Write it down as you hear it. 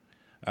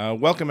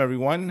Welcome,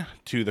 everyone,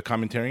 to the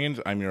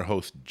Commentarians. I'm your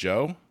host,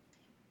 Joe.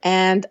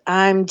 And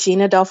I'm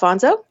Gina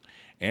Dalfonzo.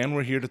 And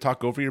we're here to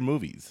talk over your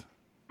movies.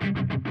 Hi,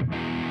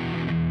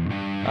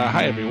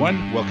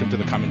 everyone. Welcome to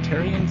the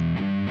Commentarians.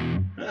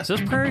 Is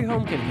this Prairie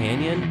Home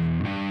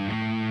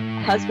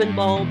Companion? Husband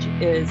bulge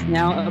is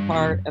now a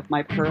part of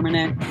my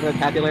permanent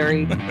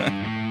vocabulary.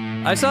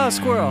 I saw a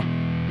squirrel.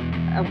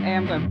 I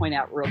am going to point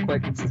out real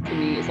quick, this to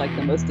me is like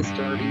the most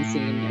disturbing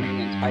scene in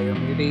the entire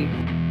movie.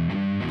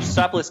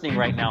 Stop listening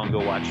right now and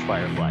go watch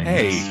Firefly.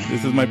 Hey,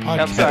 this is my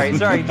podcast. I'm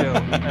sorry, Joe.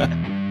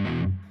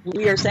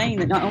 We are saying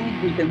that not only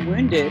have we been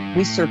wounded,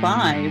 we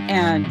survive,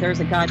 and there's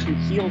a God who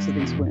heals of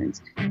these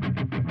wounds.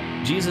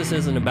 Jesus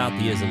isn't about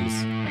the isms.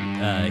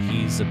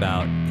 He's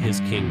about his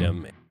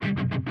kingdom.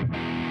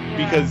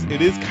 Because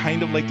it is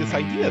kind of like this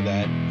idea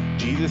that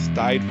Jesus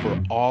died for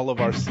all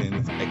of our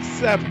sins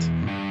except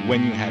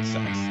when you had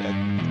sex.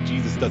 And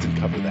Jesus doesn't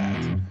cover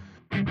that.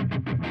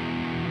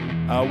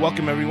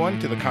 Welcome, everyone,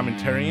 to the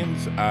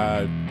Commentarians.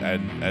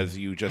 And as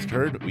you just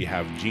heard, we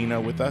have Gina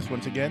with us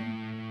once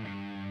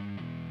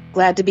again.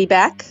 Glad to be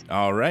back.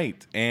 All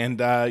right. And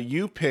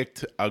you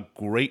picked a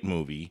great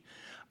movie.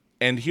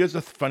 And here's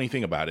the funny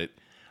thing about it.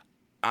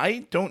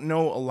 I don't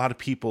know a lot of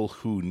people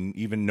who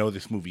even know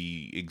this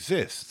movie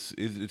exists.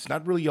 It's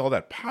not really all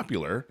that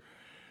popular,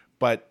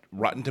 but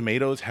Rotten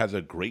Tomatoes has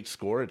a great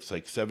score. It's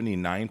like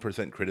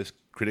 79%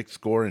 critic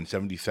score and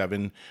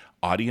 77%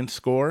 audience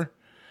score.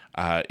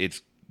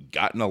 It's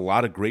gotten a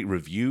lot of great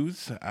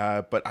reviews,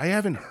 but I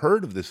haven't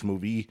heard of this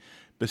movie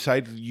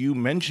besides you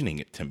mentioning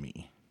it to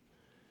me.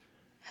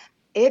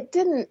 It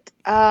didn't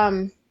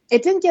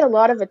get a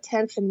lot of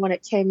attention when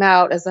it came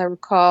out, as I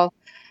recall.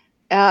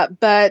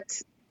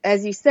 But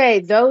as you say,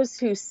 those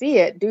who see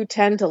it do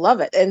tend to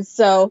love it. And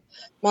so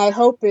my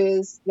hope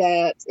is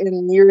that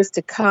in years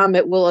to come,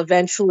 it will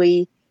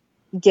eventually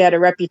get a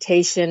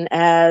reputation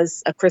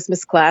as a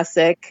Christmas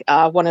classic,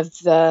 one of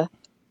the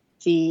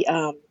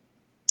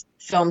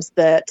films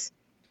that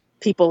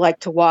people like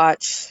to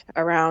watch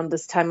around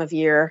this time of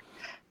year,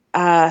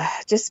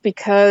 just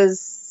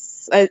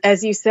because,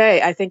 as you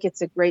say, I think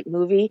it's a great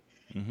movie.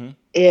 Mm-hmm.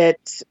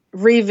 It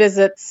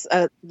revisits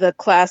the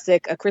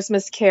classic A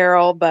Christmas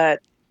Carol, but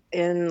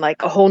in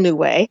like a whole new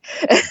way.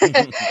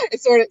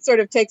 It sort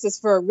of takes us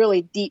for a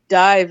really deep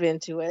dive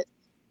into it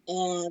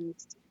and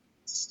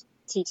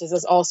teaches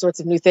us all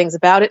sorts of new things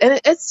about it. And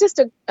it's just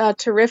a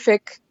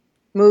terrific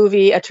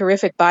movie, a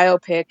terrific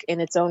biopic in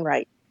its own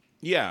right.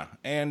 Yeah,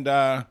 and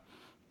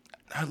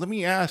let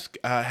me ask,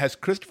 has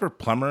Christopher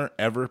Plummer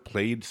ever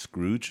played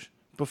Scrooge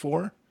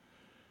before?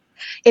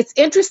 It's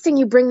interesting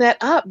you bring that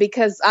up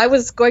because I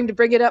was going to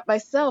bring it up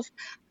myself,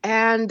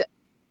 and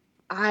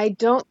I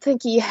don't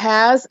think he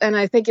has, and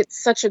I think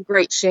it's such a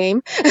great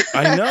shame.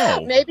 I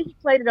know. Maybe he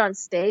played it on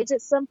stage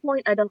at some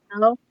point, I don't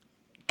know,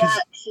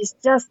 but he's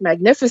just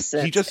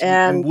magnificent. He just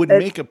would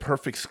make a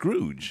perfect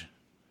Scrooge.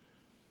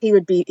 He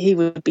would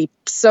be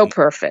so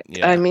perfect.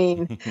 Yeah. I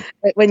mean,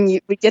 when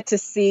we get to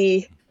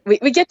see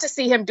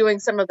him doing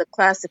some of the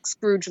classic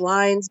Scrooge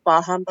lines,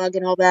 bah humbug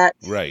and all that.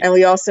 Right. And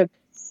we also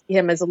see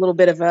him as a little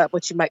bit of a,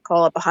 what you might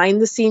call a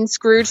behind the scenes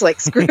Scrooge, like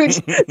Scrooge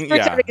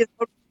having his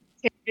own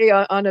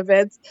on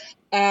events.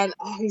 And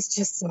he's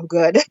just so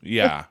good.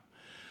 Yeah.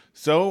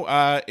 So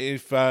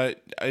if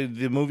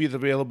the movie is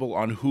available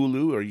on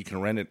Hulu, or you can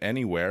rent it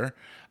anywhere,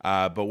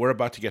 but we're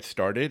about to get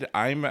started.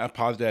 I'm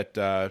paused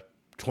at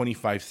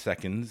 25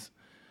 seconds.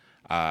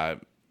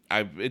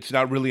 It's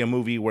not really a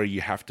movie where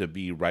you have to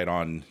be right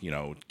on,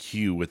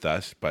 cue with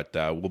us, but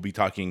we'll be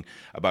talking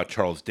about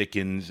Charles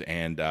Dickens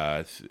and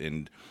A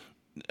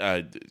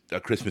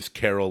Christmas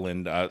Carol,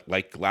 and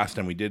like last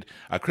time we did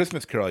A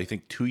Christmas Carol, I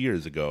think 2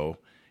 years ago,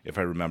 if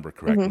I remember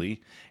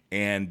correctly,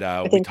 and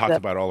we talked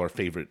about all our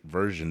favorite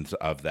versions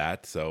of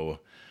that. So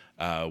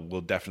we'll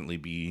definitely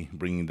be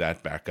bringing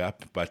that back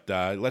up. But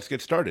let's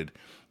get started.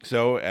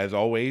 So as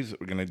always,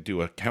 we're going to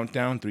do a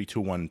countdown, 3,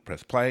 2, 1,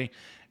 press play.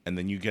 And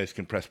then you guys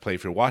can press play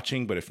if you're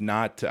watching. But if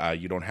not,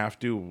 you don't have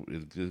to.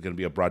 There's going to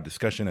be a broad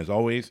discussion as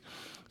always.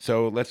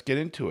 So let's get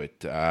into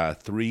it.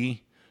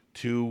 3,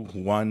 2,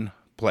 1,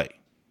 play.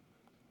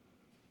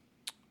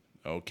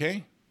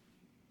 Okay.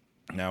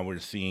 Now we're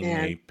seeing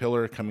a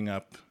pillar coming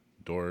up.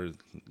 Doors,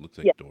 looks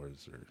like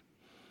doors or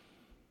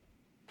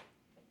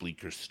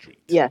Bleecker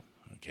Street. Yeah.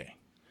 Okay.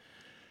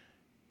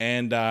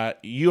 And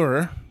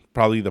you're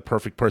probably the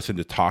perfect person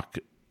to talk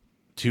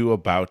to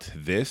about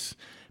this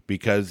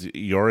because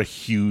you're a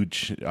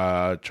huge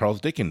Charles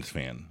Dickens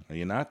fan, are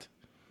you not?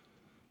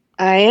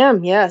 I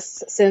am,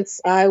 yes, since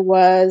I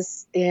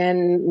was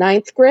in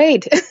 9th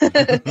grade.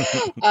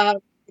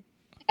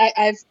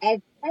 I've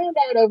found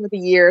out over the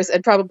years,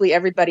 and probably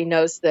everybody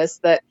knows this,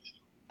 that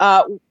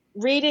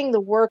reading the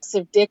works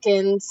of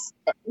Dickens,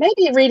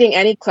 maybe reading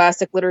any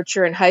classic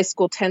literature in high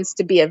school, tends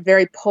to be a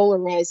very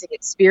polarizing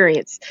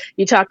experience.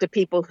 You talk to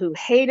people who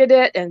hated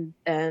it and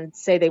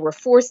say they were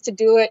forced to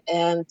do it,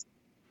 and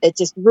it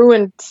just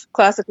ruined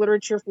classic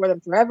literature for them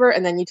forever.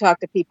 And then you talk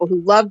to people who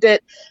loved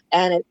it,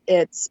 and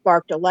it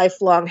sparked a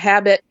lifelong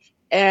habit.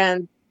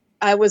 And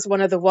I was one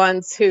of the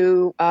ones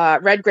who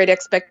read Great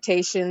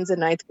Expectations in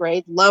ninth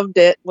grade, loved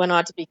it, went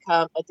on to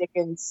become a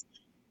Dickens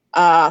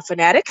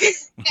fanatic,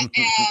 and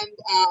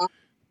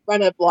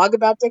run a blog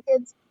about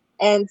Dickens.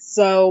 And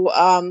so,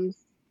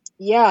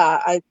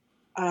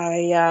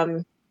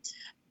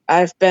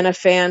 I've been a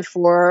fan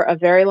for a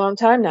very long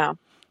time now.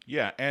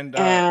 Yeah, and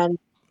go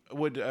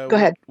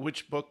ahead.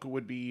 which book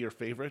would be your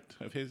favorite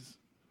of his?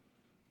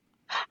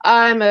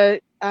 I'm a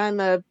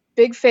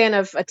big fan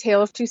of A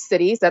Tale of Two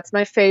Cities. That's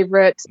my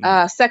favorite.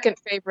 Second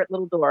favorite,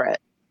 Little Dorrit.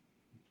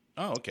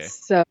 Oh, okay.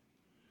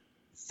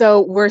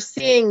 So we're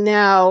seeing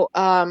now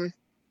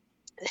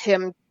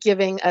him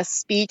giving a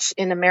speech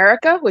in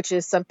America, which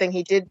is something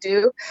he did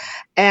do,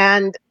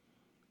 and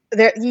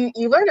there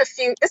you learn a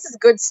few. This is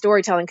good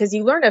storytelling because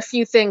you learn a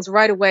few things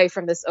right away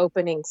from this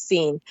opening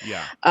scene.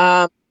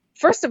 Yeah.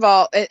 First of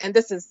all, and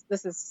this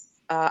is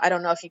I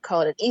don't know if you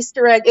call it an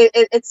Easter egg.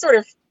 It's sort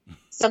of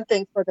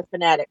something for the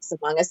fanatics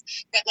among us.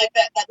 But like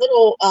that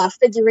little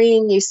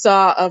figurine you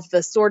saw of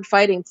the sword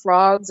fighting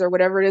frogs or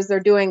whatever it is they're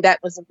doing, that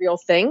was a real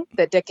thing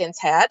that Dickens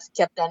had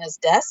kept on his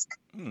desk.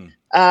 He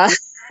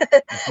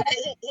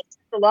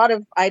a lot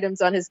of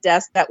items on his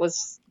desk. That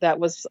was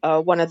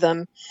one of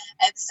them.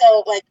 And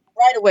so like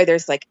right away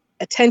there's like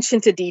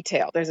attention to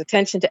detail. There's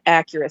attention to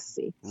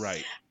accuracy.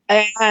 Right.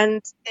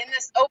 And in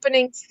this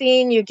opening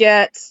scene you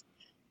get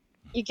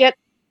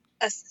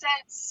a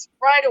sense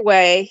right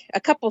away, a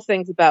couple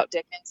things about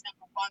Dickens.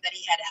 Number one, that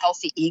he had a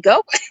healthy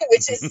ego,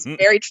 which is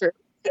very true.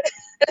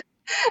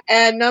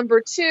 And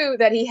number two,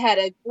 that he had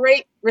a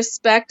great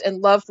respect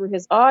and love for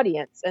his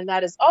audience. And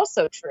that is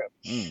also true.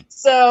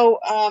 So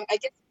I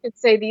guess you could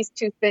say these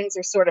two things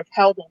are sort of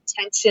held in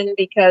tension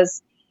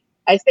because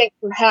I think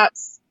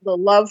perhaps the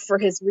love for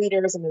his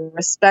readers and the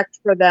respect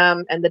for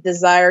them and the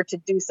desire to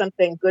do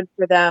something good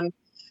for them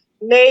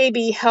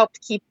maybe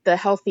helped keep the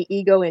healthy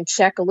ego in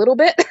check a little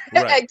bit.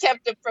 Right. And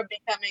kept him from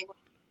becoming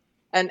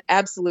an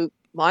absolute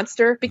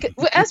monster. Because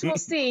as we'll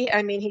see,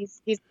 I mean,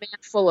 he's a man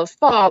full of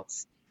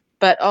faults,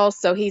 but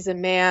also he's a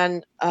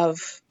man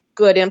of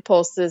good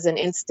impulses and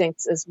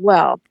instincts as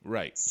well.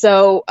 Right.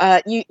 So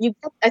I think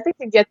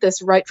you get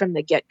this right from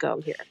the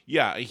get-go here.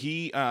 Yeah,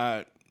 he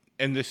and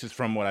this is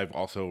from what I've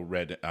also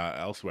read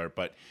elsewhere,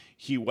 but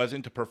he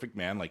wasn't a perfect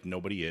man like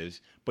nobody is,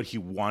 but he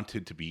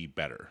wanted to be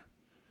better.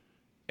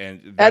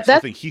 And that's the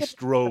thing. He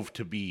strove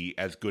to be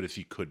as good as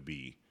he could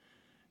be.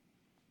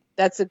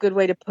 That's a good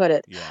way to put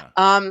it. Yeah.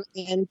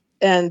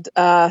 And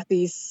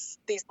these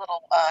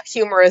little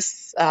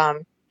humorous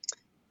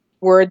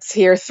words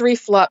here. 3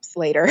 flops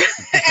later.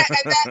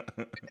 And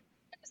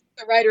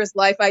the writer's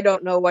life. I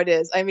don't know what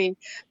is. I mean,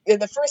 in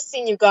the first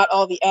scene, you got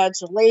all the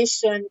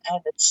adulation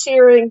and the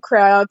cheering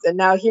crowds, and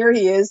now here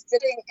he is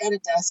sitting at a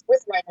desk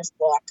with writer's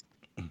block.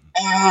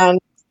 And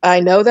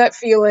I know that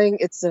feeling.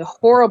 It's a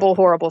horrible,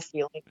 horrible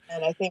feeling,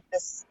 and I think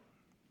this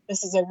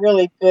is a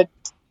really good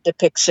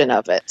depiction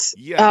of it.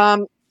 Yeah.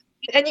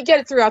 And you get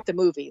it throughout the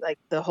movie, like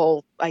the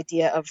whole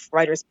idea of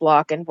writer's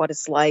block and what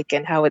it's like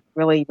and how it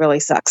really, really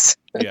sucks.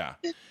 Yeah.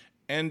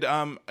 And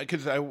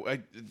because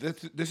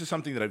this is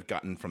something that I've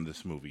gotten from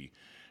this movie.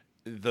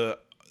 The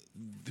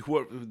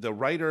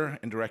writer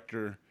and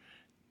director,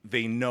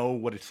 they know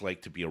what it's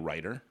like to be a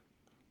writer.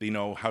 They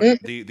know how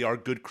they are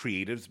good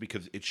creatives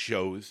because it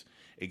shows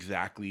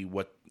exactly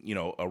what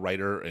a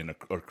writer and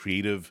a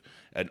creative,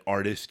 an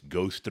artist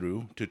goes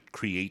through to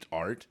create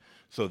art.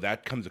 So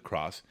that comes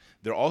across.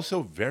 They're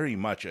also very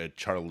much a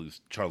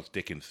Charles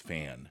Dickens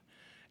fan,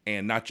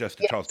 and not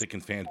just a Charles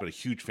Dickens fan, but a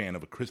huge fan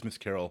of A Christmas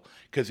Carol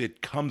because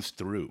it comes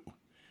through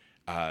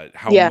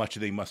how much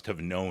they must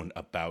have known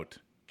about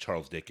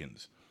Charles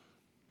Dickens.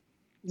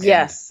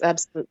 Yes,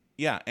 absolutely.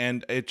 Yeah,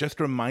 and it just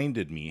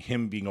reminded me,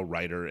 him being a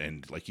writer,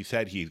 and like you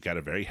said, he's got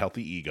a very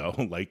healthy ego.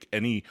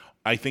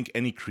 I think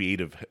any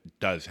creative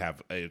does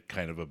have a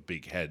kind of a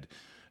big head,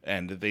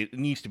 and it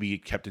needs to be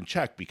kept in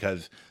check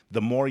because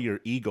the more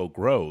your ego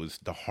grows,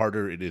 the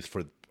harder it is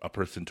for a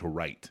person to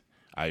write.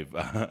 I've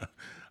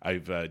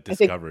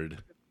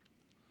discovered.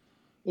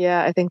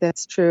 I think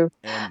that's true.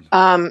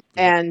 I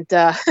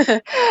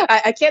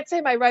can't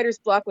say my writer's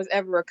block was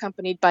ever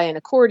accompanied by an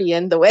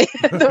accordion the way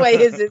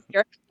his is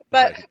here.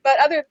 But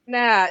other than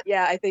that,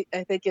 I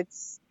think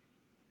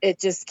it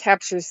just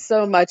captures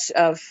so much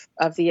of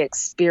the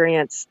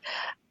experience.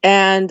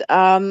 And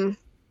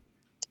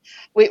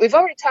we've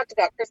already talked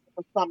about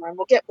Christopher Plummer, and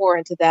we'll get more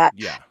into that.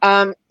 Yeah.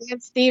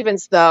 Ian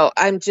Stevens, though,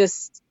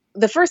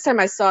 the first time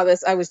I saw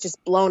this, I was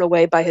just blown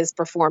away by his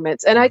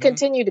performance, and I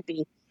continue to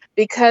be.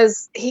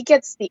 Because he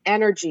gets the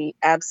energy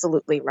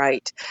absolutely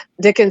right.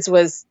 Dickens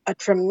was a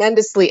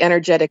tremendously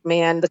energetic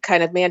man, the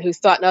kind of man who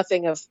thought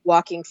nothing of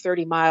walking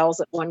 30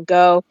 miles at one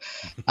go,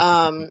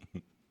 and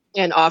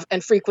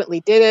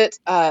frequently did it.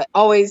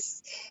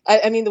 Always,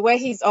 I mean, the way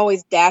he's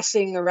always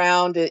dashing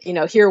around,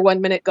 here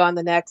 1 minute, gone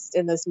the next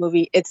in this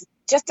movie, it's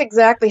just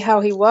exactly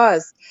how he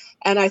was.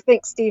 And I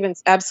think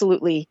Stevens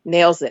absolutely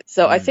nails it.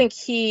 So I think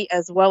he,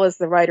 as well as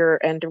the writer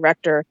and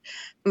director,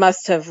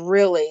 must have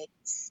really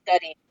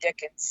studied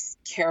Dickens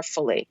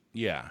carefully.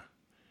 Yeah.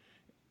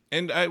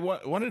 And I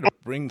wanted to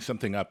bring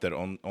something up that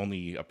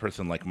only a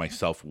person like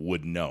myself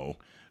would know,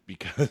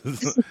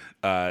 because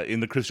in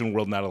the Christian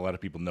world, not a lot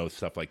of people know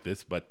stuff like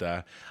this. But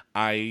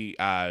I've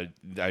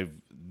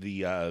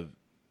the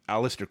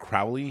Aleister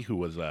Crowley, who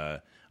was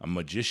a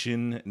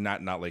magician,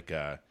 not like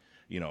a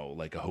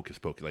like a hocus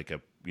pocus, like a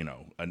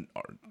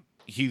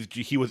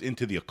he was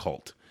into the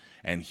occult,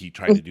 and he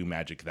tried to do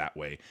magic that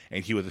way,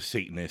 and he was a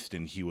Satanist,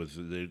 and he was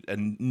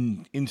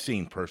an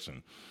insane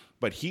person.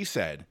 But he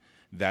said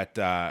that,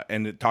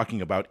 and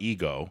talking about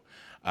ego,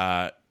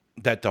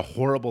 that the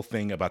horrible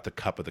thing about the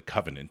cup of the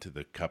covenant,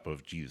 the cup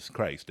of Jesus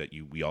Christ that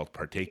we all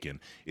partake in,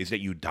 is that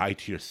you die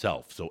to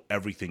yourself, so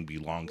everything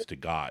belongs to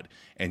God,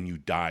 and you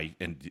die,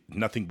 and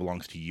nothing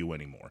belongs to you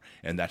anymore,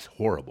 and that's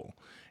horrible.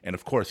 And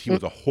of course, he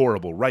was a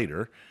horrible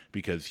writer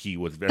because he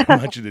was very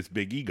much this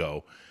big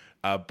ego.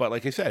 But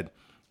like I said,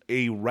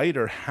 a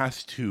writer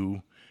has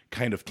to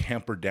kind of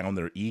tamper down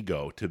their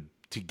ego to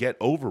get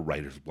over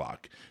writer's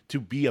block, to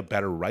be a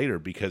better writer,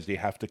 because they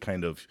have to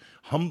kind of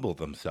humble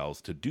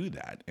themselves to do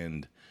that.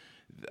 And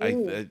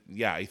I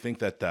think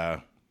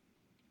that,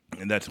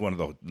 and that's one of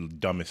the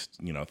dumbest,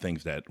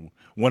 things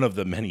one of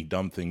the many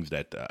dumb things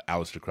that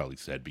Aleister Crowley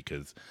said,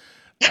 because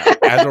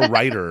as a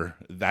writer,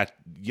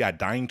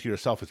 dying to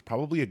yourself is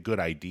probably a good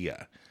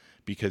idea,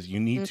 because you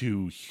need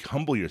to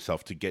humble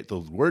yourself to get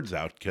those words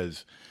out,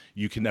 because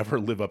you can never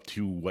live up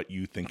to what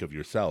you think of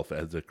yourself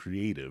as a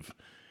creative.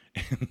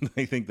 And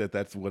I think that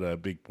that's what a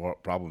big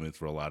problem is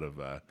for a lot of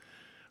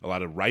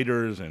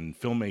writers and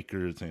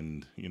filmmakers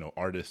and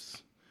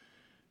artists.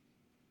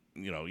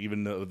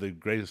 Even the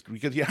greatest,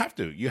 because you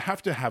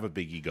have to have a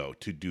big ego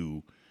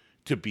to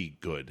be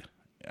good.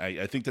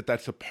 I think that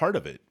that's a part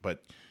of it,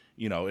 but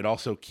it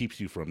also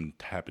keeps you from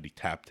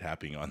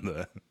tapping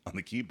on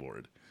the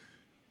keyboard.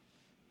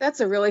 That's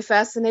a really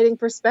fascinating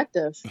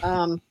perspective.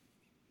 I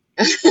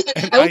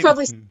will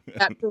probably say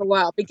that for a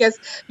while, because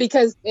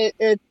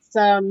it's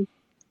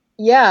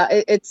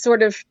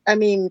sort of, I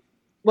mean,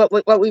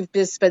 what we've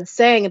just been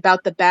saying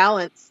about the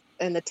balance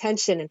and the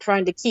tension and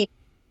trying to keep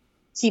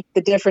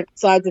the different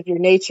sides of your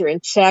nature in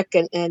check,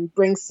 and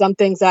bring some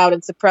things out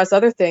and suppress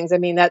other things. I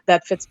mean,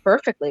 that fits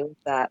perfectly with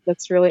that.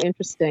 That's really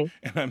interesting.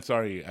 And I'm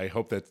sorry, I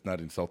hope that's not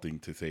insulting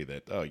to say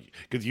that,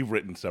 because you've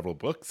written several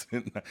books,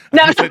 and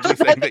No, I'm essentially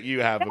saying that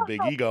you have a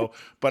big ego,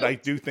 but I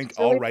do think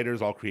all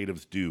writers, all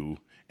creatives do,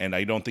 and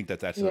I don't think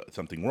that that's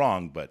something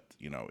wrong, but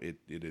it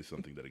is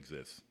something that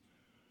exists.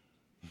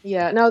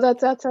 Yeah, no,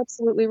 that's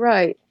absolutely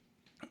right.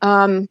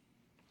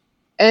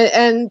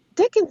 And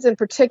Dickens in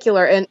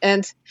particular,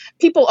 and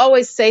people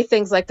always say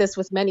things like this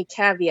with many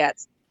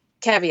caveats,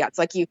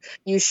 like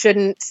you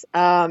shouldn't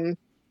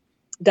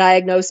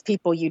diagnose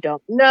people you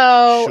don't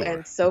know, Sure.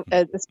 and so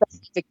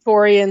especially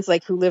Victorians,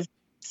 like, who lived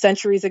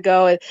centuries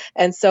ago,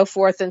 and so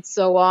forth and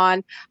so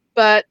on.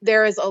 But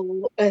there is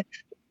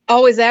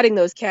always adding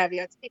those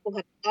caveats. People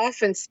have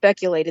often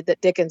speculated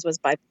that Dickens was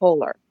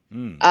bipolar.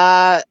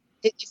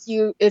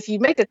 If you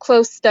make a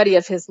close study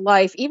of his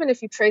life, even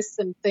if you trace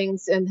some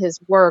things in his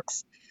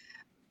works,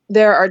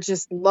 there are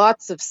just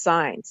lots of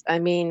signs. I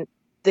mean,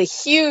 the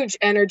huge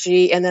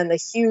energy, and then the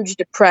huge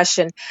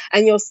depression.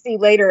 And you'll see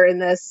later in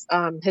this,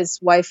 his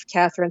wife,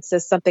 Catherine,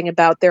 says something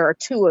about, there are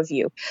two of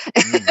you.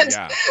 And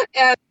that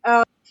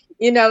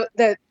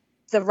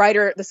the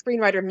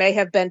screenwriter may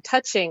have been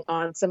touching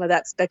on some of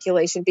that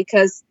speculation,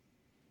 because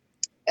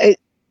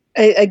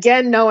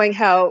again, knowing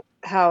how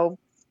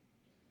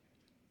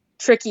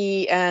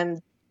tricky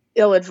and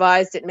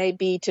ill-advised it may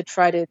be to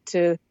try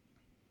to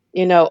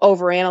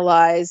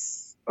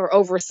overanalyze or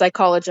over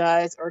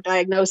psychologize or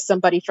diagnose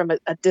somebody from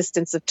a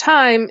distance of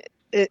time,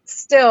 it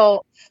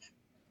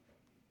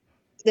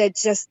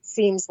just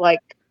seems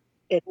like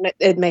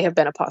it may have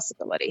been a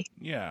possibility.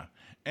 Yeah.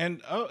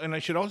 And I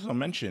should also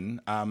mention,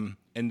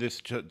 in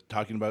this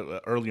talking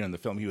about earlier in the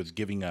film, he was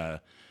giving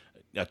a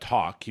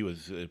talk. He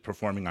was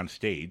performing on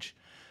stage.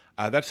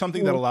 That's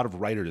something that a lot of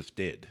writers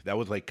did. That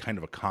was like kind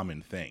of a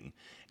common thing.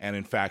 And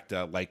in fact,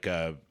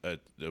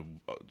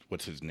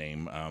 what's his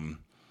name?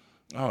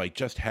 I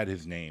just had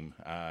his name.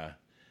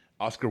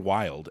 Oscar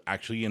Wilde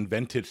actually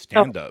invented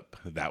stand-up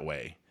that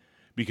way,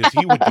 because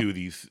he would do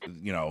these,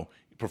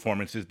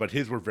 performances, but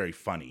his were very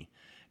funny.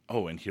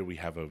 Oh, and here we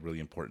have a really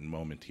important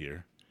moment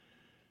here.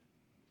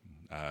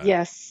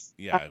 Yes.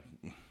 Yeah.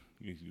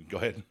 Go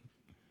ahead.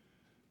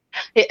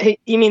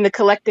 You mean the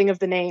collecting of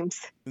the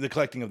names? The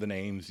collecting of the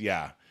names,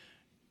 yeah.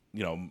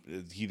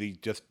 They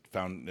just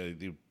found, a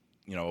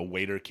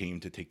waiter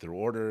came to take their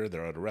order.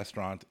 They're at a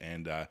restaurant,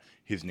 and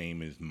his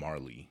name is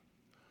Marley.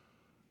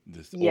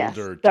 This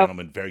older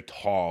gentleman, very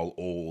tall,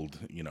 old,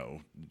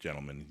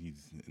 gentleman.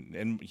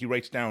 He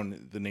writes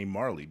down the name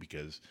Marley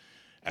because,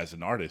 as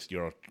an artist,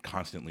 you're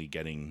constantly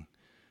getting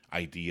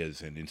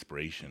ideas and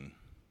inspiration.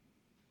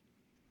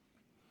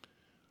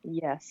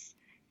 Yes.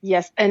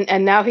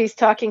 And now he's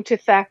talking to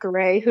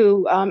Thackeray,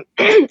 who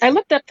I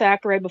looked up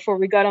Thackeray before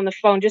we got on the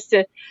phone, just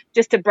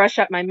to brush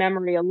up my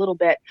memory a little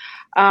bit.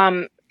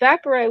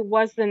 Thackeray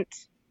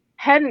wasn't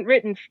hadn't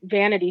written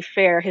Vanity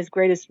Fair, his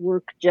greatest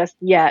work, just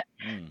yet.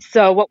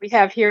 So what we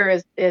have here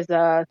is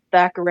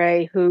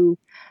Thackeray, who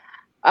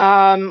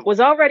was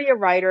already a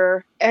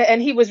writer,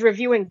 and he was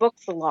reviewing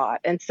books a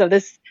lot. And so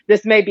this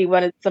may be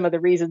some of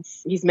the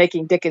reasons he's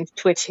making Dickens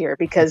twitch here,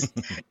 because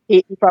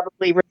he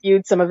probably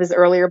reviewed some of his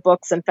earlier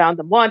books and found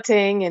them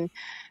wanting,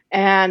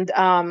 and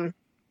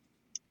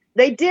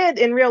they did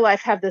in real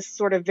life have this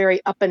sort of very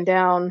up and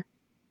down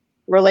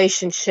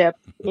relationship,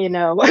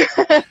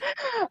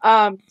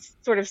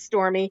 sort of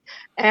stormy,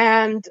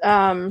 and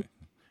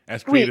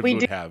as creatives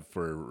would have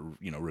for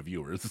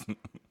reviewers.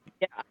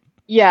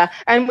 Yeah,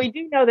 and we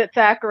do know that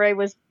Thackeray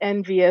was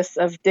envious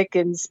of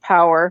Dickens'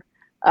 power,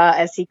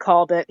 as he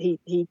called it.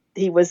 He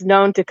was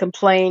known to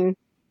complain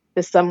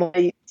to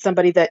somebody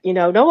that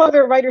no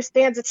other writer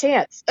stands a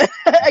chance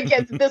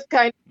against this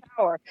kind of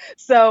power.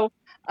 So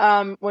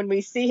when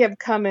we see him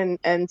come in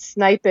and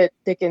snipe at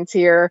Dickens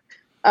here,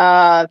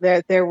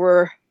 there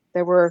were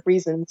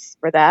reasons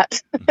for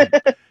that.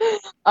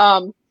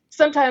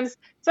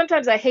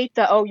 Sometimes I hate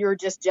the "oh, you're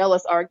just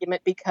jealous"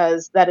 argument,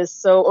 because that is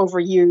so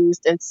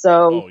overused and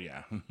so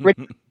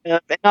ridiculous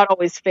and not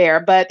always fair.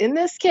 But in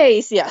this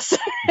case, yes,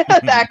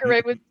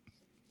 Thackeray was.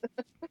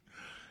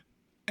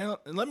 And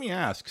let me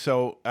ask.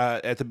 So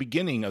at the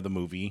beginning of the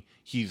movie,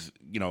 he's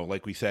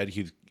like we said,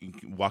 he's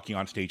walking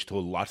on stage to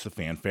lots of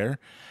fanfare,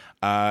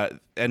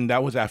 and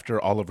that was after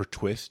Oliver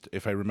Twist,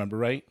 if I remember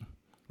right.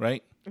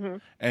 Mm-hmm.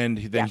 And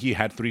then he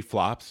had 3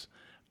 flops.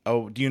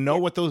 Oh, do you know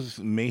what those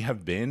may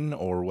have been,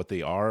 or what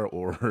they are,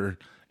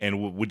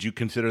 and would you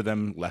consider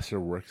them lesser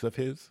works of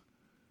his?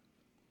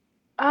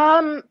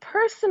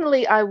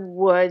 Personally, I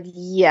would,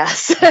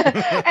 yes, and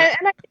I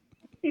think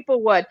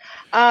people would.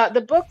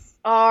 The books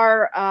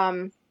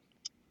are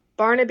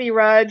Barnaby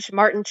Rudge,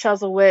 Martin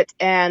Chuzzlewit,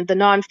 and the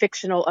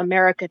non-fictional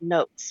American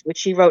Notes,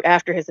 which he wrote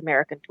after his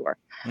American tour.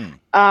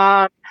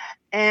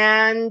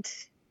 And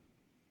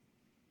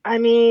I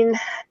mean,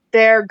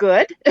 they're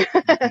good.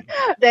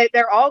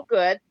 They're all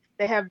good.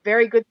 They have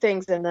very good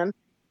things in them.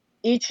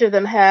 Each of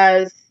them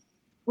has,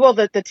 well,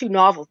 the 2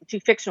 novels, the 2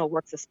 fictional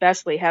works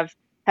especially, have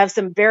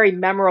some very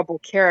memorable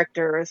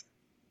characters,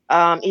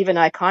 even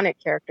iconic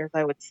characters,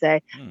 I would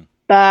say.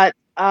 But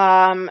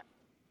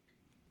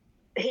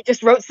he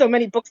just wrote so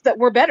many books that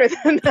were better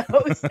than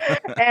those.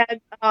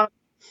 And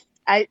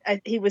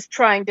he was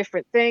trying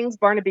different things.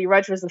 Barnaby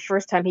Rudge was the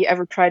first time he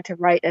ever tried to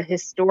write a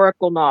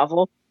historical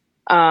novel.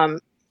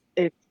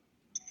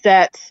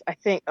 Set, I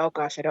think, oh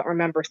gosh, I don't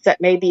remember, set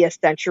maybe a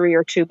century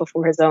or 2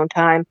 before his own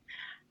time.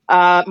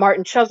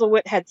 Martin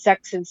Chuzzlewit had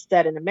sections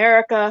set in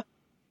America.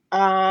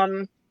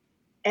 And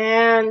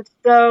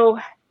so,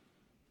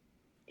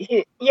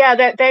 they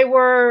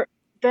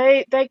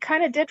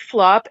kind of did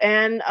flop,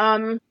 and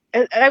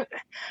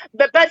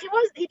but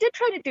he did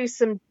try to do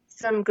some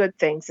good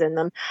things in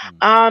them.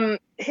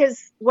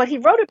 What he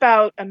wrote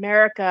about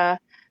America,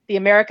 the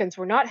Americans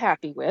were not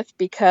happy with,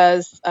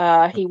 because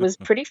he was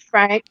pretty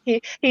frank.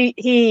 He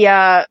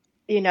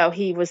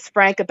was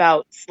frank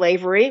about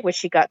slavery, which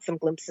he got some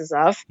glimpses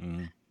of.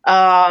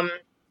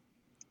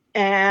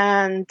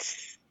 And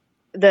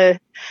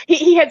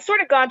he had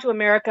sort of gone to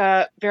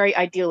America very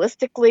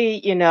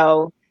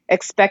idealistically,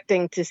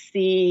 expecting to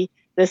see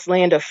this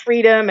land of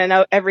freedom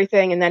and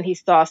everything, and then he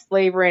saw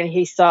slavery, and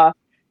he saw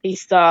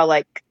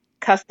like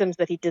customs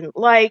that he didn't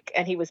like,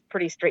 and he was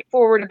pretty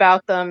straightforward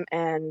about them,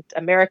 and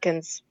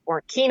Americans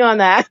weren't keen on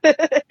that.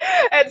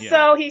 And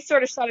so he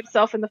sort of shot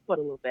himself in the foot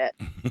a little bit.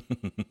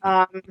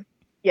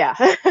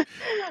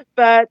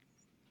 But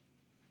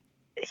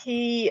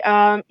he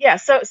so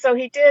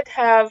he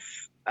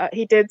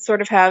did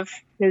sort of have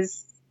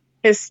his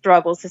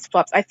struggles, his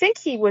flops. I think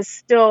he was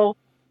still,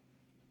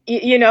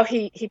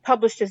 he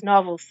published his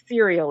novels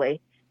serially.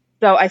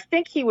 So I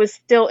think he was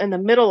still in the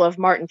middle of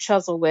Martin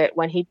Chuzzlewit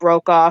when he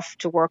broke off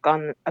to work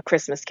on A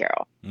Christmas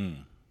Carol.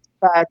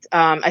 But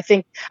I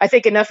think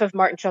enough of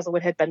Martin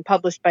Chuzzlewit had been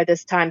published by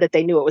this time that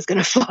they knew it was going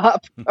to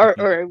flop,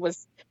 or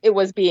it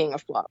was being a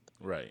flop,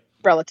 right?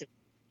 Relative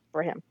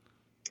for him.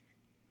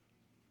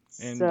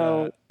 And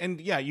so,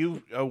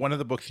 you one of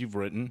the books you've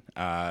written,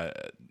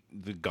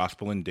 The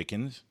Gospel in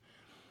Dickens.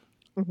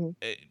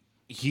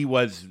 He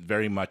was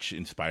very much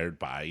inspired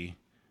by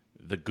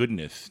the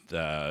goodness,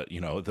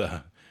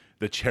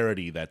 the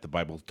charity that the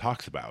Bible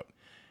talks about.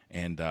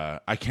 And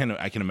I can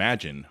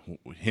imagine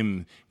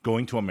him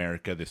going to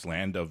America, this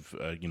land of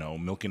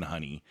milk and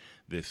honey,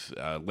 this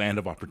land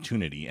of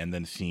opportunity, and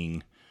then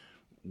seeing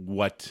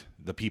what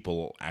the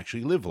people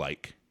actually live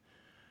like,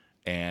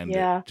 and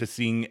just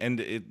seeing,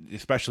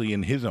 especially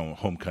in his own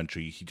home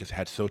country, he just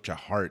had such a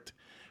heart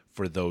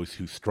for those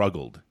who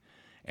struggled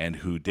and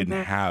who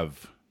didn't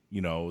have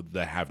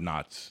the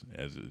have-nots,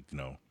 as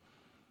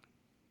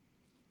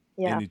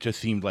And it just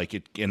seemed like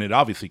it, and it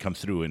obviously comes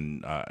through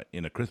in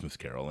A Christmas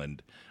Carol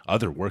and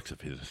other works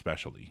of his,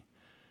 especially.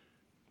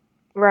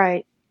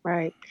 Right.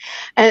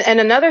 And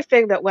another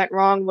thing that went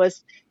wrong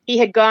was he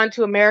had gone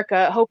to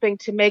America hoping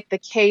to make the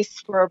case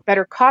for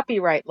better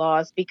copyright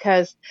laws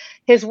because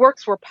his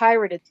works were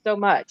pirated so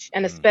much,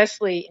 and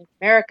especially in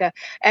America.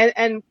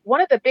 And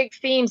one of the big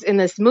themes in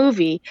this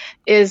movie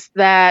is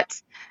that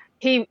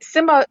he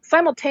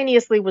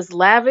simultaneously was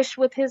lavish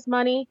with his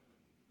money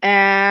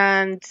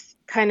and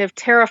kind of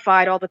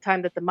terrified all the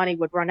time that the money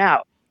would run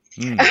out.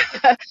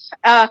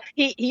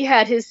 He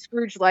had his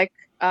Scrooge-like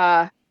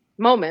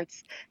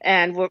moments,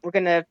 and we're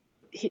going to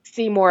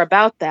see more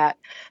about that.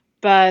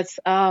 But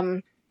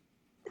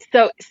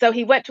so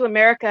he went to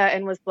America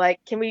and was like,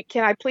 can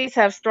I please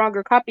have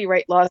stronger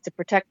copyright laws to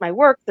protect my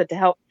work, and to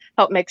help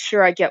make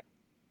sure I get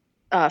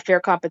fair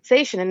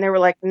compensation? And they were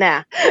like,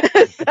 nah.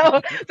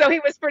 so he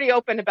was pretty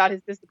open about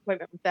his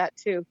disappointment with that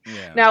too.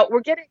 Yeah. Now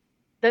we're getting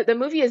the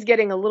movie is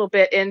getting a little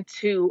bit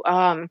into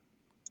some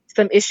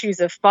issues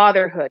of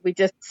fatherhood. We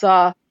just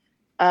saw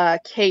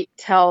Kate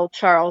tell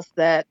Charles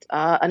that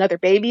another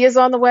baby is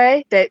on the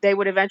way. They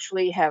would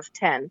eventually have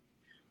 10.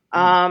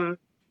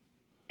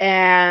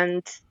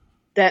 And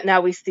that now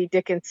we see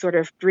Dickens sort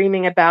of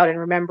dreaming about and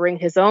remembering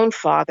his own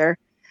father.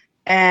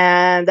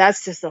 And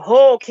that's just a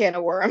whole can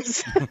of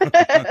worms,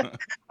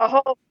 a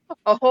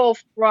whole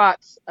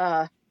fraught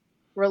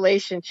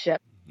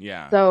relationship.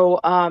 Yeah. So,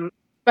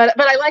 but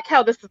I like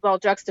how this is all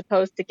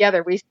juxtaposed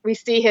together. We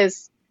see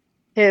his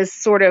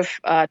sort of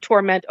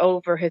torment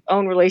over his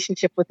own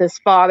relationship with his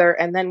father,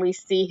 and then we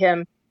see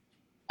him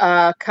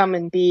come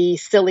and be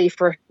silly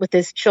with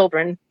his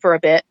children for a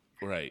bit.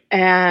 Right.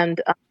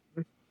 And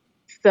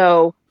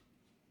so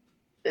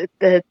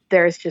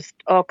there's just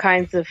all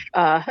kinds of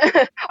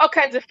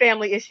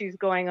family issues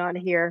going on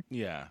here.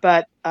 Yeah.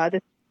 But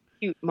this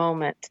cute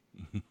moment.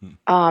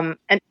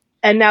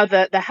 And now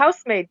the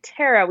housemaid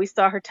Tara, we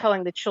saw her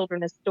telling the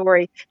children a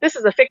story. This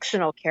is a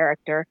fictional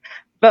character,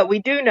 but we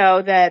do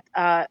know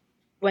that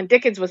when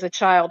Dickens was a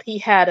child, he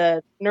had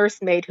a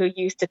nursemaid who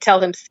used to tell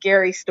him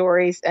scary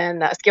stories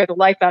and scare the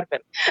life out of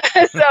him.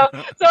 so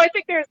I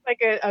think there's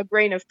like a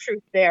grain of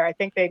truth there. I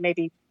think they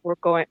maybe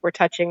we're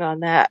touching on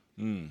that.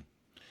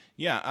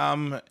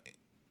 Yeah,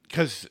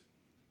 because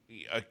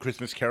A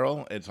Christmas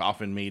Carol, it's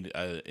often made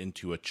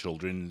into a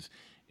children's,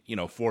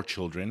 for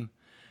children,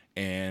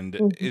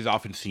 and is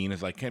often seen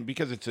as like,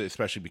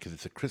 especially because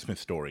it's a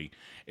Christmas story,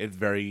 it's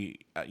very,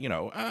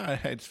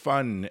 it's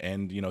fun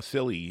and,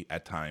 silly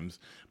at times,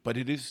 but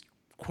it is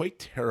quite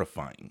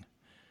terrifying.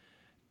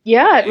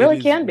 Yeah, it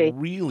really can be.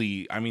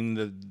 Really, I mean,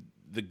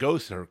 the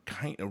ghosts are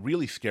kind of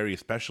really scary,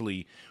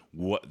 especially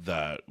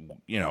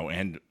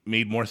and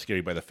made more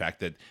scary by the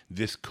fact that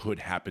this could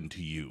happen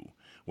to you.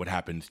 What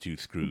happens to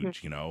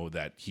Scrooge,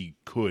 that he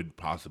could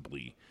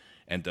possibly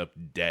end up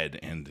dead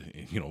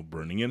and,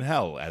 burning in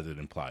hell, as it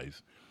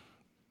implies.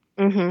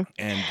 And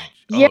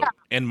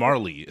and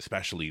Marley,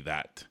 especially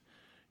that,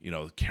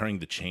 carrying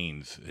the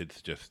chains.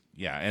 It's just,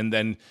 and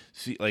then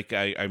see, like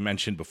I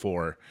mentioned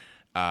before,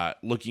 I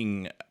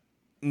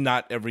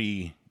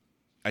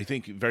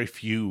think very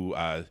few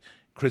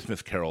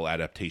Christmas Carol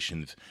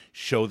adaptations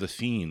show the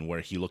scene where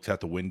he looks out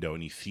the window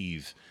and he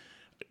sees,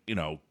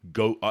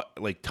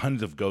 like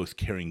tons of ghosts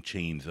carrying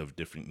chains of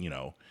different,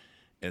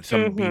 and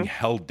some being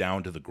held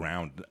down to the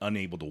ground,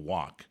 unable to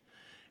walk.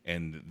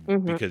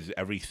 And because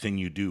everything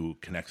you do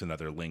connects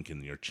another link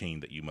in your chain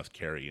that you must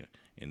carry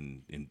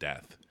in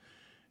death.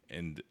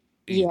 And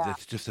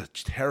it's just a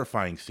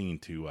terrifying scene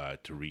to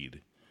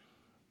read.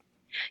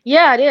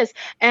 Yeah, it is.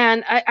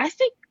 And I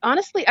think,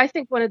 honestly,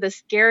 one of the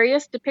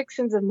scariest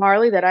depictions of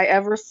Marley that I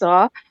ever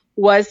saw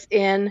was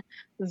in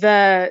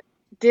the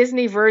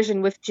Disney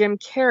version with Jim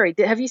Carrey.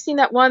 Have you seen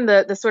that one?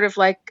 The sort of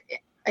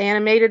like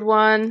animated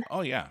one?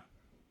 Oh, yeah.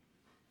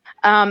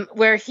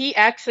 Where he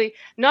actually,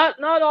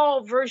 not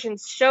all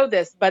versions show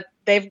this, but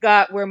they've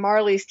got where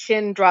Marley's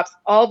chin drops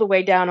all the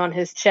way down on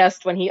his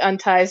chest when he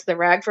unties the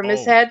rag from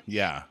his head.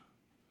 Yeah.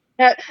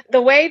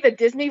 The way the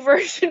Disney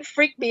version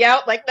freaked me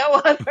out like no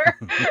other.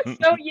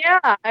 So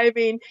yeah, I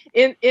mean,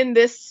 in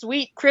this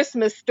sweet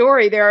Christmas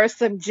story, there are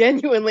some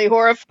genuinely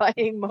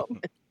horrifying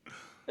moments.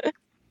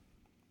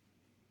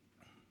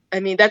 I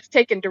mean, that's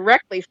taken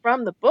directly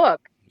from the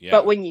book,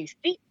 but when you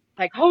see,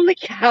 like, holy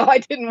cow, I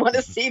didn't want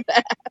to see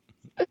that.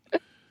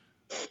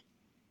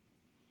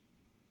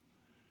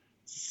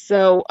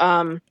 So,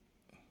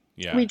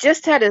 we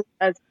just had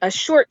a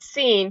short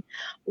scene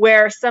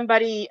where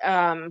somebody,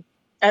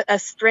 a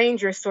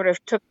stranger sort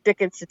of took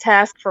Dickens to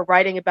task for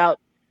writing about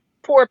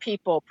poor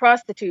people,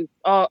 prostitutes,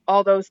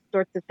 all those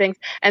sorts of things.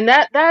 And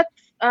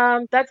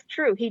that's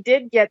true. He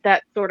did get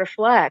that sort of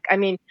flack. I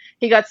mean,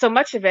 he got so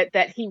much of it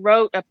that he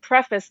wrote a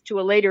preface to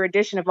a later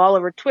edition of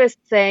Oliver Twist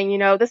saying,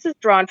 this is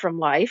drawn from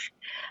life.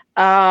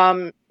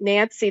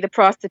 Nancy, the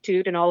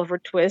prostitute in Oliver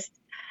Twist,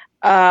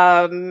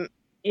 there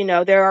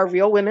are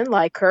real women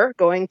like her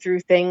going through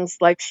things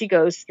like she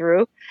goes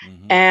through.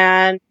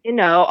 And,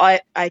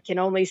 I can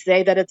only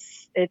say that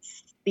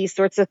it's these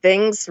sorts of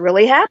things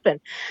really happen.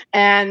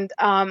 And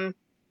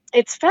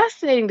it's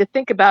fascinating to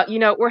think about,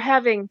 we're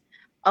having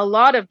a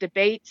lot of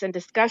debates and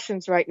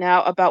discussions right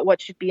now about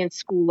what should be in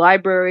school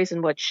libraries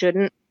and what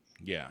shouldn't.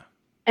 Yeah.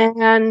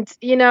 And,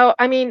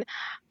 I mean,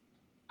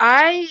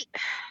 I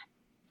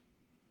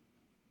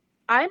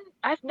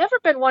I've never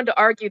been one to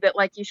argue that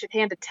like you should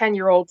hand a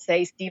 10-year-old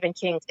say Stephen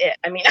King's It.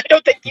 I mean, I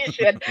don't think you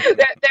should.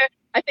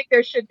 I think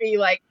there should be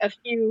like a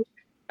few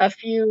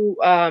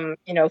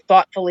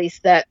thoughtfully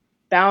set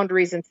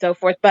boundaries and so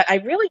forth. But I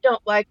really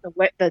don't like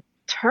the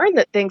turn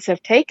that things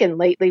have taken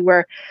lately,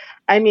 where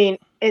I mean,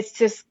 it's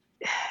just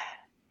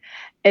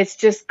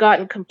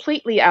gotten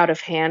completely out of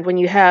hand when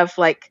you have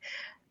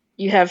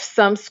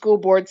some school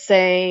boards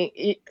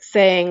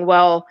saying,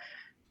 well,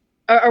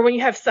 or when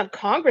you have some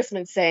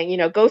congressman saying,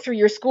 go through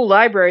your school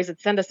libraries and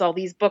send us all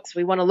these books.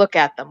 We want to look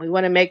at them. We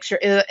want to make sure,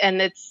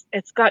 and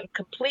it's gotten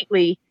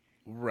completely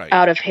Right.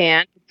 out of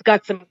hand. It's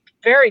got some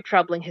very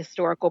troubling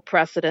historical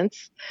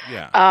precedents.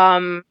 Yeah.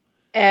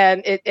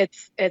 And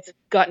it's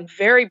gotten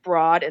very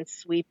broad and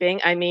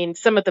sweeping. I mean,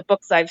 some of the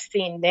books I've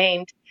seen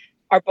named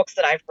are books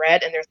that I've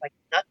read, and there's like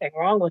nothing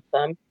wrong with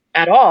them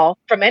at all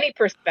from any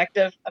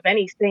perspective of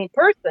any sane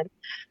person.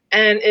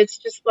 And it's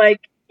just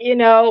like, we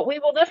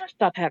will never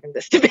stop having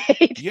this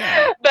debate.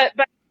 Yeah. But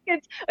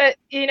it's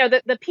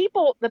the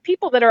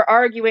people that are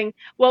arguing,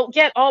 well,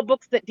 get all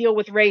books that deal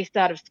with race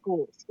out of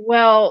schools.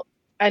 Well,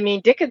 I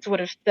mean, Dickens would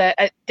have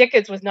said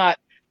Dickens was not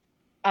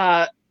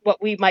what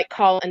we might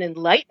call an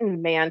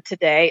enlightened man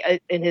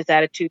today in his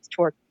attitudes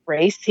toward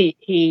race. He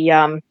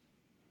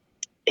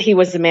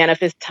was a man of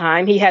his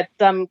time. He had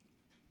some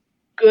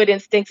good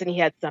instincts and he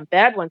had some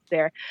bad ones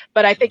there.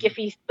 But I think if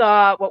he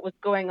saw what was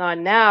going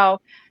on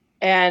now,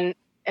 and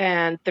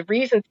the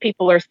reasons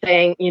people are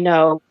saying,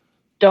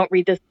 don't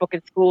read this book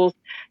in schools,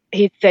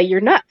 he'd say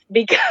you're nuts.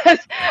 Because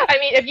I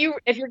mean,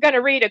 if you're going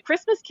to read A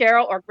Christmas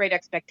Carol or Great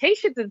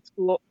Expectations in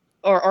school,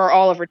 or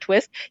Oliver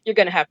Twist, you're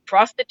going to have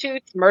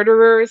prostitutes,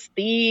 murderers,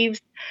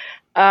 thieves,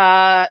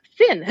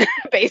 sin.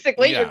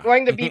 Basically, Yeah. you're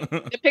going to be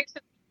depictions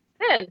of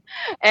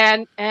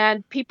sin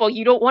and people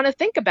you don't want to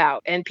think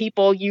about, and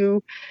people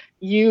you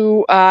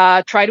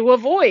try to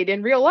avoid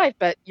in real life.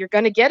 But you're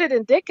going to get it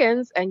in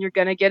Dickens, and you're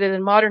going to get it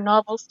in modern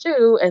novels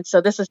too. And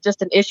so this is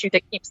just an issue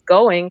that keeps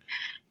going.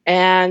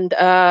 And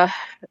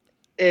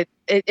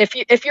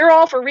if you're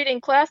all for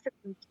reading classics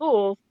in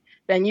schools,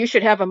 then you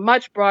should have a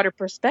much broader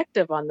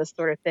perspective on this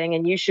sort of thing.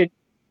 And you should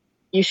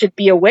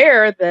be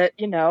aware that,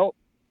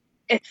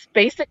 it's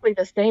basically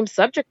the same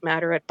subject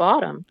matter at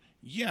bottom.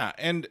 Yeah,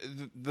 and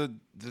the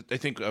I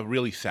think a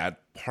really sad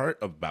part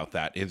about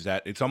that is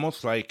that it's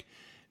almost like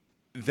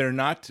they're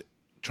not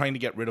trying to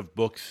get rid of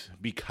books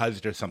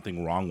because there's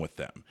something wrong with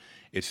them.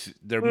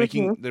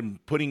 They're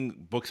putting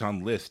books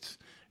on lists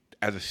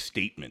as a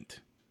statement,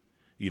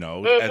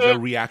 as a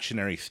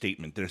reactionary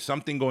statement. There's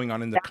something going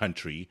on in the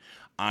country.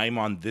 I'm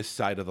on this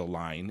side of the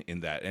line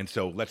in that, and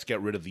so let's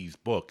get rid of these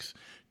books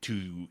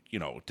to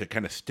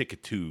kind of stick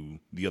it to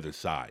the other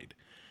side,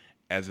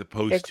 as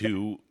opposed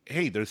to,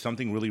 hey, there's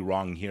something really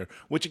wrong here.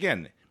 Which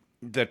again,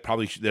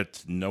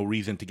 that's no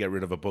reason to get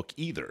rid of a book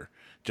either,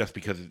 just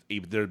because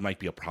there might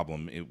be a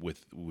problem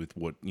with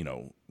what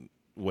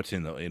what's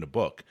in a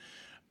book,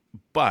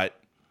 but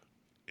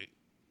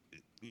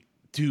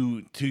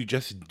to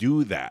just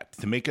do that,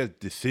 to make a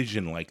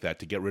decision like that,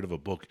 to get rid of a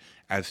book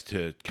as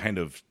to kind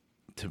of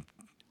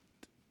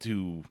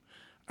to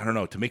I don't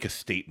know, to make a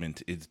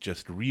statement is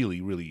just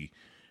really, really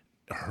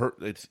hurt.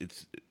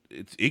 It's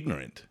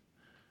ignorant.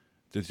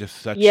 There's just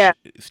such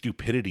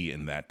stupidity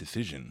in that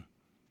decision.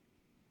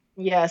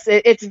 Yes,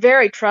 it's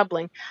very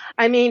troubling.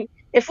 I mean,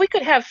 if we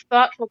could have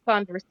thoughtful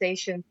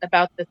conversations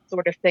about this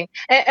sort of thing,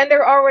 and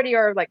there already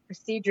are like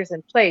procedures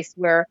in place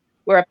where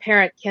a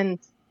parent can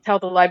tell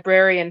the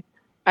librarian,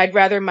 I'd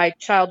rather my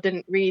child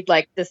didn't read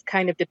like this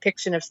kind of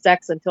depiction of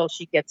sex until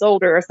she gets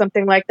older or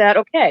something like that.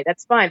 Okay,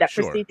 that's fine. That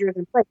procedure is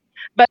in place.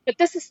 But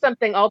this is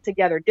something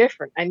altogether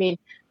different. I mean,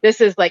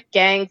 this is like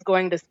gangs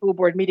going to school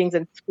board meetings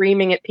and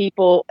screaming at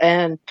people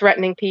and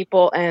threatening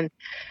people and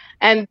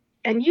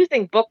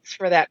using books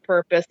for that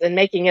purpose and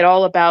making it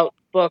all about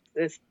books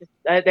is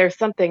just, there's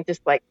something just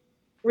like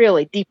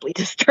really deeply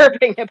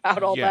disturbing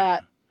about all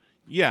that.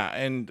 Yeah,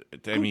 and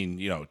I mean,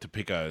 to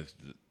pick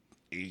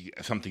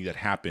something that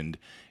happened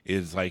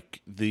is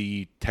like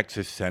the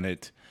Texas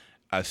Senate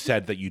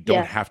said that you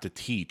don't have to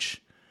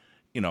teach,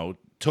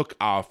 took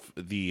off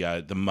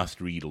the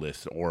must-read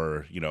list,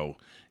 or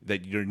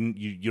that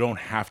you don't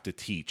have to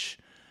teach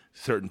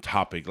certain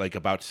topic like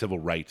about civil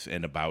rights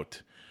and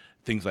about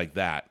things like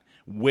that,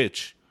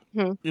 which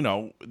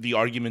the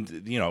argument,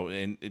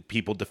 and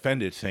people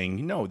defend it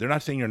saying, no, they're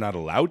not saying you're not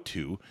allowed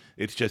to.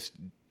 It's just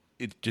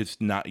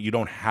not, you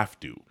don't have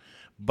to.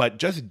 But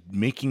just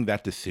making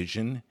that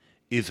decision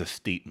is a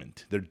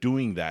statement. They're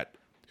doing that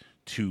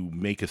to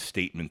make a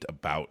statement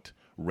about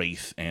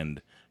race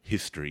and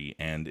history,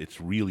 and it's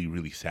really,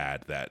 really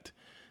sad that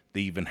they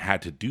even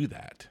had to do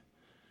that.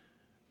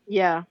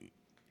 Yeah.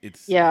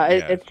 It's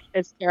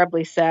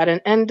terribly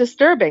sad and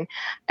disturbing.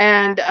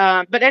 And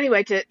but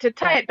anyway, to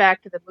tie it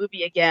back to the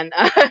movie again,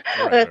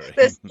 right.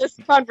 this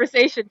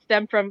conversation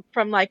stemmed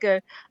from like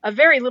a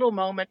very little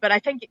moment, but I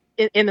think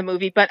in the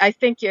movie, but I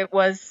think it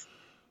was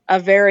a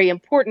very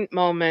important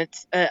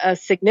moment, a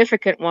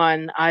significant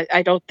one.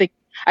 I don't think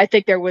I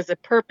think there was a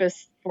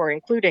purpose for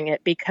including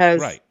it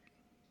because Right.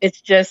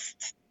 it's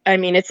just, I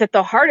mean, it's at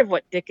the heart of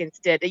what Dickens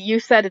did. You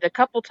said it a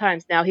couple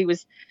times now. He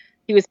was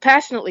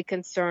passionately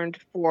concerned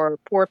for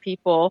poor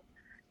people,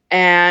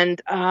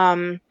 and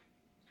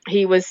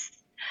he was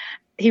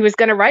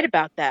going to write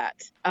about that.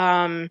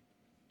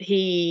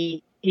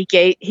 He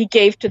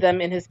gave to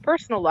them in his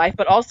personal life,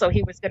 but also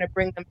he was going to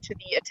bring them to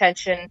the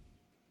attention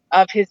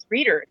of his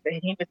readers,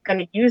 and he was going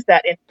to use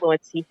that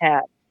influence he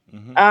had.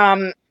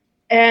 Mm-hmm.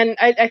 And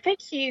I think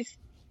he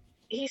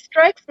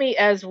strikes me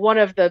as one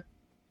of the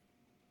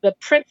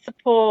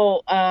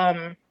principal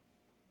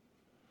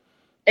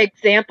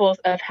examples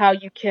of how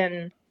you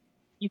can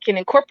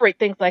incorporate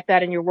things like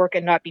that in your work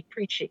and not be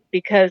preachy.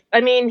 Because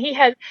I mean, he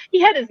had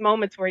his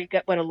moments where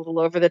went a little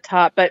over the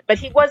top, but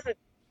he wasn't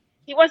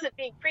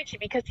being preachy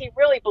because he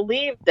really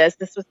believed this.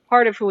 This was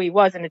part of who he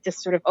was, and it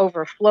just sort of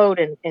overflowed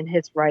in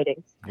his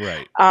writings.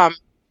 Right.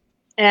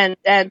 And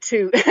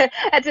to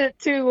and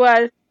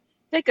to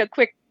take a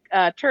quick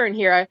turn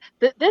here,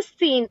 this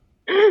scene,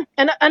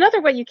 and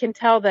another way you can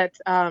tell that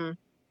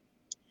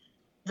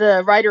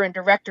the writer and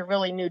director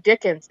really knew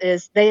Dickens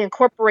is they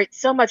incorporate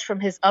so much from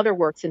his other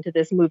works into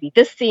this movie.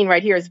 This scene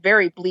right here is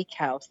very Bleak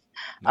House,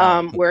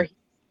 where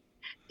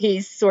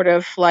he's sort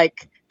of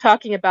like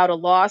talking about a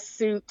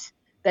lawsuit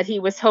that he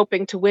was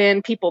hoping to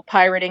win, people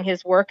pirating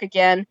his work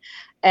again.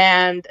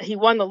 And he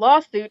won the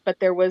lawsuit, but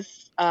there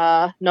was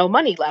no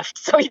money left,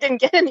 so he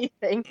didn't get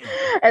anything.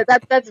 And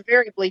that's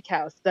very Bleak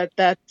House.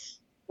 That's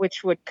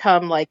which would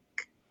come like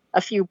a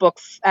few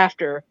books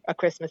after A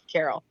Christmas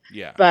Carol.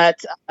 Yeah.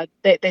 But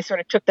they sort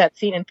of took that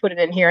scene and put it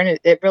in here, and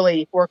it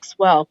really works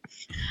well.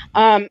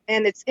 And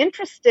it's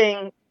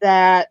interesting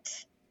that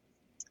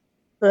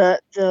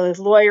the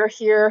lawyer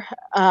here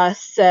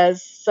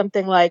says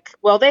something like,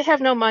 well, they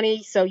have no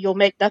money, so you'll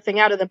make nothing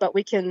out of them, but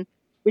we can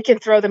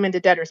throw them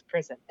into debtor's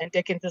prison. And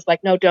Dickens is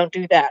like, no, don't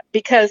do that.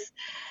 Because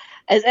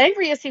as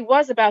angry as he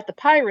was about the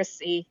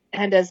piracy,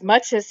 and as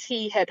much as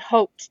he had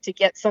hoped to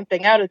get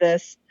something out of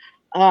this,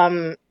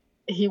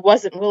 he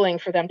wasn't willing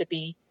for them to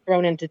be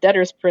thrown into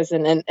debtor's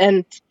prison.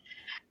 And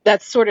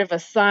that's sort of a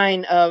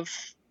sign of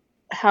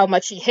how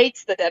much he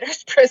hates the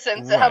debtor's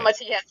prisons, Right. and how much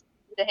he has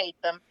to hate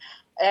them,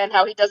 and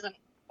how he doesn't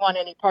want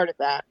any part of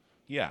that.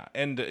 Yeah,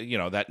 and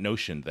that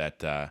notion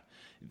that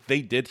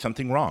they did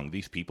something wrong.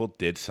 These people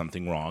did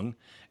something wrong,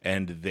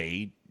 and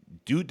they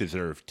do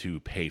deserve to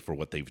pay for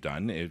what they've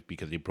done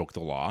because they broke the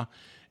law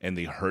and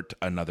they hurt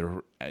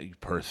another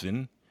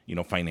person,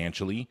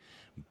 financially.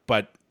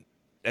 But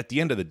at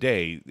the end of the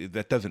day,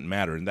 that doesn't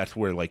matter, and that's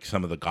where like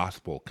some of the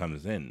gospel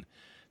comes in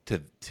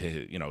to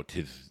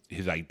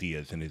his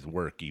ideas and his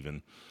work,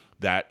 even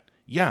that.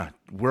 Yeah,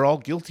 we're all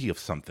guilty of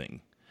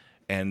something.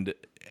 And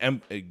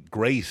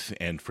grace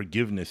and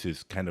forgiveness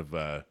is kind of,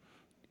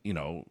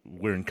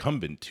 we're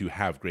incumbent to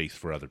have grace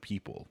for other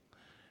people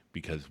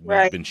because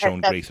we've been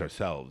shown grace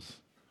ourselves.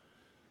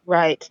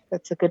 Right.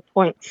 That's a good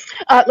point.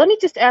 Let me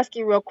just ask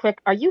you real quick.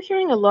 Are you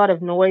hearing a lot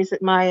of noise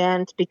at my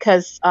end?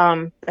 Because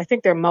I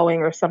think they're mowing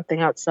or something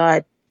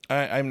outside.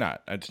 I'm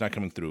not. It's not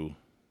coming through.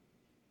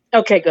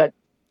 Okay, good.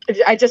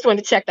 I just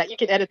wanted to check that. You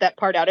can edit that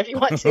part out if you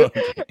want to.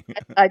 Okay.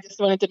 I just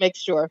wanted to make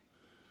sure.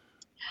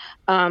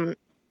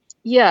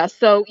 Yeah,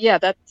 so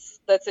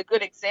that's a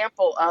good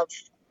example of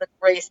the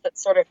grace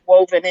that's sort of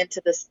woven into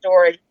the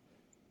story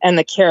and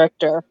the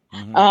character.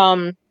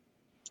 Mm-hmm.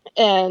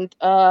 And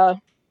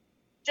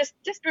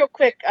just real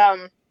quick,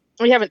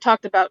 we haven't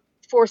talked about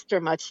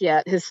Forster much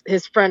yet,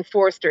 his friend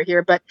Forster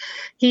here, but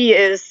he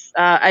is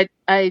I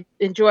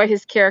enjoy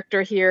his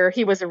character here.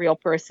 He was a real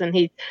person.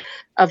 He's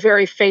a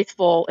very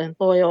faithful and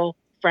loyal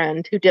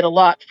friend who did a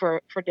lot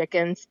for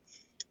Dickens.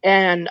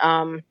 And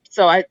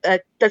so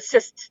that's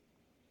just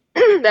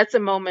that's a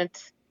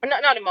moment, or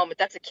not a moment,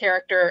 that's a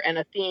character and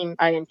a theme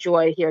I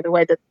enjoy here, the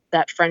way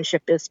that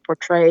friendship is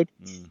portrayed.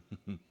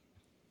 Mm-hmm.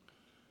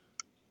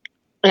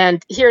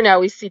 And here now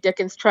we see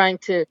Dickens trying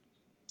to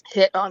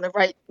hit on the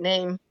right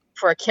name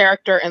for a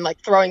character and like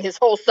throwing his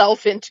whole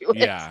self into it.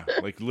 Yeah,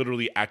 like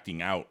literally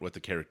acting out what the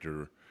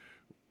character,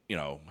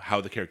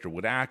 how the character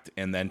would act,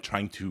 and then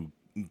trying to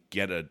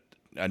get a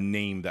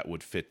name that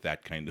would fit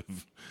that kind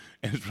of.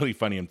 And it's really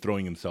funny him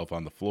throwing himself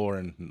on the floor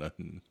and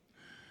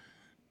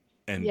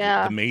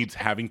yeah. The maids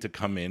having to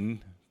come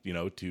in,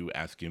 to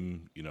ask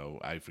him,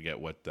 I forget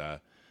what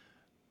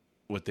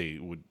they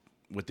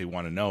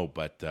want to know,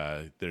 but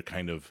they're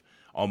kind of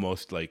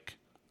almost like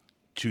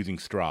choosing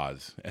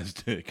straws as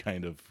to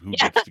kind of who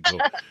gets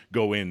to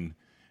go in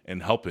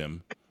and help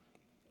him.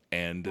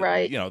 And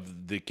right.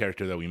 The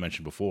character that we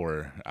mentioned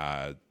before,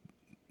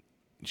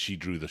 she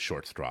drew the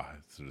short straw,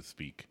 so to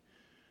speak.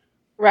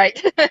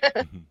 Right.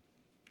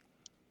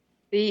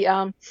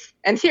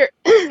 And here,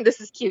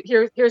 this is cute.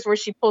 Here's where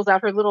she pulls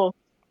out her little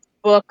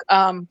book,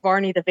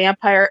 Barney the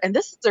Vampire, and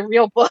this is a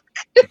real book.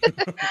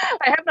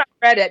 I have not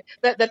read it.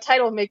 The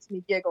title makes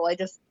me giggle. I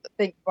just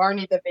think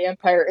Barney the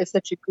Vampire is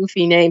such a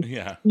goofy name.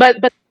 Yeah.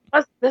 But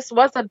this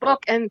was a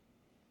book, and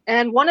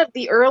one of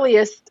the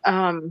earliest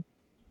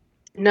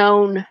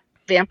known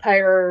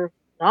vampire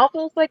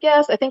novels, I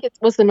guess. I think it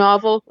was a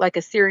novel, like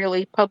a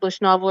serially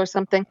published novel or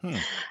something.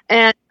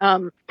 And I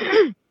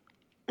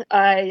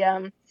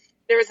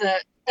there was a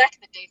back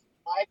in the days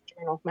of Live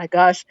Journal. My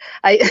gosh,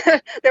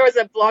 I there was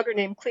a blogger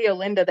named Cleo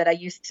Linda that I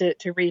used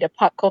to read, a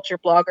pop culture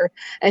blogger,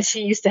 and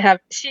she used to have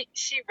she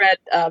read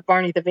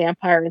Barney the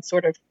Vampire and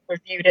sort of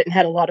reviewed it and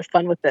had a lot of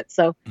fun with it.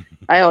 So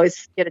I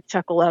always get a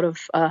chuckle out of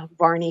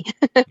Barney.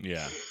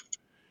 Yeah.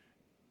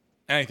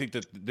 And I think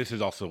that this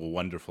is also a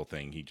wonderful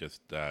thing. He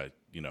just,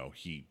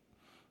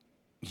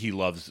 he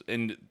loves,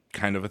 and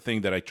kind of a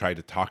thing that I try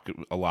to talk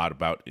a lot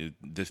about, is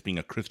this being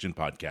a Christian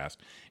podcast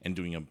and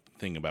doing a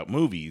thing about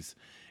movies,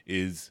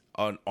 is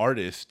an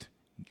artist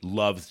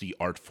loves the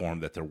art form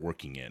that they're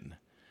working in.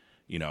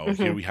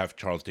 Here we have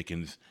Charles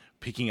Dickens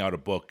picking out a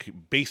book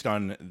based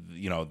on,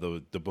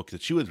 the book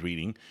that she was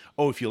reading.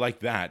 Oh, if you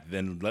like that,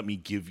 then let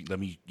me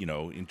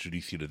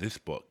introduce you to this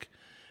book,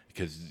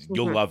 because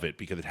you'll love it,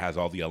 because it has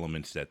all the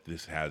elements that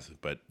this has,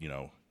 but,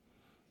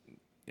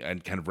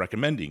 and kind of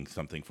recommending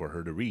something for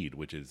her to read,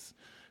 which is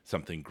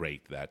something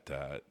great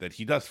that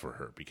he does for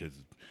her, because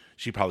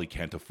she probably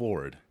can't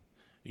afford,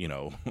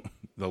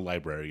 the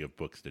library of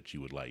books that she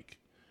would like.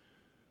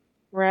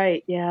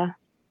 Right. Yeah.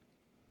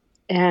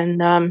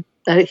 And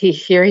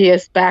here he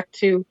is back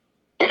to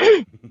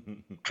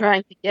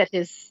trying to get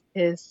his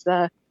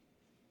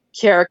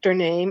character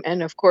name,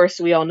 and of course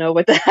we all know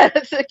what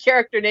the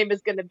character name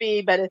is going to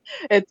be, but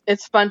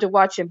it's fun to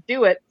watch him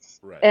do it.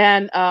 Right.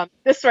 And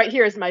this right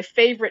here is my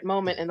favorite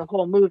moment in the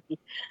whole movie,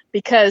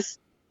 because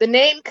the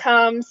name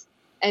comes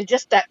and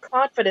just that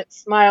confident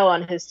smile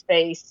on his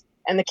face,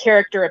 and the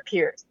character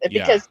appears.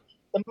 Because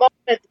the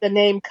moment the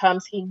name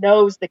comes, he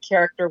knows the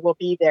character will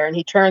be there, and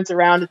he turns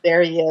around and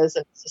there he is,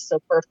 and it's just so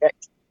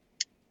perfect.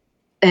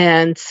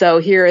 And so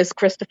here is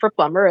Christopher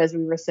Plummer, as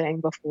we were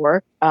saying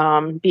before,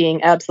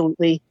 being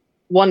absolutely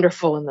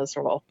wonderful in this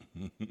role.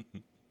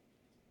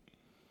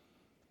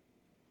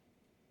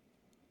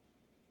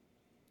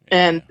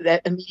 And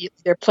that immediately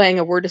they're playing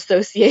a word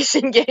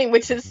association game,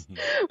 which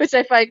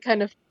I find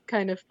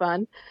kind of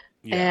fun.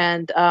 Yeah.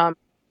 And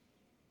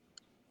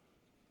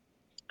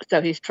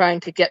so he's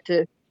trying to get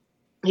to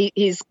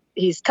he's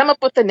come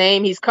up with the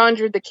name, he's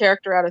conjured the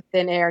character out of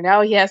thin air.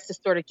 Now he has to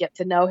sort of get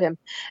to know him.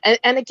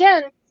 And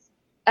again,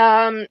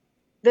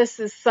 this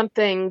is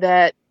something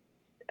that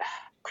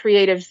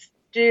creatives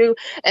do.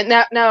 And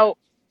now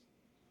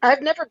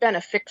I've never been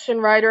a fiction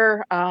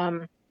writer.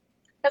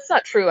 That's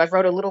not true. I've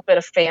wrote a little bit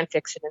of fan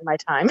fiction in my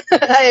time,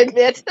 I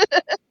admit.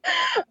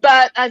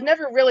 But I've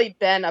never really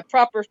been a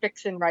proper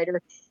fiction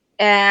writer.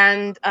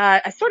 And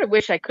I sort of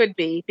wish I could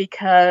be,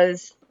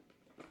 because,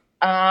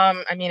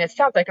 it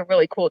sounds like a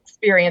really cool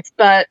experience,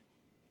 but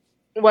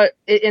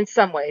in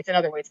some ways, in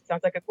other ways, it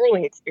sounds like a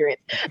grueling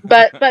experience.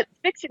 But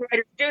fiction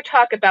writers do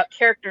talk about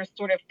characters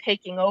sort of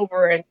taking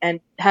over and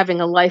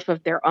having a life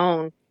of their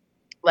own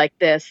like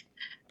this.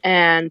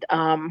 And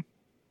so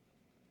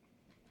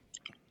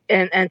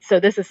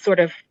this is sort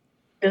of,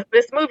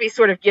 this movie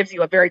sort of gives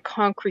you a very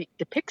concrete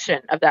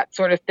depiction of that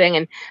sort of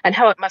thing, and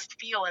how it must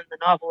feel in the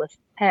novelist's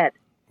head.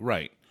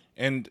 Right.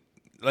 And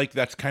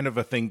that's kind of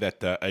a thing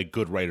that a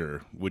good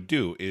writer would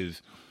do,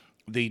 is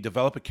they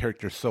develop a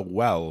character so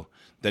well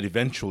that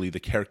eventually the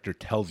character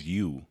tells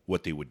you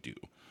what they would do.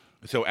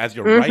 So as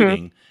you're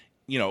writing,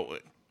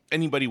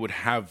 anybody would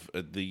have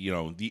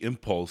the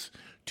impulse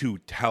to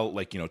tell,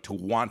 to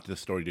want the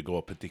story to go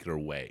a particular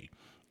way.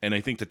 And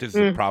I think that this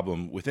is a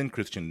problem within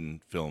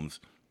Christian films,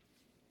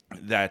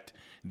 that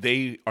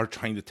they are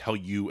trying to tell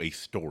you a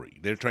story.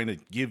 They're trying to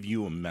give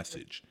you a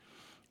message.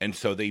 And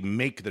so they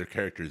make their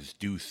characters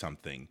do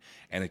something,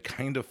 and it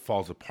kind of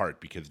falls apart,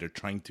 because they're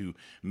trying to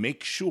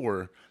make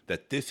sure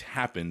that this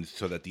happens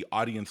so that the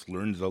audience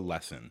learns a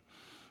lesson,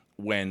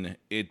 when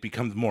it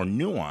becomes more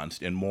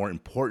nuanced and more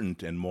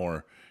important and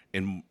more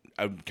in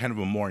a kind of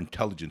a more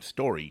intelligent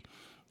story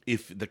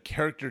if the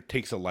character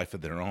takes a life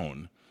of their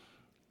own,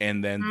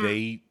 and then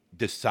they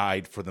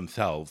decide for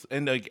themselves.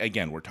 And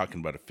again, we're talking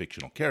about a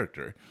fictional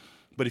character,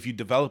 but if you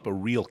develop a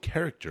real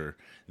character,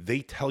 they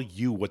tell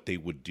you what they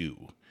would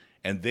do.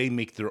 And they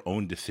make their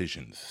own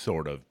decisions,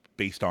 sort of,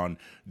 based on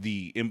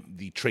the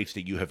traits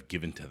that you have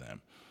given to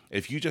them.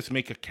 If you just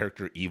make a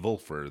character evil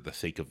for the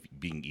sake of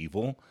being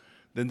evil,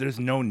 then there's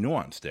no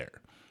nuance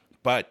there.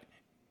 But,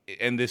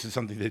 and this is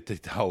something that they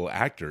tell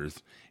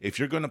actors, if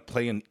you're going to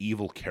play an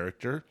evil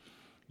character,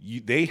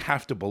 they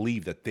have to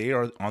believe that they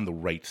are on the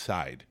right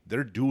side.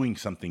 They're doing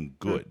something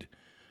good.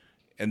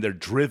 And they're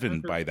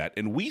driven by that.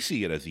 And we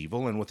see it as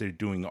evil, and what they're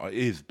doing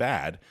is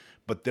bad,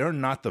 but they're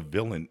not the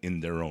villain in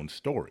their own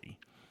story.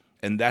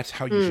 And that's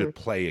how you should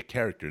play a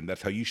character, and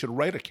that's how you should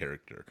write a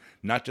character.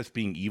 Not just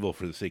being evil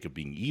for the sake of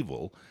being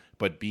evil,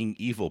 but being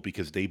evil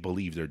because they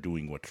believe they're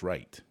doing what's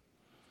right.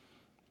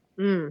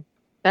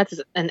 That's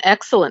an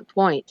excellent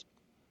point.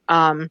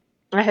 I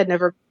had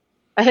never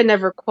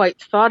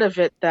quite thought of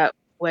it that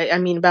way.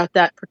 About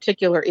that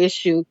particular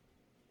issue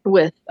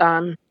with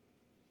a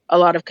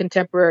lot of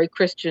contemporary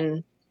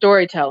Christian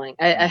storytelling.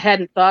 I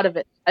hadn't thought of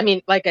it.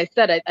 Like I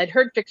said, I'd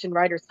heard fiction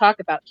writers talk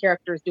about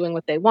characters doing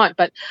what they want,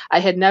 but I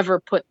had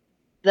never put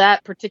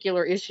that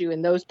particular issue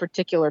in those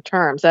particular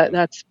terms.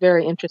 That's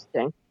very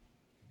interesting.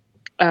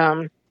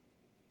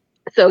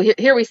 So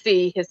here we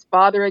see his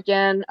father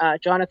again,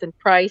 Jonathan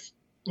Pryce,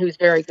 who's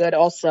very good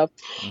also.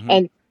 Mm-hmm.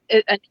 And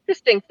an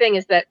interesting thing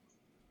is that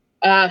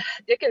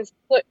Dickens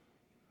put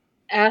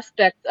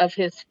aspects of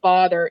his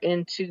father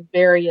into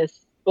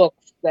various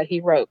books that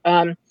he wrote.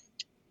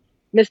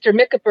 Mr.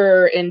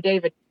 Micawber in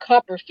David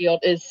Copperfield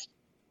is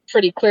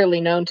pretty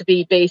clearly known to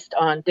be based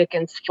on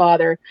Dickens'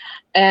 father,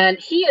 and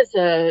he's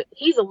a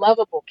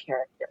lovable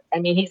character. I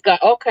mean, he's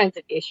got all kinds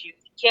of issues.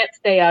 He can't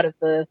stay out of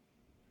the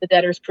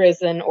debtor's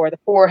prison or the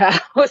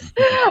poorhouse.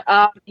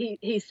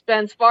 He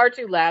spends far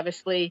too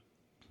lavishly.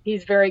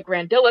 He's very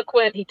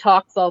grandiloquent. He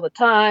talks all the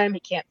time. He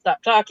can't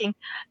stop talking,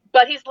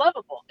 but he's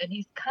lovable and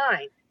he's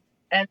kind.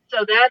 And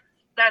so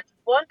that's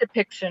one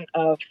depiction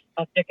of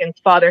Dickens'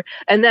 father.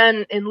 And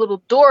then in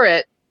Little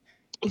Dorrit,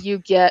 you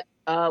get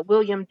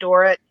William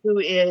Dorrit, who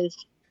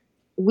is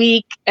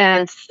weak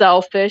and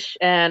selfish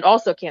and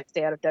also can't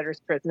stay out of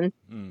debtor's prison.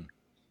 Mm.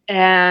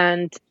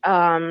 And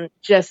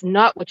just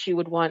not what you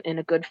would want in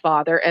a good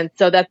father. And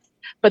so that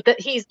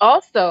he's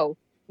also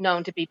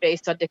known to be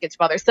based on Dickens'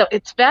 father. So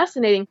it's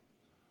fascinating.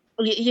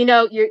 You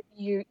know,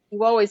 you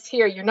always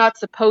hear you're not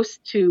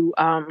supposed to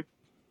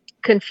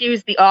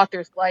confuse the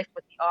author's life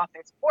with the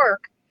author's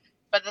work,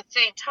 but at the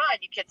same time,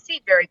 you can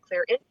see very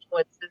clear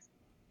influences.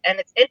 And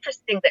it's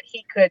interesting that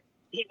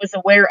he was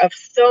aware of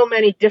so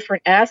many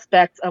different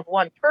aspects of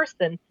one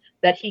person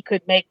that he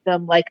could make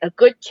them like a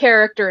good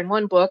character in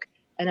one book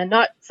and a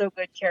not so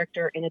good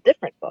character in a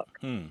different book.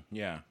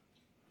 Yeah.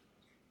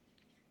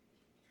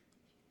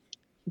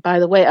 By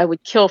the way, I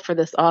would kill for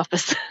this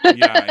office.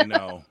 Yeah, I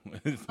know.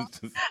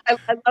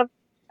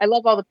 I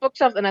love all the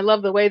bookshelves, and I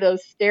love the way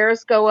those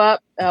stairs go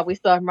up. We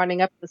saw him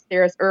running up the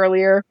stairs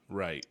earlier.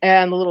 Right.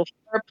 And the little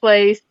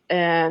fireplace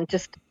and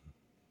just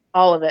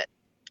all of it.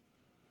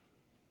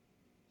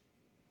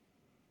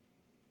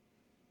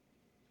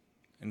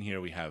 And here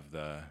we have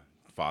the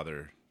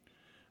father.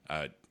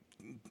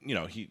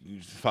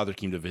 His father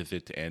came to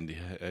visit, and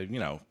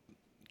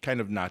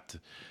kind of not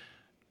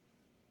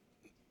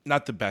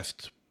the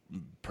best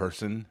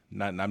person,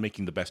 not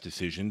making the best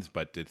decisions,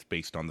 but it's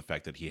based on the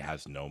fact that he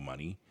has no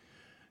money,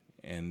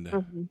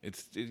 and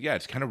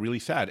it's kind of really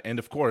sad. And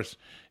of course,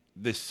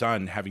 this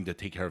son having to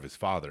take care of his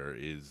father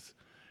is,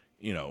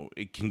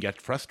 it can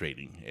get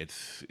frustrating.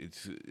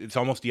 It's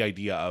almost the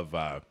idea of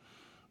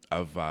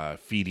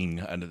feeding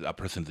a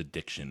person's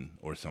addiction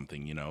or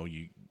something.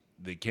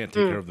 They can't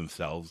take care of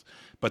themselves,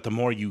 but the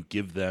more you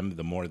give them,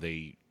 the more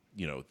they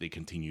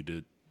continue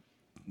to,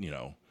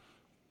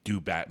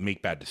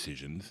 make bad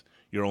decisions.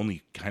 You're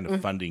only kind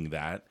of funding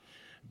that,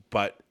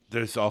 but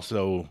there's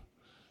also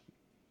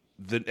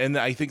and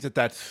I think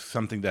that's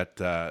something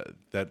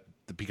that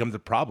becomes a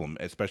problem,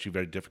 especially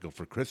very difficult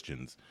for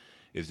Christians,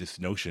 is this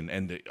notion.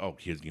 And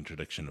here's the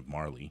introduction of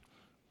Marley,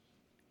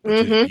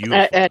 which is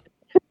beautiful.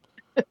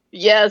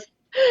 Yes.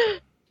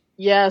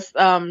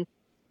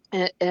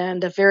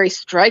 And a very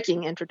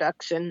striking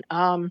introduction.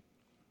 And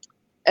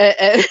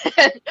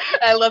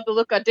I love the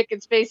look on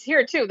Dickens' face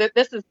here too. That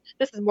this is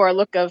more a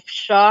look of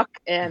shock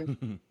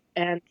and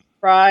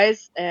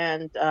surprise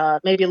and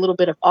maybe a little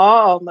bit of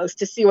awe, almost,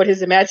 to see what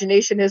his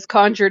imagination has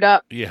conjured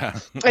up. Yeah,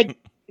 it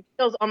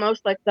feels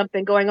almost like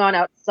something going on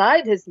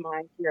outside his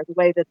mind here, the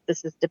way that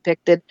this is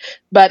depicted,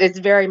 but it's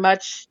very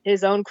much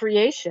his own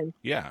creation.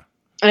 Yeah,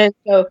 and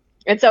so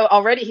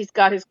already he's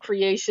got his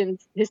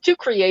two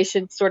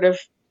creations, sort of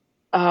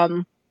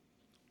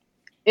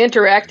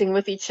interacting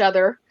with each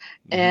other,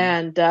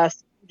 and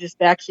just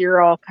back here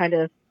all kind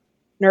of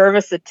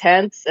nervous and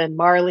tense, and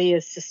Marley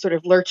is just sort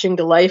of lurching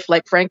to life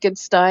like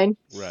Frankenstein.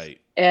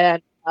 Right.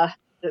 And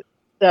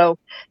so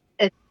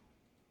at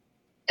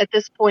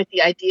this point,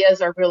 the ideas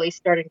are really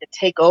starting to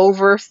take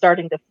over,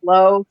 starting to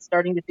flow,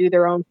 starting to do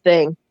their own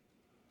thing.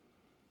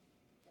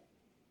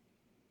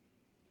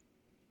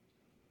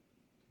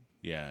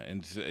 Yeah,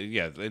 and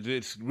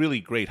it's really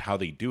great how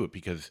they do it,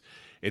 because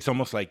it's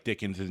almost like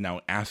Dickens is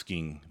now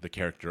asking the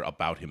character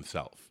about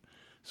himself.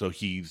 So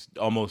he's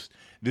almost,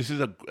 this is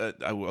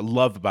I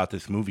love about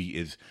this movie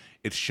is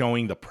it's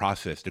showing the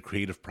process, the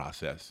creative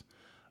process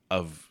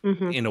of,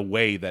 in a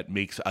way that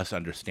makes us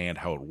understand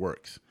how it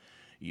works.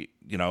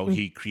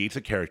 He creates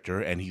a character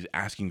and he's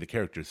asking the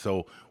character,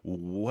 so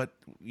what,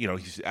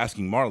 he's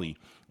asking Marley,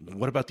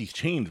 what about these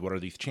chains? What are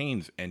these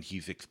chains? And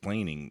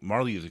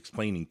Marley is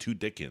explaining to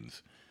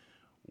Dickens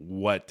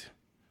what,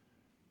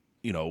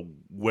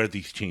 where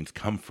these chains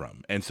come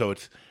from. And so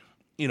it's,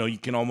 you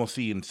can almost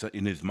see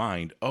in his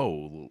mind,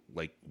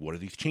 like, what are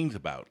these chains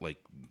about? Like,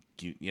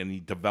 and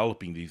he's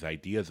developing these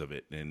ideas of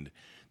it, and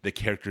the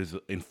characters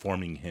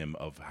informing him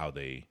of how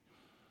they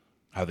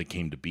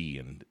came to be.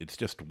 And it's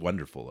just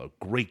wonderful. A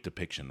great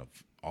depiction of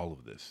all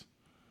of this.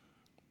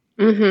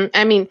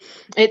 I mean,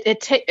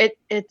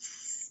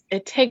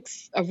 it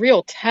takes a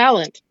real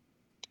talent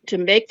to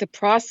make the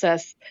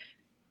process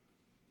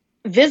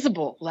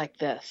visible like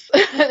this.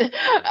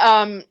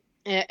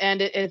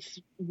 And it's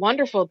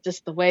wonderful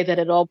just the way that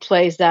it all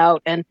plays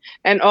out, and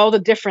all the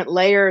different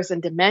layers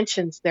and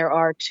dimensions there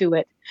are to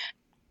it.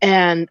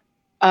 And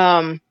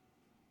um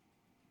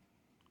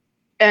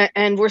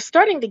and we're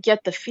starting to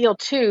get the feel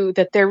too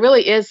that there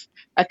really is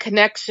a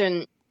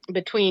connection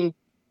between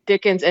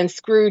Dickens and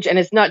Scrooge, and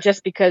it's not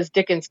just because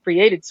Dickens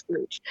created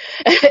Scrooge.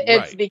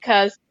 It's Right.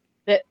 because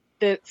that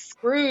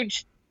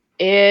Scrooge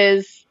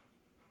is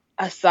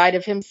a side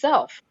of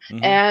himself.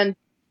 Hmm. And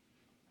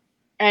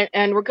and,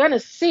 and we're going to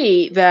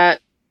see that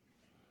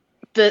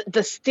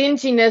the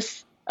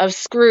stinginess of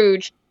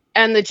Scrooge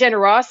and the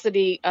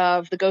generosity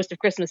of the Ghost of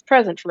Christmas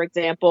Present, for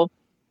example,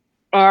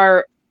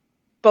 are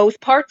both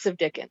parts of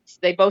Dickens.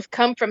 They both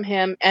come from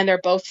him, and they're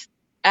both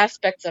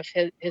aspects of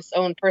his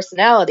own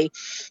personality.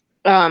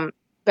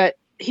 But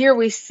here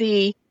we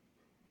see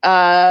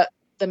uh,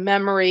 the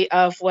memory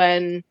of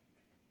when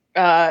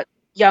uh,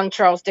 young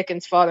Charles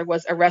Dickens' father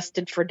was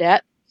arrested for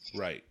debt,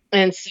 Right.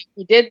 and so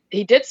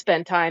he did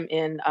spend time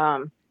in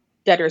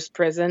debtor's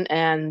prison,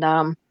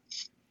 and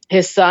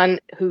his son,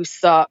 who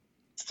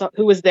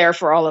was there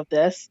for all of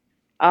this,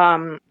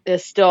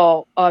 is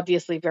still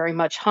obviously very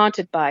much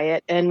haunted by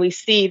it, and we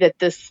see that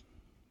this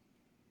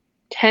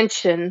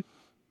tension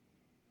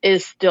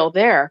is still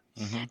there.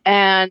 Hmm.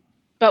 And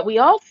but we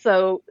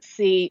also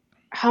see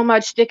how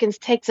much Dickens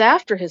takes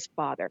after his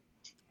father.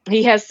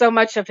 He has so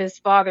much of his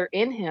father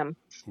in him,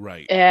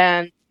 Right.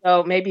 and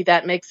so maybe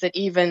that makes it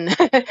even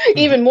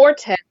even more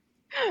tense,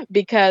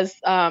 because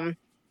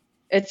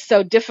it's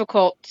so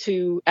difficult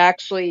to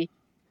actually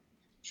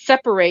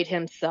separate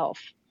himself.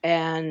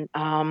 And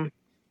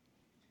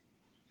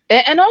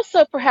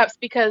also perhaps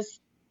because,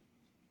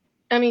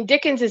 I mean,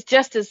 Dickens is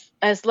just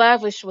as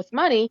lavish with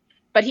money,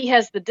 but he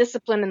has the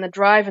discipline and the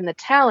drive and the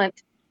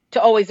talent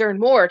to always earn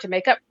more to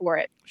make up for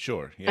it.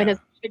 Sure. And Yeah. his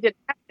it didn't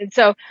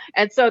happen.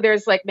 And so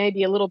there's like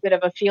maybe a little bit of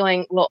a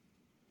feeling, well,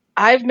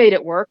 I've made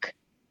it work,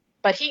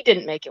 but he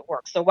didn't make it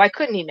work. So why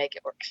couldn't he make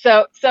it work?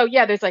 So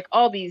yeah, there's like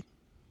all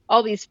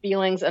these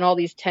feelings and all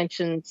these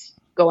tensions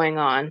going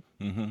on.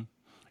 Hmm.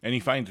 And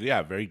he finds,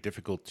 yeah, very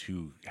difficult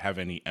to have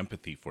any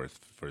empathy for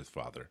his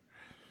father,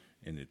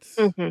 and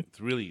Hmm. it's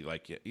really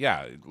like,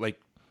 yeah, like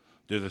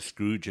there's a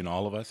Scrooge in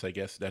all of us. I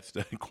guess that's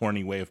the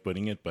corny way of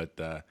putting it,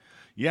 but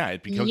yeah,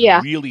 it becomes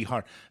Yeah. really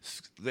hard.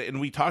 And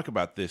we talk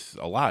about this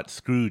a lot.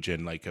 Scrooge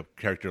and like a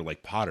character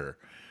like Potter,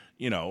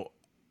 you know,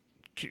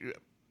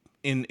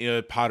 in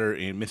Potter,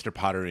 in Mr.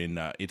 Potter in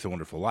It's a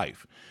Wonderful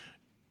Life.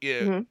 Uh,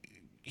 Hmm.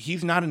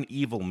 he's not an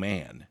evil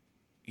man.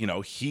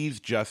 He's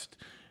just,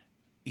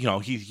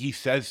 he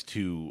says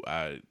to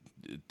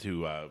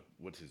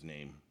what's his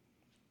name?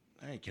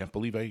 I can't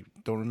believe I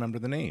don't remember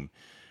the name.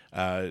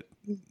 Uh,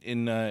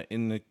 in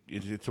the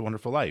It's a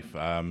Wonderful Life.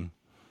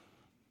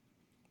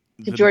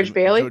 To George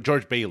Bailey.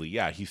 George Bailey.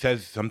 Yeah, he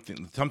says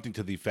something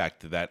to the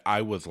effect that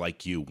I was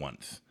like you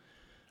once.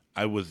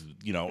 I was,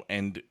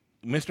 and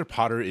Mr.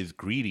 Potter is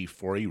greedy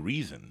for a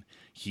reason.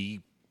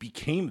 He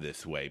became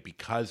this way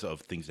because of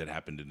things that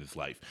happened in his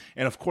life.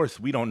 And of course,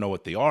 we don't know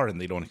what they are,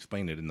 and they don't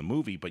explain it in the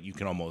movie, but you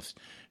can almost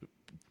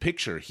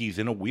picture he's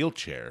in a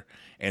wheelchair,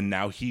 and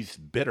now he's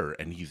bitter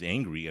and he's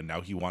angry, and now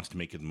he wants to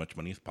make as much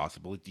money as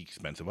possible at the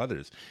expense of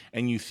others.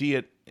 And you see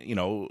it,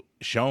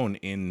 shown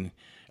in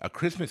A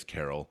Christmas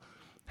Carol,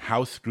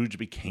 how Scrooge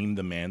became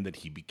the man that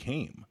he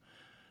became.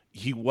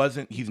 He's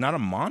not a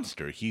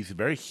monster. He's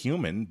very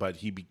human, but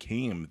he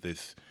became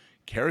this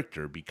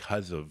character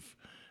because of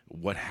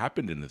what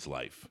happened in his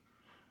life.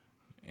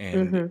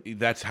 And Hmm.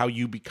 that's how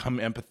you become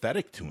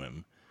empathetic to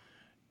him.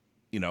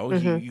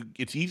 Hmm.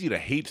 It's easy to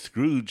hate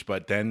Scrooge,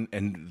 but then,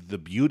 and the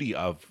beauty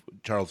of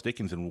Charles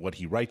Dickens and what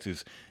he writes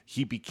is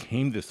he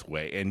became this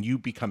way, and you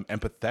become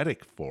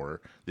empathetic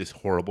for this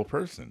horrible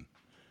person.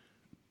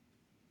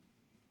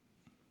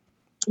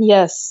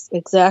 Yes,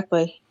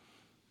 exactly.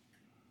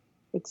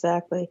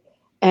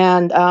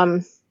 And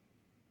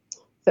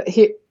so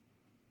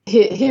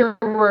here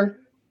we're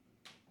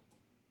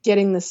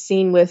getting the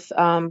scene with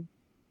the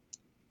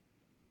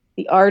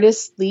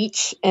artist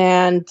Leech,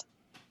 and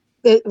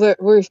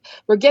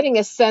we're getting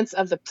a sense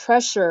of the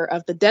pressure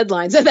of the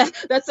deadlines, and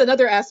that's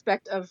another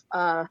aspect of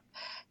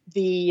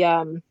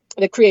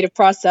the creative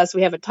process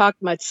we haven't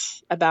talked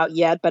much about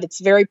yet, but it's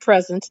very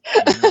present.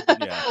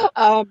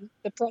 Yeah.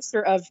 The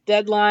pressure of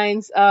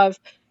deadlines, of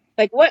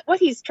like what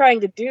he's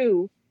trying to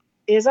do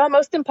is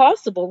almost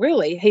impossible,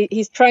 really.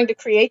 He's trying to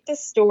create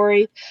this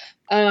story,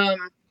 um,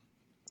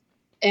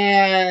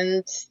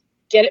 and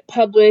get it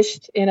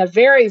published in a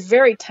very,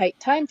 very tight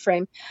time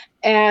frame,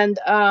 and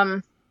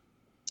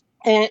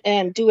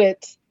do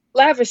it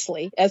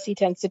lavishly, as he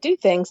tends to do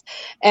things.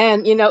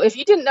 And if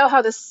you didn't know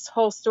how this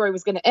whole story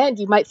was going to end,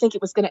 you might think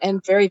it was going to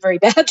end very, very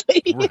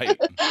badly. Right.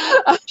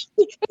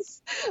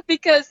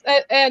 Because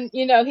and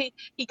he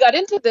got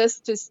into this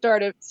to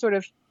start a sort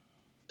of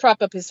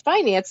prop up his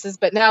finances,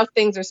 but now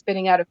things are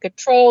spinning out of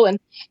control, and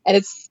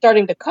it's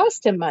starting to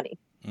cost him money.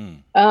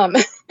 Mm. um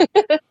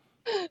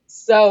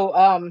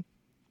so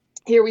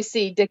here we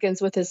see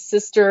Dickens with his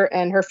sister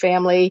and her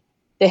family.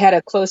 They had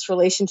a close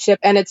relationship,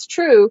 and it's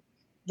true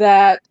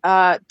that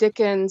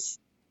Dickens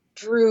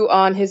drew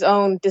on his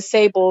own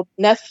disabled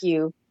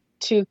nephew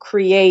to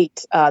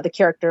create the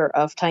character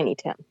of Tiny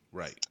Tim.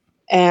 Right.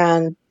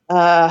 And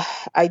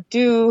I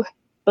do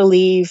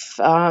believe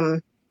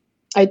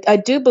I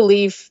do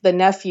believe the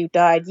nephew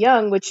died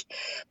young, which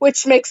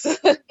makes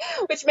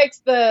which makes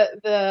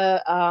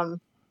the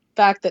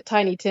fact that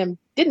Tiny Tim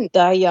didn't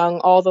die young,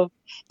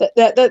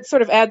 that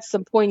sort of adds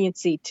some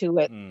poignancy to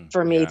it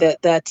for me,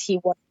 that he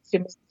wanted to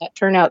make that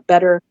turn out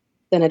better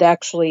than it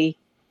actually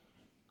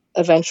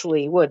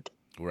eventually would.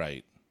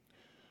 Right.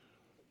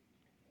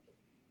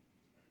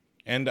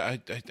 And I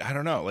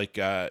don't know, like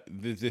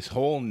this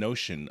whole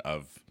notion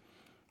of,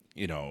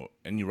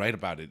 and you write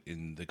about it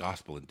in the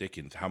Gospel in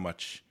Dickens, how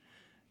much,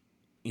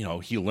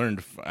 he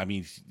learned.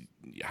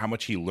 How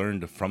much he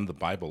learned from the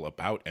Bible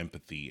about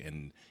empathy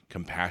and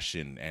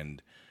compassion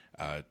and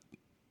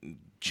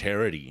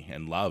charity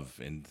and love,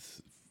 and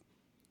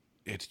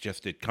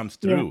it comes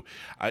through.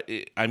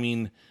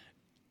 Yeah.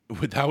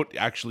 Without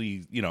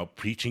actually,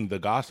 preaching the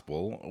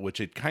gospel,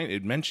 which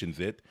it mentions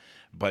it,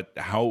 but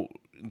how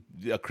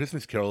A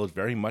Christmas Carol is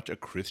very much a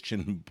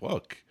Christian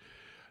book.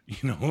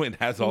 It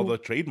has all the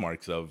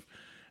trademarks of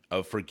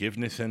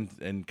forgiveness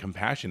and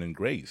compassion and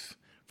grace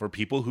for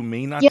people who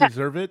may not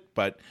deserve it,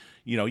 but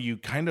you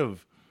kind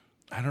of,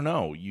 I don't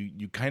know,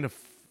 you kind of,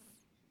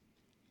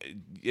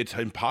 it's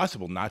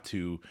impossible not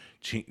to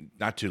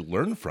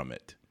learn from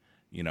it,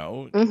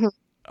 Mm-hmm.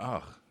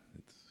 Oh,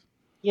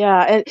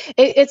 yeah, and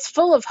it's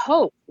full of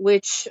hope,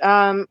 which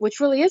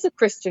really is a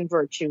Christian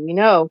virtue,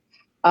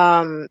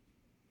 from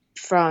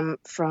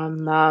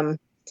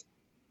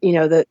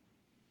that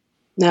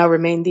now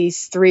remain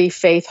these three: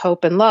 faith,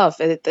 hope, and love.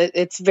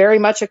 It's very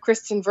much a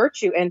Christian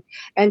virtue,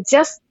 and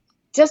just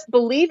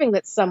believing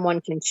that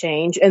someone can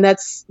change, and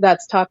that's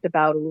talked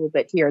about a little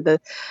bit here.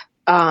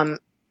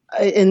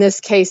 In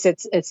this case,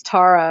 it's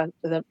Tara,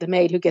 the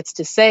maid, who gets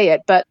to say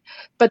it, but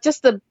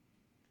just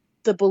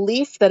the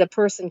belief that a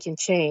person can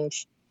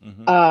change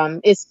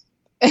is,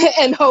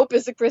 and hope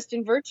is a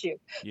Christian virtue.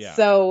 Yeah.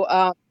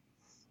 So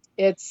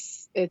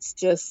it's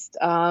just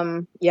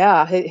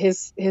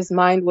his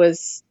mind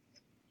was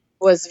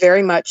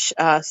very much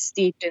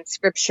steeped in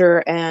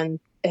scripture and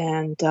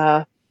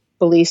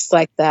beliefs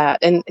like that.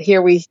 And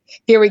here we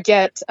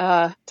get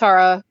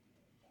Tara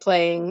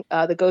playing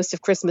the Ghost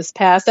of Christmas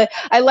Past.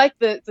 I like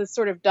the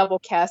sort of double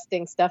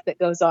casting stuff that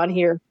goes on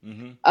here.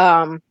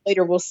 Mm-hmm.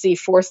 Later we'll see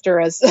Forster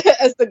as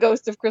as the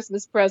Ghost of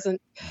Christmas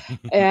Present,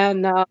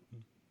 and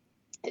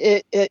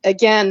it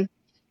again,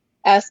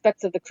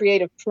 aspects of the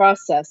creative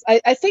process.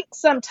 I think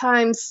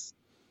sometimes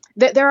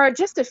that there are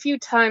just a few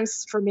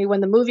times for me when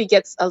the movie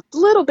gets a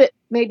little bit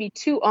maybe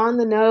too on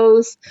the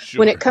nose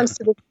when it comes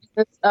to the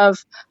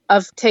business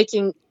of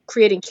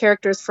creating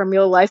characters from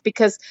real life,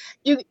 because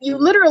you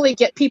literally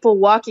get people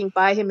walking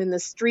by him in the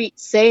street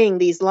saying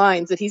these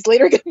lines that he's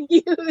later going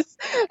to use.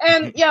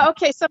 And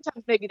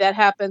sometimes maybe that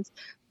happens,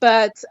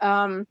 but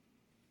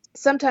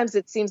sometimes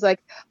it seems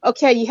like,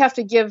 okay, you have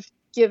to give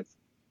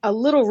a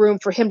little room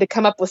for him to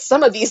come up with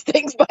some of these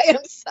things by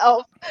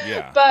himself.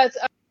 Yeah. But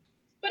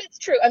it's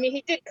true. I mean,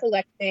 he did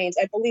collect names.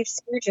 I believe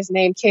Scrooge's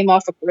name came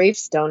off a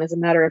gravestone, as a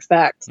matter of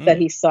fact, that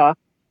he saw.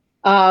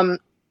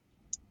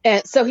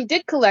 And so he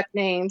did collect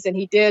names, and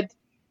he did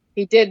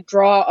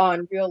draw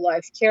on real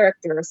life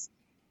characters.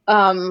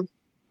 But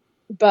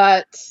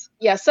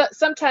yeah,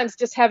 sometimes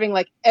just having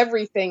like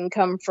everything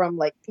come from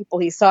like people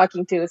he's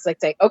talking to, it's like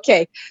saying,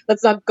 okay,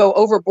 let's not go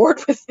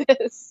overboard with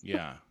this.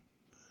 Yeah.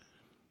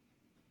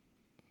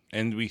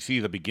 And we see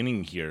the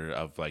beginning here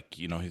of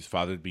his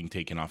father being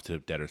taken off to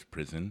debtor's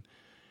prison.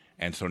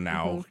 And so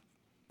now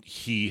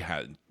he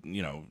had,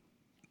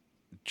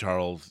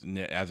 Charles,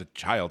 as a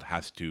child,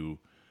 has to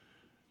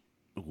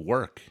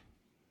work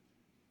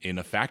in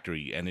a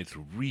factory, and it's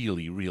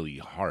really, really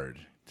hard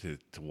to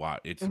watch.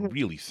 It's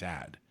really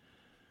sad.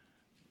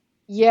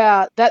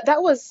 Yeah,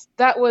 that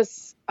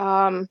was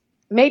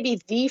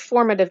maybe the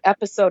formative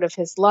episode of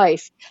his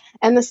life.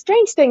 And the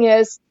strange thing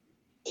is,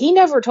 he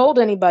never told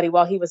anybody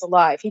while he was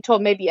alive. He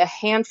told maybe a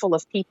handful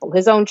of people.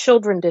 His own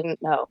children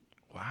didn't know.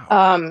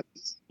 Wow.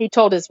 He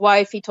told his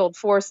wife, he told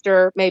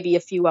Forster, maybe a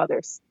few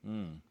others.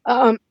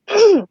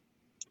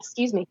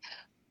 Excuse me.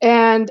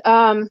 And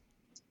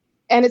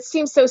it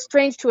seems so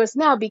strange to us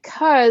now,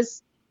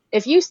 because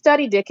if you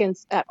study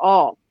Dickens at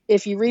all,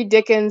 if you read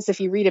Dickens,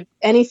 if you read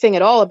anything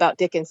at all about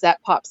Dickens,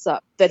 that pops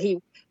up, that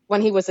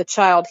when he was a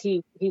child,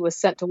 he was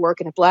sent to work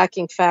in a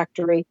blacking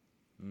factory.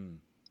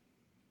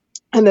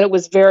 And that it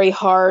was very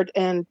hard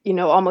and,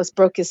 almost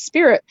broke his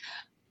spirit.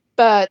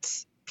 But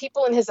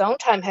people in his own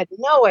time had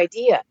no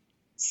idea.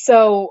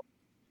 So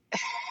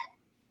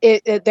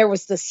there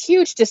was this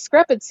huge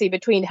discrepancy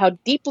between how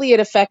deeply it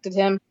affected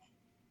him,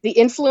 the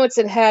influence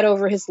it had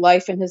over his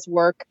life and his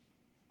work,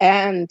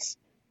 and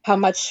how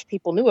much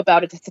people knew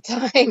about it at the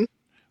time.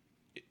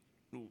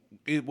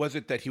 Was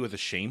it that he was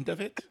ashamed of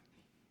it?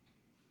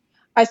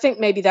 I think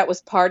maybe that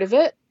was part of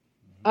it.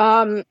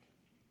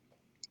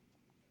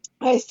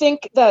 I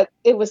think that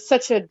it was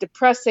such a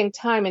depressing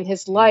time in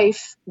his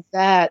life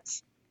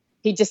that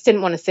he just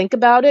didn't want to think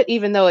about it,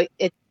 even though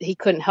he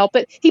couldn't help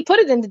it. He put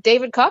it into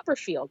David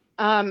Copperfield.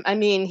 I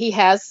mean, he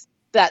has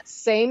that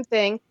same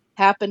thing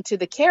happen to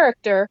the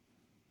character.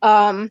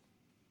 And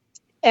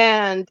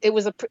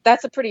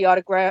that's a pretty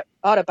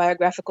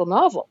autobiographical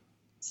novel.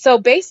 So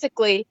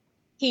basically,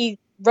 he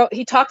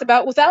talked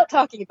about it without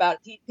talking about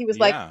it. He was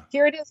like,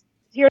 here it is.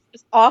 Here's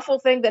this awful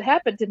thing that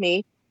happened to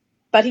me.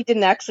 But he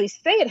didn't actually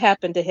say it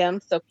happened to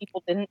him, so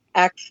people didn't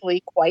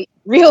actually quite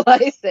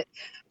realize it.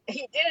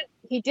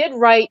 He did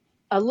write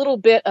a little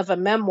bit of a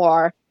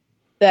memoir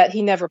that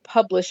he never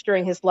published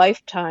during his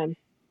lifetime,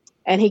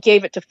 and he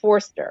gave it to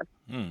Forster.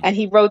 And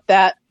he wrote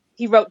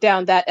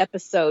down that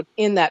episode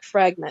in that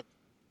fragment.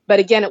 But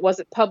again, it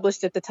wasn't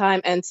published at the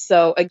time, and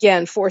so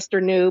again, Forster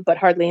knew, but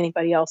hardly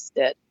anybody else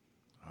did.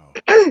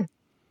 Oh.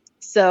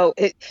 So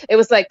it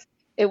was like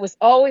it was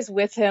always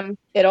with him.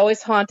 It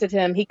always haunted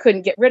him. He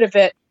couldn't get rid of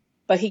it,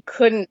 but he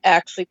couldn't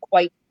actually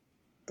quite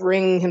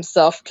bring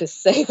himself to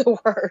say the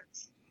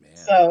words. Man.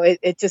 So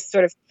it just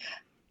sort of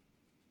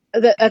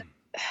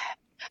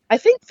I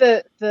think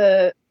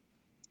the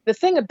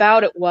thing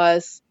about it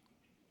was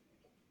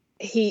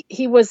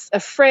he was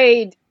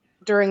afraid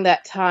during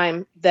that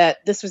time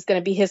that this was going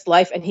to be his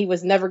life and he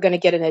was never going to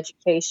get an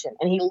education,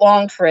 and he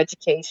longed for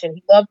education.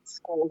 He loved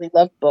school, he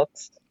loved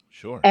books.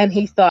 Sure. And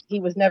he thought he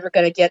was never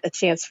going to get a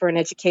chance for an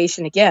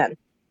education again.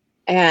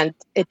 And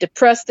it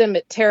depressed him,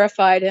 it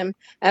terrified him.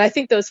 And I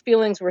think those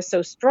feelings were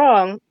so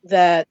strong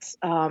that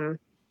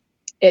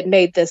it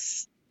made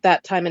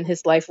that time in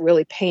his life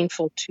really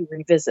painful to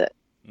revisit.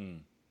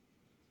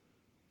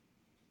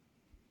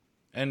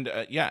 And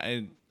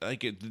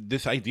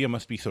this idea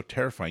must be so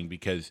terrifying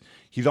because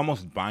he's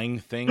almost buying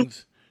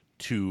things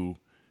to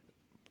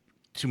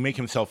make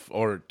himself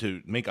or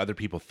to make other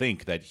people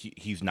think that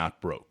he's not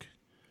broke.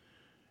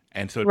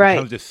 And so it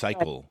becomes this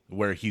cycle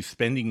where he's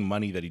spending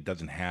money that he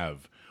doesn't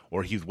have,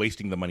 or he's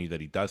wasting the money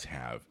that he does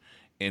have,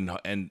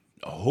 and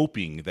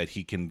hoping that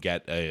he can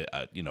get a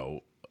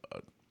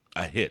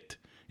hit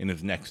in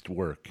his next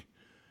work,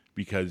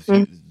 because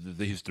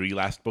his 3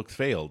 last books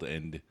failed,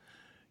 and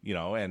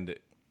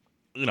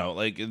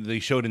like they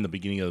showed in the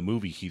beginning of the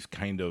movie, he's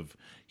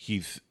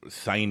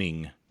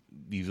signing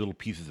these little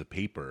pieces of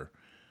paper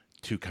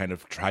to kind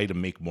of try to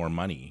make more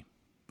money,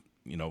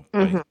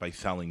 by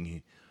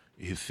selling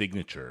his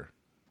signature.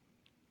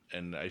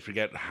 And I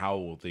forget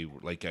how they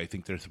I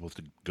think they're supposed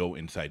to go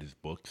inside his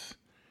books.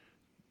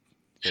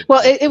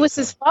 Well, it was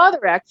his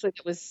father actually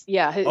that was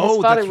his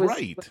father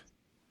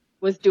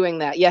was doing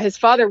that. Yeah, his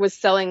father was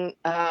selling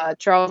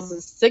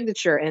Charles's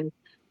signature,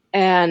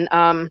 and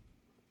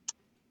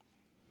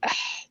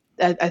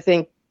I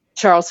think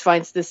Charles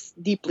finds this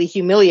deeply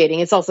humiliating.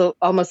 It's also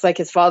almost like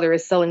his father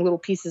is selling little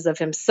pieces of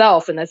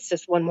himself, and that's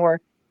just one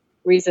more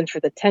reason for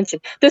the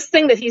tension. This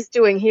thing that he's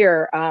doing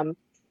here,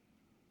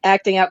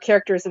 acting out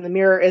characters in the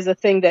mirror, is a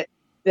thing that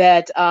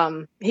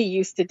he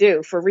used to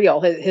do for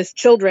real. His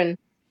children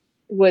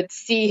would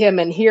see him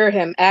and hear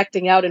him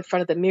acting out in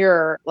front of the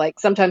mirror, like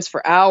sometimes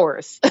for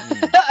hours,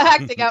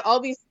 acting out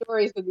all these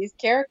stories with these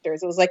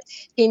characters. It was like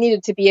he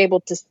needed to be able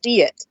to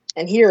see it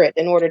and hear it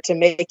in order to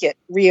make it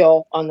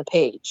real on the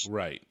page.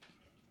 Right.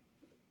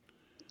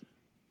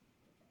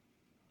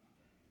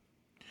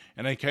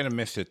 And I kind of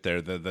missed it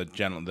there.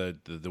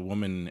 The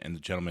woman and the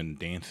gentleman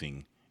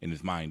dancing in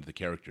his mind, the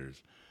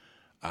characters.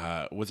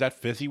 Was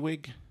that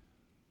Fezziwig?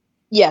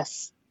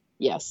 Yes.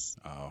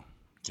 Oh,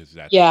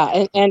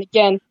 and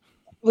again,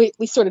 we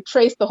sort of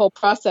trace the whole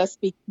process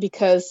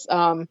because,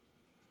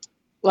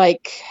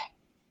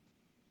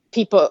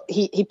 people,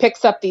 he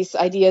picks up these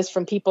ideas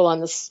from people on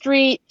the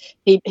street.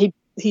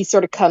 He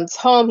sort of comes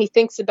home, he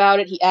thinks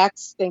about it, he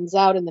acts things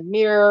out in the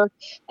mirror,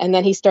 and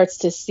then he starts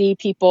to see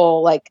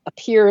people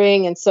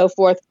appearing and so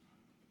forth.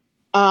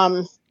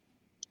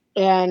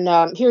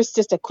 Here's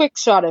just a quick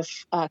shot of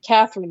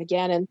Catherine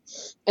again,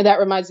 and that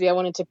reminds me, I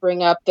wanted to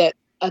bring up that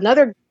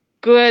another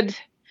good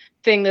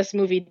thing this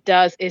movie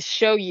does is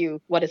show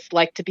you what it's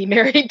like to be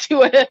married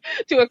to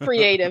a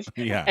creative,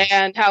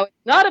 and how it's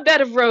not a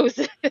bed of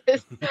roses.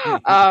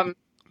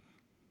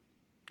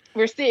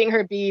 We're seeing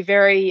her be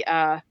very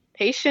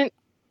patient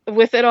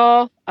with it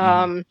all,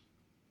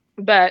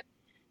 but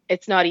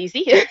it's not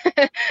easy.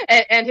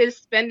 and his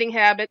spending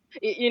habits,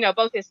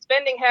 both his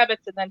spending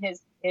habits and then his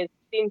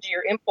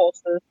stingier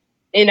impulses,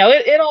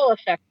 it all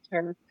affects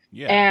her.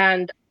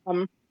 And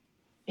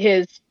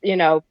his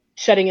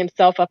shutting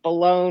himself up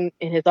alone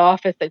in his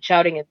office and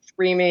shouting and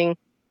screaming,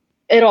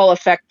 it all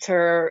affects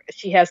her.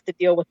 She has to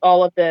deal with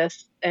all of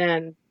this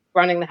and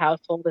running the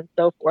household and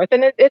so forth,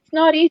 and it's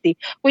not easy.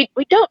 We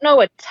don't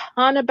know a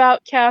ton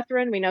about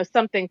Catherine. We know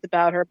some things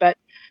about her, but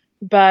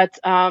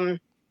I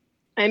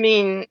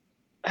mean,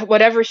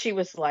 whatever she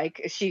was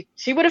like, she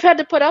would have had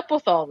to put up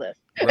with all this,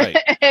 right?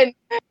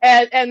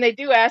 and they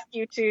do ask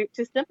you to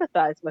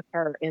sympathize with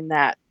her in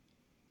that.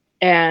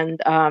 And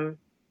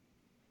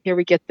here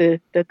we get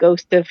the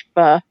ghost of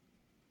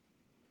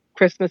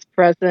Christmas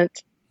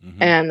Present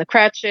and the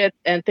Cratchit,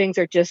 and things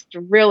are just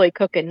really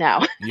cooking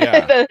now.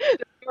 Yeah. the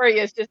story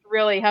is just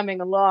really humming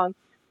along,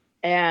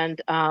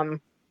 and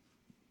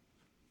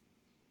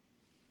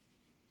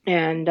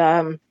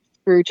and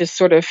Scrooge is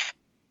sort of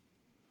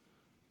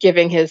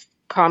giving his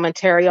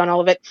commentary on all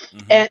of it.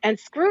 And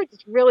Scrooge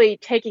is really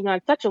taking on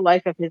such a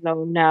life of his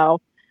own now.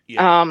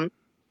 Yeah.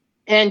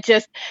 And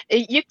just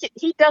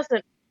he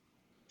doesn't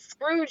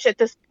Scrooge at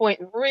this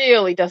point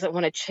really doesn't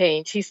want to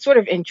change. He's sort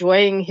of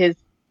enjoying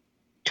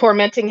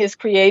tormenting his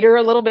creator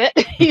a little bit.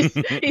 he's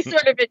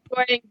sort of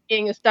enjoying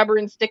being a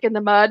stubborn stick in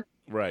the mud.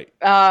 Right.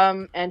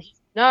 And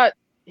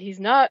he's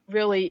not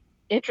really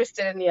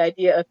interested in the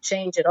idea of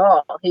change at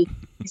all.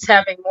 He's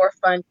having more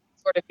fun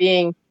sort of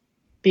being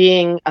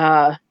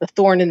the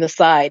thorn in the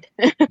side.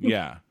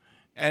 Yeah.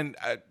 And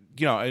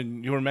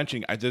and you were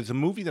mentioning there's a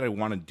movie that I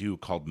want to do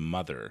called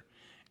Mother,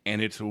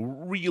 and it's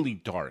really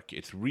dark.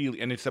 It's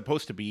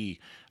supposed to be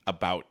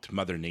about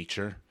Mother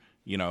Nature.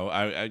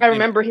 I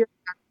remember hearing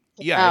that.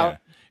 Yeah.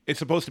 It's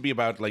supposed to be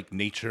about like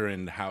nature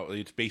and how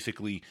it's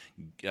basically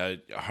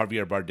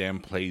Javier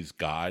Bardem plays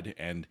God,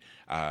 and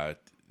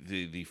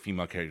the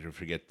female character, I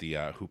forget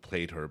the who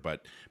played her,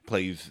 but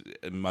plays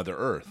Mother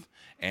Earth,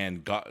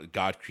 and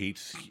God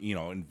creates,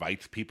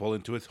 invites people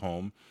into his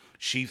home.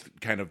 She's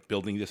kind of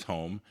building this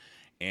home,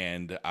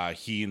 and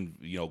he and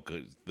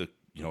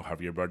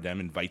Javier Bardem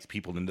invites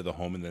people into the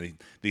home, and then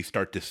they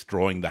start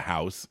destroying the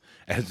house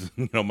as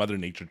Mother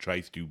Nature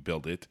tries to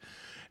build it.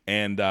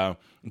 And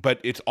but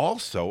it's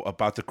also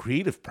about the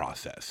creative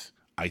process.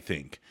 I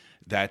think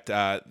that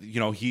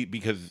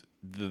because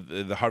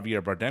the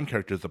Javier Bardem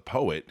character is a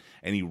poet,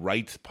 and he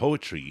writes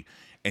poetry,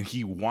 and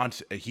he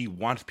wants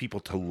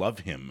people to love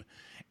him,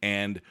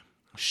 and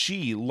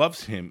she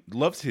loves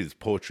his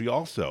poetry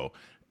also.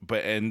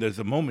 And there's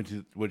a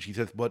moment where she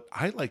says, "But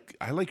I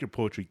like your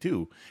poetry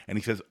too," and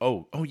he says,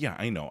 "Oh yeah,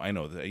 I know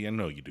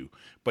you do,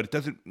 but it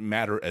doesn't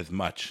matter as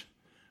much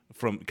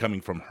coming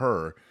from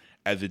her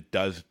as it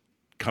does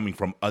coming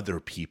from other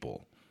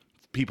people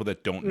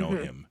that don't know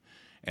him."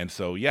 And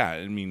so, yeah,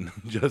 I mean,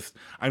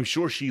 I'm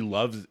sure she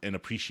loves and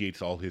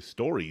appreciates all his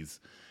stories,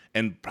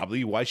 and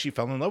probably why she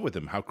fell in love with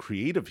him, how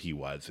creative he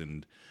was,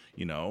 and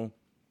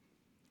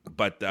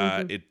but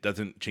it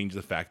doesn't change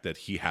the fact that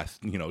she has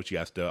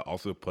to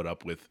also put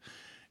up with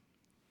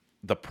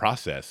the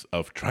process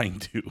of trying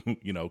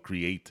to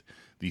create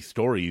these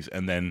stories,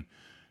 and then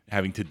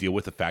having to deal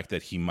with the fact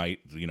that he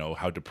might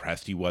how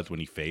depressed he was when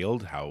he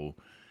failed, how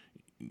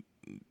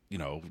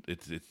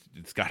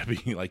it's got to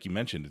be, like you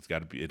mentioned,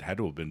 it had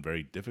to have been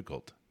very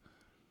difficult.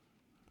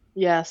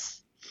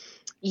 Yes.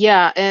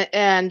 Yeah.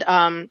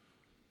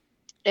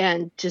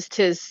 And just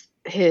his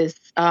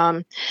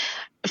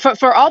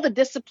for all the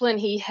discipline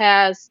he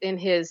has in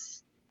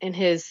his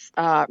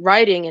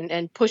writing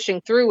and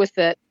pushing through with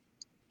it,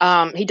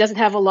 he doesn't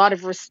have a lot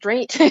of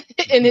restraint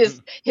in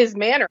his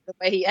manner, the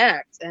way he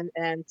acts.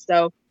 And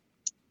so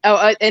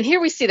and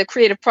here we see the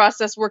creative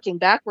process working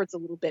backwards a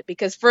little bit,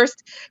 because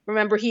first,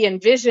 remember, he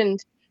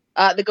envisioned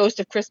the Ghost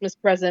of Christmas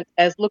Present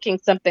as looking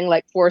something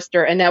like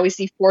Forster, and now we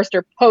see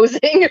Forster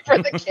posing for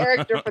the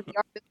character, for the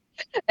artist,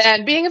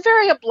 and being a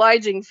very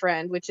obliging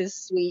friend, which is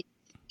sweet.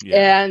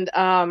 Yeah.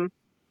 And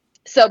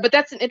but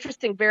that's an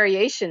interesting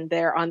variation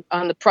there on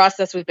the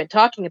process we've been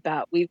talking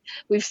about.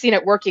 We've seen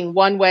it working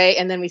one way,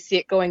 and then we see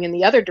it going in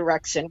the other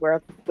direction,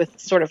 where with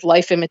sort of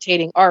life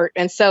imitating art.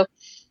 And so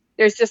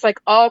there's just like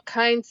all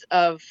kinds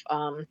of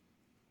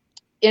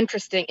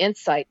interesting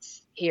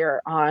insights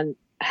here on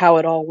how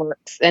it all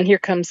works. And here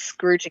comes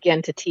Scrooge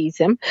again to tease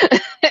him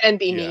and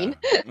be mean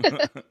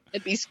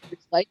and be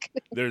Scrooge-like.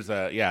 There's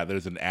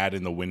an ad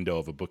in the window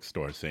of a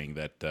bookstore saying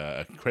that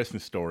A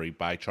Christmas Story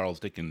by Charles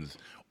Dickens,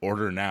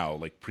 order now,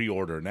 like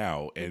pre-order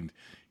now, and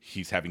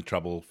he's having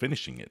trouble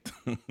finishing it.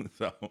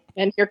 So.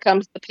 And here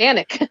comes the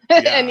panic.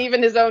 And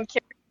even his own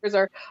characters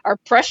are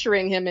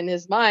pressuring him in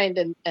his mind,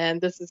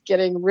 and this is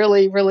getting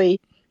really,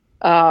 really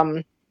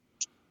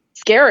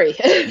scary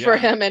for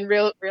him, and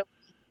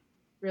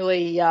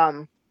really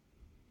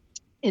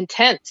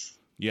intense.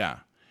 Yeah.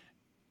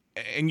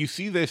 And you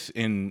see this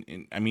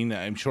in I mean,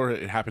 I'm sure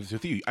it happens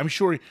with you. I'm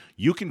sure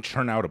you can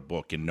churn out a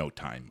book in no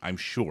time. I'm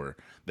sure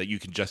that you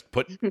can just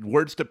put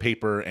words to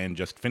paper and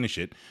just finish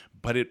it,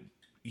 but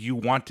you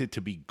want it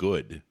to be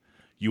good.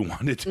 You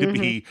want it to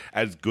be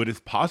as good as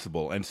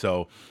possible. And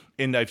so,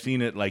 and I've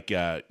seen it like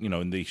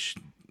in the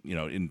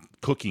in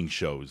cooking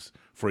shows,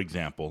 for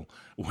example,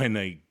 when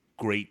a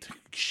great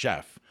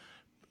chef,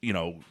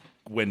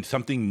 when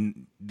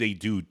something they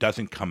do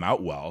doesn't come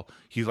out well,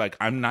 he's like,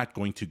 I'm not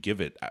going to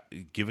give it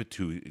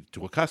to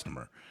a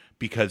customer,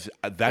 because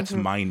that's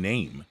my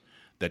name.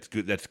 That's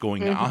good. That's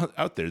going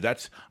out there.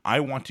 I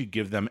want to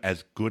give them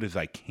as good as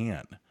I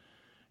can.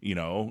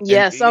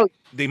 Yes.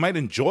 They might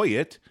enjoy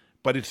it,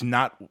 but it's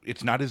not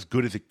as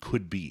good as it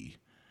could be.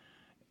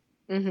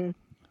 And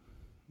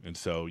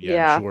so,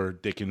 I'm sure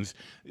Dickens,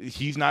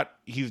 he's not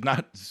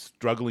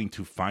struggling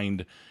to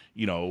find,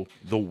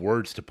 the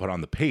words to put on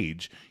the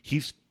page.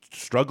 He's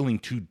struggling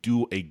to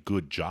do a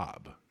good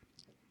job.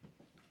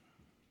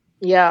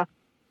 Yeah.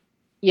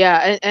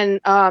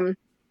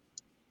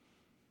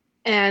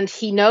 And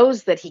he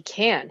knows that he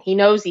can. He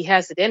knows he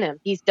has it in him.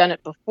 He's done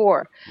it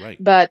before. Right.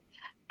 But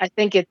I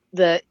think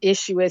the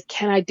issue is,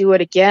 can I do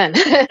it again?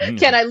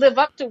 Can I live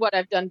up to what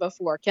I've done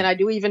before? Can I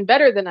do even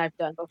better than I've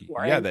done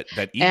before? Yeah,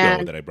 that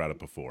ego that I brought up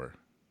before.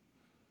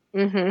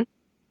 Mm-hmm.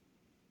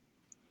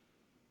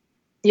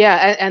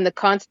 Yeah, and the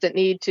constant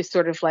need to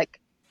sort of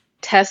like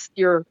test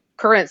your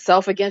current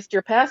self against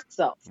your past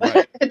self,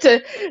 right?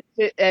 to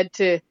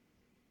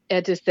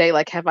say,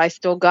 like, have I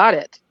still got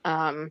it?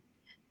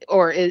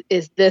 Or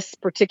is this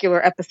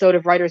particular episode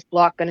of Writer's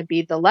Block going to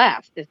be the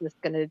last? Is this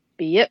going to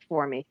be it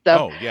for me?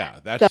 Oh yeah,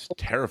 that's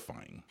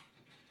terrifying.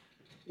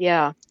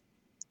 Yeah.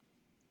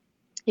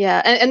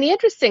 Yeah. And the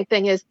interesting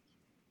thing is,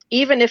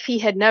 even if he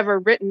had never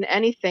written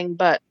anything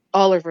but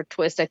Oliver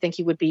Twist, I think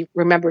he would be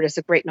remembered as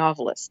a great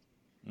novelist.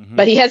 Mm-hmm.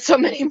 But he had so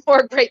many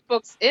more great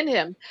books in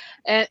him.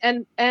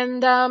 And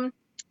I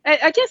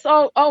guess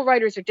all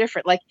writers are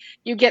different. Like,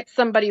 you get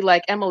somebody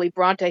like Emily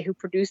Bronte, who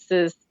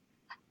produces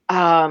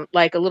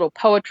like a little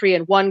poetry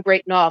and one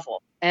great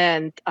novel,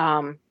 and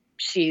it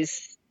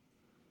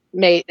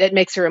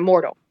makes her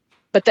immortal.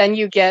 But then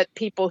you get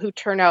people who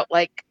turn out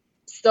like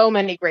so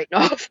many great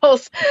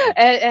novels,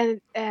 and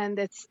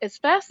it's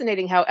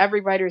fascinating how every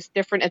writer is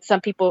different, and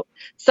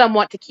some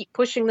want to keep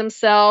pushing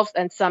themselves,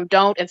 and some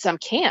don't, and some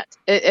can't.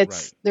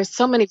 There's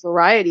so many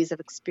varieties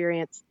of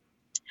experience.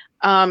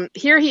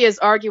 Here he is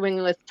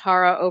arguing with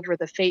Tara over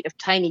the fate of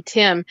Tiny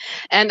Tim,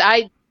 and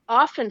I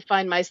often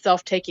find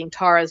myself taking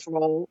Tara's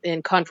role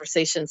in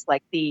conversations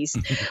like these,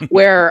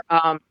 where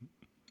I'm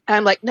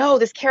like, no,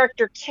 this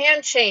character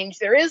can change.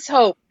 There is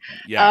hope.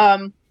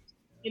 Yeah.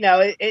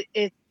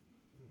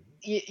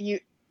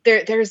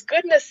 There's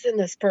goodness in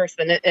this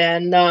person,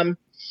 and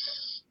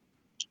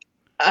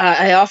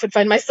I often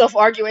find myself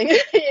arguing,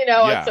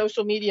 on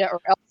social media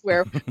or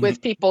elsewhere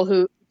with people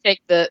who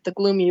take the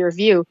gloomier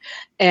view,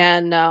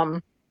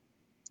 and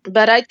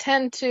but I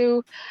tend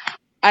to.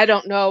 I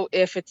don't know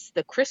if it's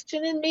the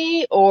Christian in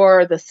me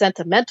or the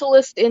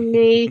sentimentalist in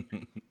me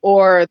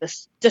or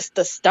just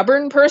the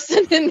stubborn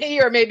person in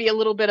me, or maybe a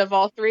little bit of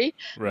all three.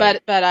 Right.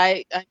 But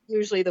I'm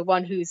usually the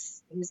one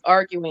who's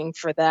arguing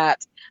for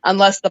that,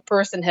 unless the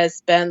person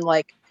has been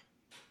like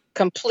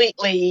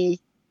completely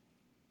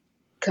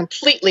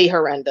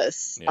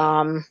horrendous.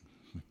 Yeah.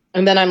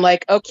 And then I'm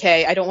like,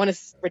 okay, I don't want a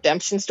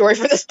redemption story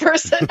for this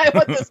person. I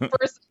want this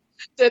person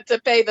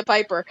to pay the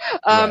piper.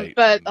 Right.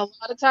 But a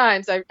lot of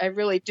times I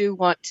really do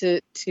want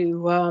to see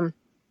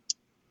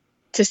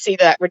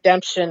that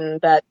redemption,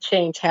 that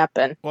change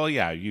happen. Well,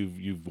 yeah,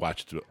 you've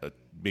watched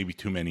maybe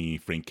too many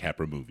Frank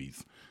Capra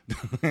movies.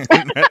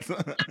 Maybe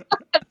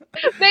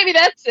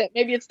that's it.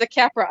 Maybe it's the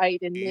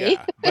Capraite in me.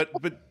 Yeah,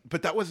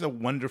 but that was a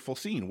wonderful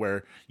scene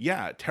where,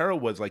 yeah, Tara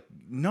was like,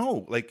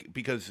 no, like,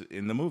 because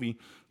in the movie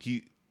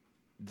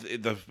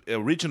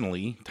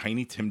originally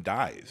Tiny Tim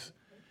dies.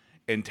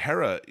 And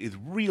Tara is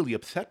really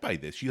upset by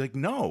this. She's like,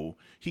 no,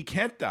 he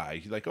can't die.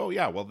 She's like, oh,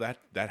 yeah, well, that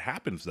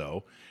happens,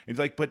 though. And he's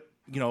like, but,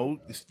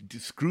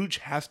 Scrooge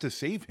has to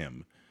save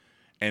him.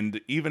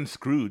 And even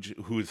Scrooge,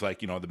 who is like,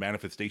 the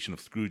manifestation of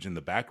Scrooge in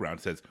the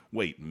background, says,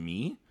 wait,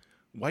 me?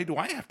 Why do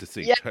I have to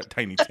save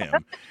Tiny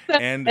Tim?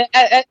 And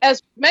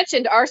as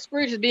mentioned, our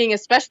Scrooge is being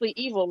especially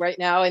evil right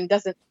now and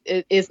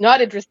is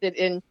not interested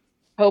in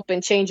hope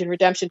and change and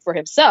redemption for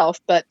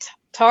himself, but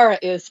Tara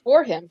is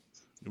for him.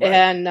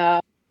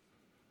 Right.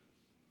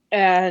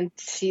 And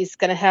she's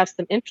going to have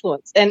some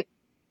influence. And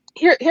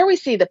here we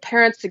see the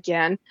parents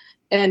again,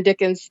 and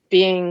Dickens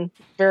being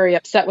very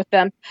upset with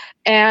them.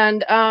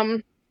 And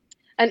an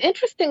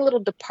interesting little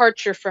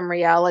departure from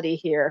reality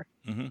here,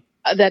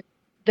 that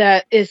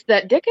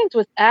Dickens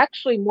was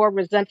actually more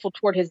resentful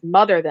toward his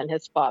mother than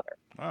his father.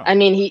 Wow. I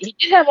mean, he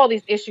did have all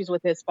these issues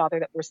with his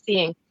father that we're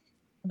seeing,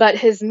 but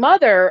his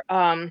mother,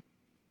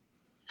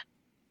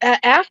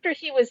 after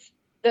he was,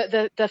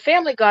 the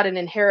family got an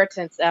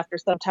inheritance after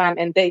some time,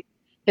 and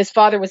his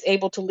father was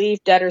able to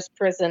leave debtor's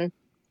prison,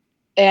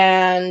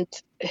 and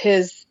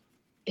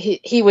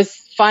he was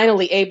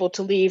finally able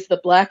to leave the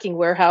blacking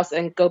warehouse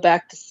and go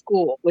back to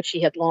school, which he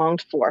had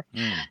longed for.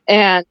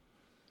 And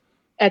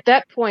at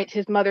that point,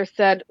 his mother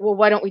said, well,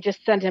 why don't we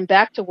just send him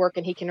back to work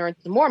and he can earn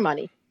some more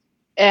money?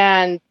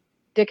 And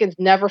Dickens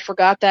never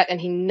forgot that, and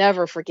he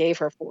never forgave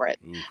her for it.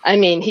 I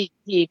mean,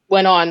 he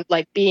went on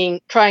like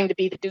trying to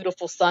be the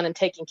dutiful son and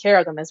taking care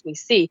of them, as we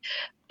see,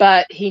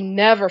 but he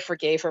never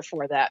forgave her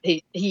for that.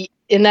 He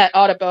in that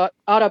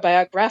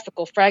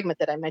autobiographical fragment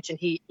that I mentioned,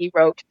 he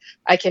wrote,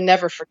 I can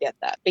never forget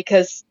that,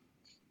 because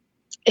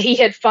he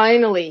had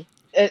finally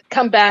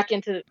come back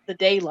into the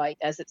daylight,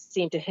 as it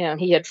seemed to him.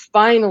 He had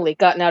finally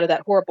gotten out of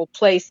that horrible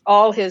place.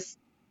 All his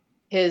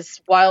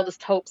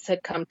wildest hopes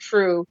had come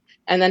true.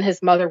 And then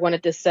his mother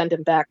wanted to send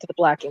him back to the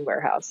blacking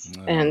warehouse.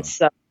 And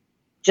so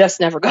just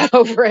never got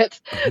over it.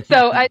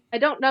 So I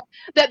don't know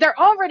that they're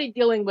already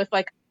dealing with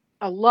like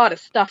a lot of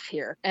stuff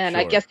here. And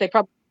I guess they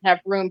probably have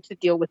room to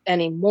deal with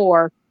any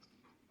more.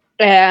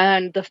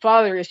 And the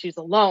father issues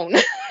alone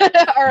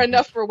are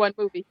enough for one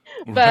movie.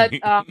 But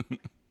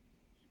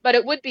but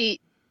it would be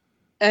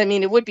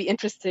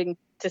interesting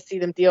to see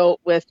them deal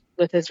with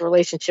his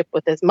relationship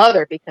with his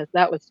mother, because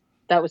that was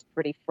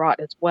pretty fraught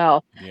as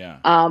well.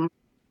 Yeah.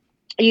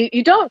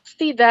 You don't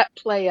see that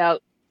play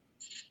out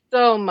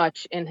so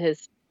much in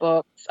his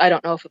books. I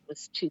don't know if it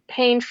was too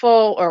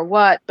painful or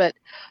what, but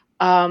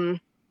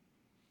um,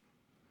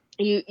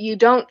 you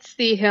don't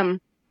see him.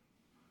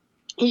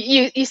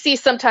 You see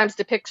sometimes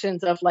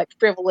depictions of like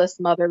frivolous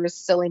mothers,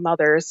 silly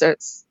mothers, or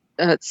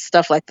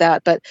stuff like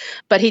that. But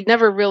you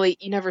never really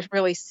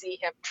see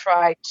him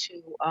try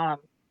to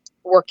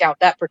work out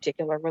that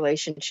particular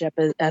relationship,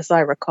 as I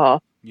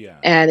recall. Yeah.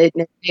 And it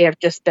may have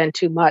just been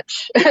too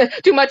much,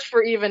 too much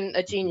for even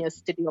a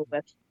genius to deal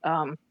with.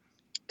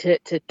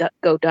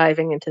 Go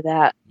diving into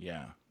that.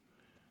 Yeah.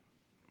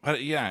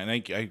 But yeah, and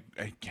I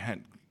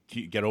can't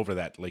get over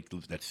that, like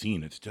that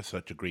scene. It's just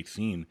such a great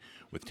scene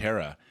with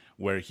Tara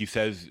where he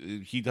says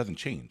he doesn't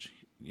change.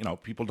 You know,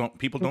 people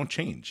don't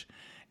change,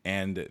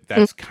 and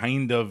that's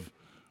kind of,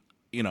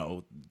 you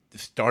know,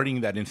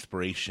 starting that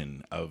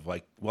inspiration of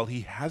like, well,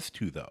 he has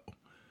to though.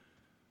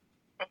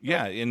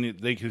 Yeah,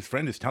 and like his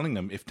friend is telling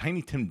them, if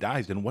Tiny Tim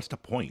dies, then what's the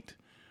point?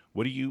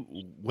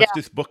 What's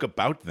this book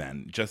about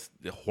then? Just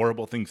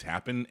horrible things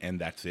happen and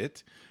that's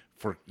it?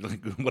 For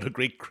like, what a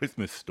great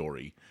Christmas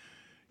story.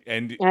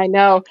 And I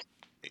know.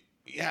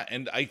 yeah,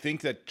 and I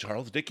think that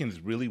Charles Dickens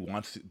really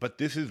wants to, but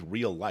this is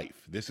real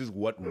life. This is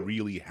what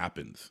really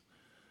happens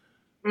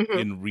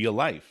in real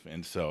life.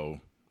 And so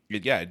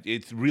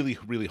it's really,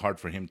 really hard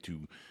for him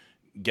to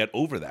get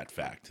over that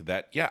fact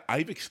that, yeah,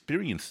 I've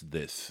experienced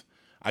this.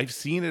 I've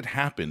seen it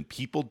happen.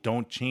 People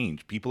don't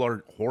change. People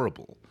are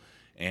horrible.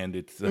 And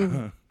it's,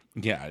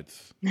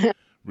 it's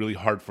really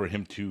hard for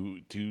him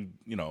to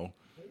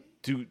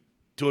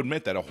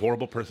admit that a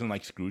horrible person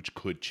like Scrooge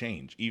could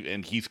change.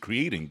 And he's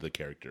creating the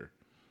character.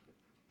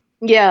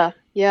 Yeah.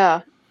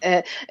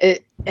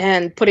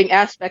 And putting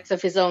aspects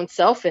of his own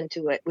self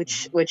into it,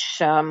 which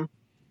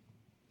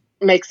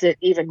makes it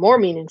even more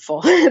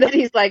meaningful. That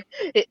he's like,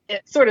 it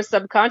sort of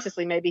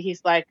subconsciously, maybe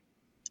he's like,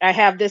 I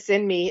have this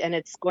in me and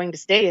it's going to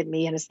stay in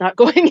me and it's not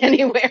going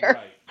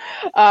anywhere.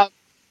 Right.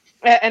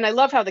 And I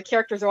love how the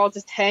characters are all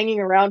just hanging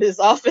around his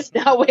office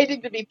now,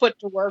 waiting to be put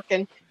to work.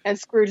 And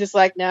Scrooge is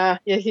like, nah,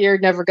 you're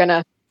never going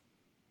to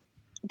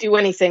do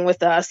anything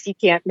with us. He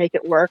can't make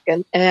it work.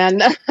 And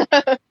and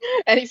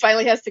he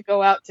finally has to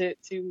go out to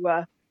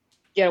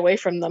get away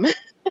from them.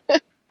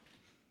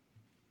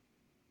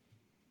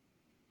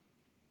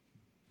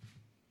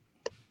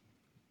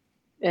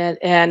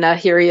 And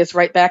here he is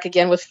right back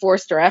again with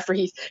Forster after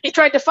he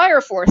tried to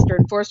fire Forster,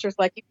 and Forster's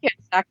like, you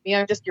can't sack me.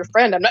 I'm just your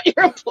friend. I'm not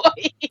your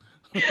employee.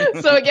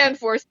 So again,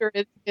 Forster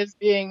is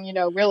being,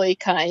 really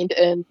kind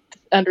and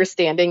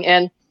understanding.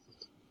 And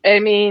I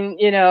mean,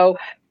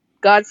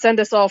 God send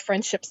us all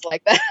friendships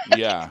like that.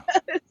 Yeah.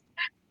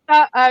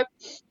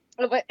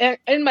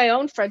 In my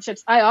own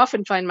friendships, I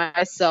often find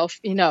myself,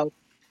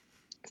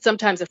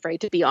 sometimes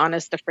afraid to be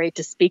honest, afraid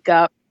to speak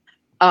up.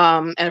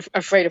 And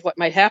afraid of what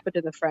might happen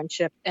to the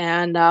friendship.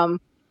 And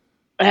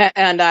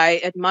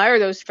I admire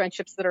those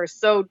friendships that are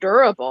so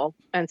durable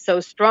and so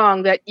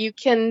strong that you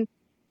can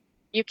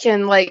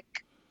like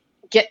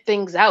get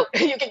things out.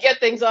 You can get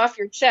things off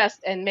your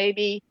chest, and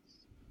maybe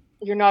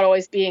you're not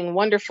always being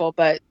wonderful,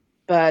 but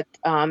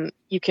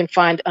you can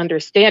find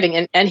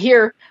understanding. And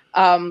here,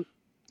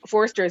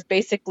 Forster is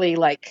basically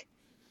like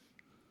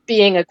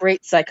being a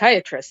great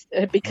psychiatrist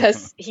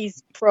because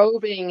he's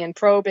probing and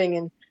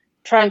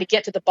trying to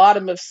get to the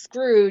bottom of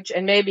Scrooge,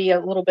 and maybe a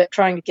little bit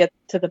trying to get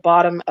to the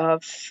bottom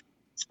of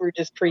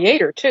Scrooge's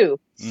creator too.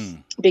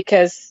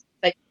 Because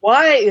like,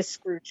 why is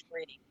Scrooge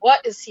greedy?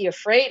 What is he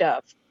afraid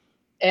of?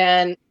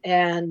 And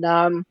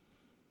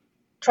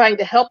trying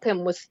to help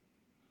him with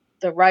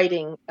the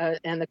writing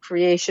and the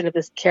creation of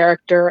this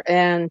character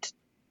and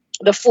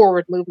the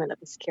forward movement of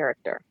this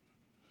character.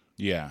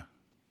 Yeah.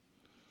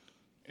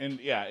 And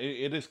yeah,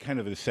 it is kind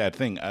of a sad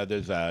thing.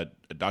 There's a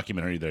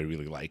documentary that I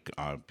really like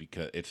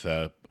because it's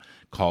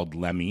called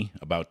Lemmy,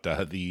 about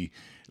the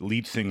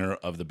lead singer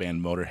of the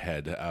band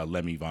Motorhead,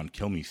 Lemmy von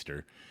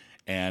Kilmister.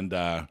 And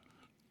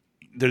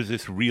there's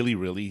this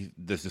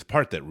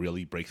part that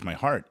really breaks my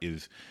heart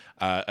is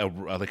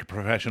like a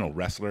professional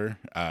wrestler.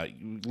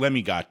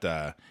 Lemmy got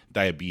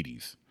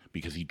diabetes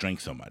because he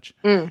drank so much.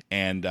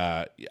 And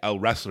a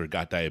wrestler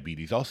got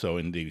diabetes also,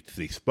 and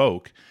they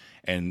spoke.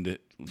 And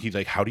he's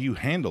like, how do you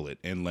handle it?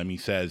 And Lemmy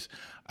says,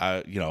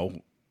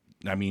 you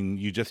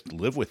just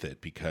live with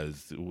it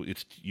because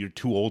you're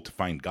too old to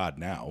find God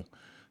now.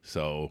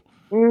 So,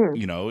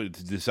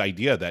 it's this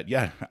idea that,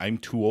 I'm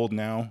too old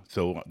now,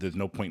 so there's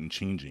no point in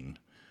changing.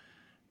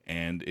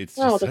 And it's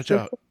just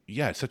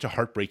such a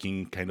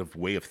heartbreaking kind of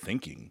way of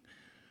thinking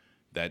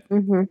that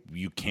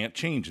you can't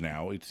change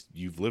now.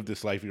 You've lived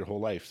this life your whole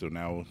life, so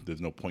now there's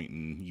no point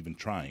in even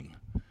trying.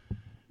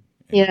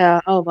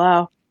 And, oh,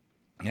 wow.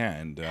 Yeah,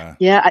 and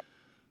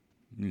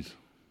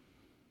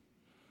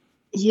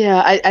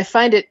I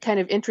find it kind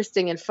of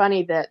interesting and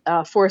funny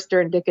that Forster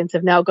and Dickens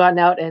have now gone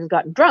out and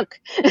gotten drunk.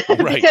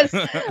 Because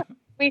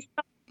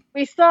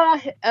we saw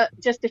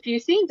just a few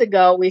scenes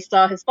ago, we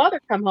saw his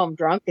father come home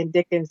drunk and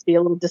Dickens be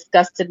a little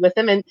disgusted with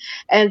him.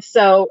 And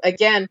so,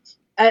 again,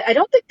 I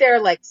don't think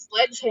they're like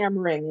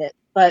sledgehammering it,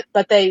 but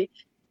they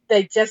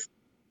just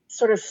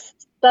sort of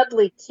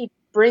subtly keep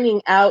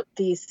bringing out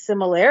these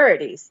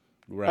similarities.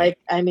 Right. Like,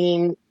 I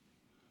mean,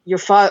 your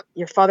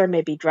father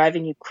may be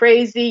driving you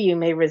crazy. You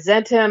may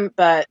resent him,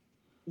 but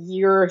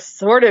you're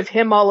sort of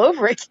him all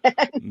over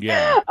again.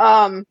 Yeah.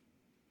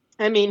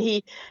 I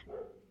mean,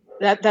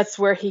 that's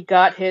where he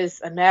got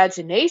his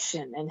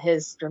imagination and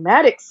his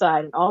dramatic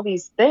side, and all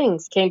these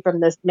things came from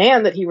this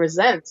man that he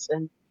resents,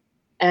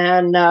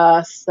 and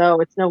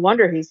so it's no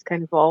wonder he's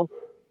kind of all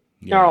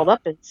gnarled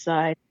up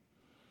inside.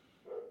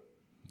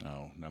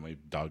 Oh, now my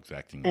dog's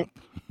acting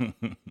And,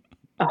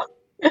 up.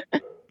 oh.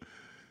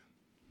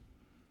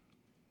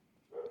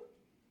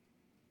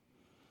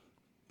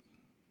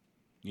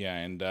 Yeah,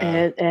 and go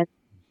ahead. Yeah,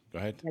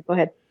 go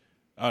ahead.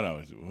 Oh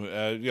no,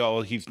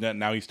 well, he's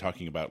now he's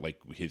talking about like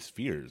his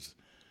fears.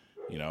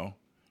 You know,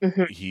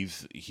 Mm-hmm.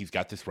 he's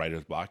got this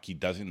writer's block. He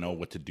doesn't know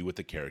what to do with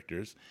the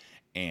characters,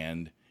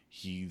 and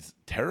he's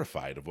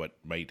terrified of what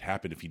might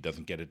happen if he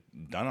doesn't get it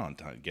done on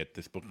time. Get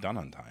this book done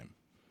on time,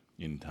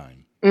 in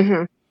time.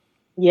 Mm-hmm.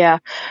 Yeah,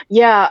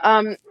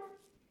 yeah.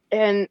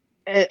 And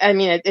I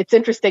mean, it's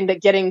interesting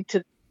that getting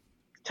to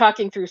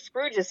talking through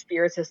Scrooge's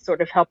fears has sort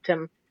of helped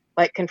him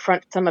like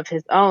confront some of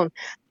his own.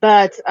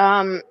 But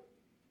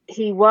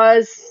he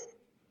was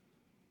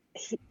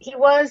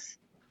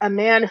a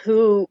man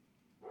who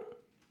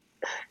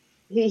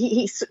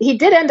he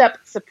did end up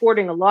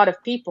supporting a lot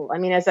of people. I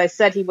mean, as I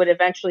said, he would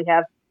eventually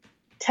have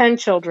 10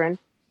 children.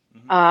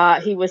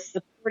 Mm-hmm. He was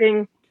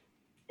supporting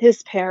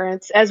his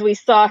parents. As we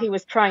saw, he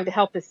was trying to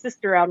help his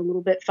sister out a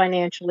little bit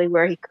financially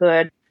where he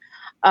could.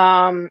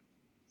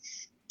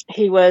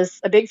 He was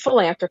a big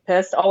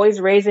philanthropist,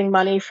 always raising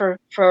money for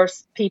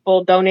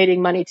people,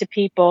 donating money to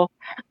people.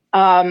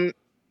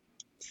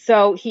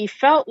 So he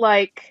felt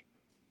like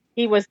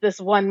he was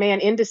this one-man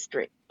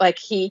industry. Like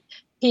he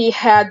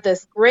had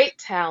this great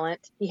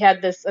talent. He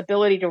had this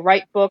ability to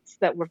write books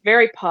that were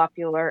very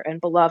popular and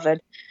beloved.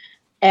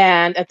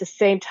 And at the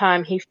same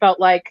time, he felt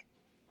like,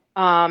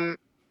 I've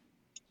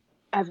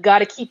got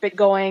to keep it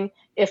going.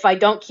 If I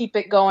don't keep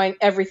it going,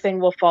 everything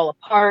will fall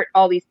apart.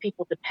 All these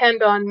people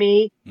depend on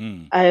me.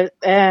 Mm.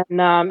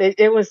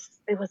 It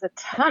was a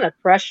ton of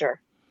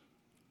pressure.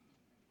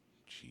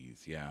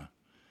 Jeez, yeah.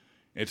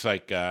 It's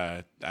like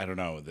I don't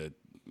know that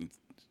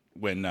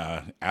when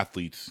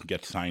athletes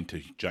get signed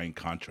to giant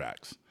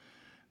contracts,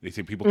 they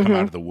say people come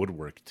out of the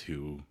woodwork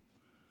to,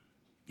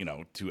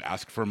 to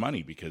ask for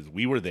money because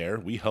we were there,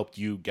 we helped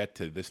you get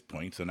to this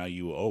point, so now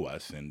you owe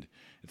us, and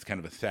it's kind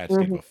of a sad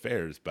state of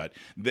affairs. But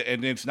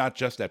and it's not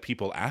just that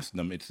people ask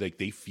them; it's like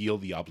they feel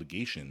the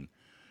obligation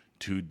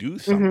to do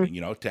something,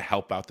 to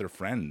help out their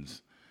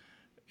friends,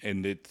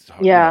 and it's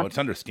it's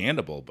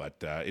understandable, but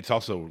it's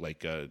also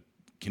like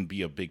can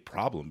be a big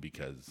problem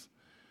because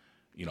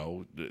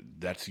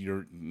that's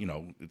you're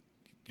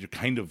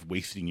kind of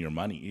wasting your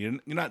money. You're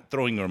not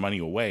throwing your money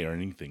away or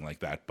anything like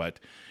that, but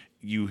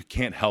you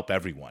can't help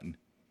everyone,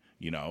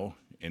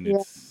 and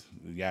it's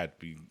it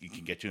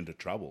can get you into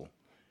trouble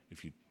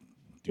if you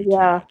do too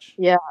much.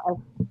 Yeah,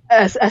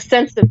 a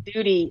sense of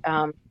duty,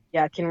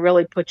 can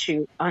really put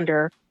you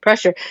under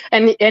pressure.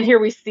 And here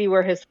we see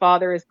where his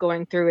father is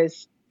going through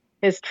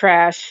his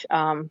trash,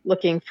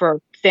 looking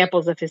for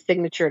samples of his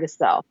signature to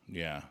sell.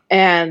 Yeah,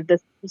 and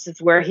this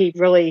is where he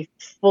really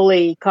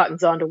fully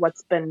cottons on to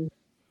what's been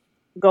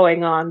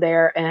going on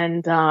there,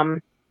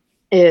 and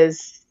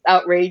is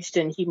outraged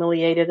and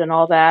humiliated and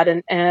all that,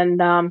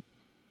 and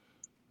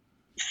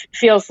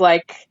feels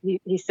like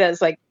he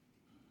says like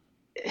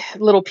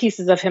little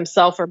pieces of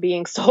himself are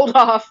being sold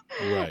off.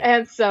 right.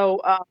 And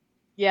so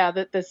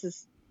that this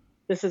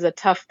is a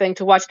tough thing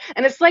to watch,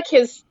 and it's like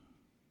his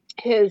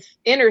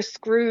inner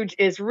Scrooge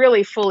is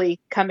really fully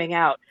coming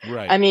out.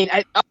 Right. I mean,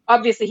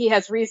 obviously he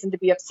has reason to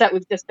be upset.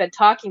 We've just been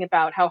talking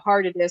about how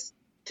hard it is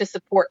to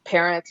support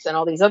parents and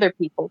all these other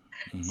people.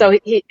 So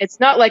it's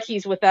not like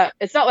it's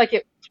not like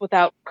it's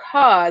without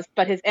cause,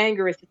 but his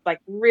anger is just like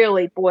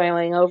really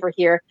boiling over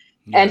here.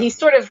 Yeah. And he's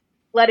sort of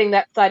letting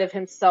that side of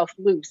himself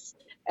loose.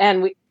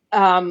 And we,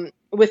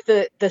 with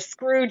the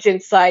Scrooge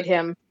inside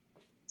him,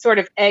 sort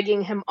of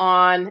egging him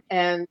on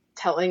and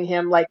telling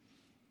him like,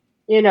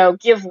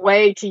 give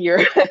way to your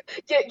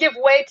give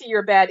way to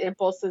your bad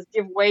impulses,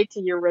 give way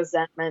to your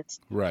resentment,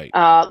 right?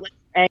 Let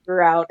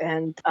anger out,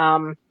 and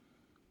and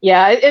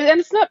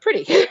it's not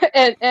pretty.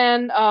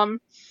 and I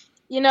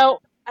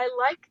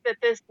like that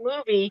this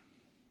movie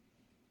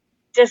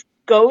just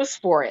goes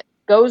for it,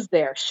 goes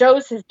there,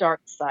 shows his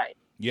dark side.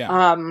 Yeah.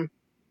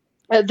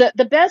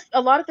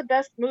 A lot of the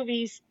best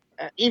movies,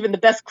 even the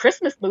best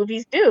Christmas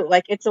movies, do.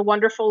 Like It's a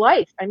Wonderful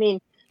Life. I mean,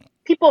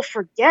 people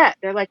forget.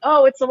 They're like,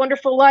 oh, It's a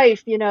Wonderful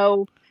Life,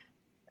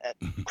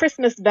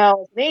 Christmas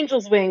bells, and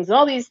angels' wings, and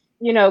all these,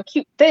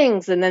 cute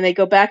things. And then they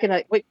go back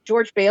and wait,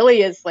 George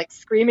Bailey is like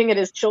screaming at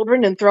his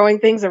children and throwing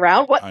things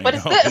around. What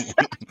is this?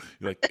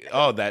 Like,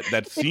 oh,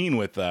 that scene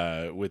with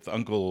his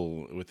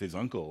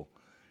uncle.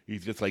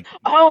 He's just like,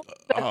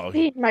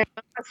 scene, my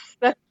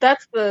gosh,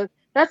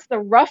 that's the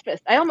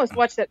roughest. I almost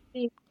watched that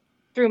scene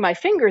through my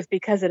fingers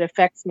because it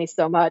affects me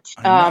so much.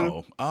 I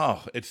know.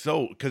 Oh, it's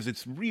so, because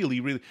it's really,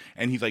 really,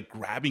 and he's like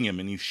grabbing him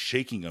and he's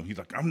shaking him. He's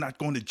like, I'm not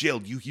going to jail.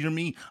 Do you hear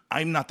me?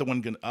 I'm not the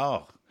one going to,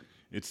 oh,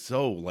 it's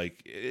so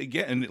like,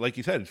 again, like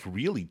you said, it's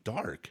really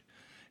dark.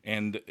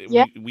 And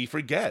Yeah. we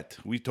forget.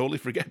 We totally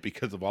forget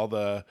because of all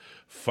the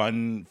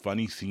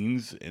funny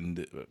scenes.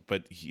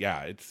 But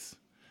yeah, it's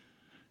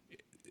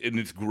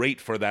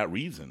great for that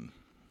reason.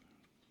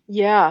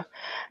 Yeah.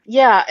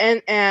 Yeah.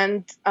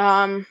 And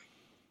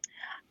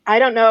I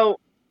don't know.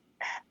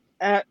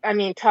 I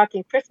mean,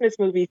 talking Christmas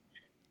movies,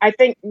 I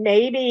think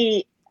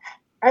maybe,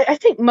 I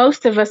think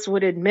most of us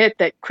would admit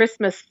that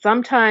Christmas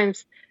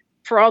sometimes,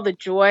 for all the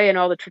joy and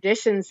all the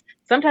traditions,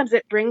 sometimes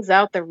it brings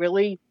out the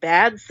really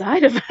bad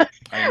side of us.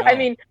 I I know.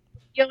 mean,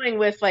 dealing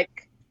with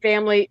like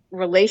family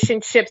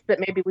relationships that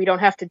maybe we don't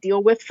have to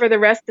deal with for the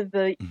rest of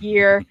the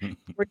year.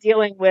 We're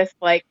dealing with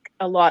like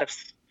a lot of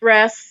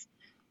stress.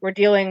 We're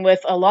dealing with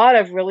a lot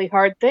of really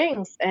hard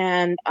things.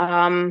 And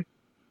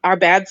our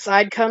bad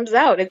side comes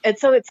out. And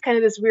so it's kind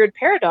of this weird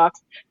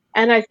paradox.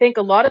 And I think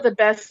a lot of the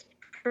best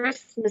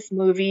Christmas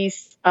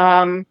movies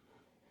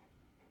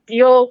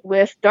deal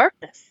with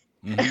darkness.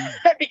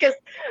 Because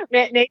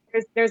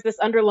there's this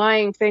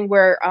underlying thing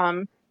where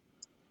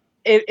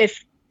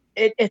if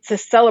it's a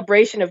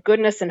celebration of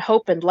goodness and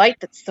hope and light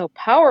that's so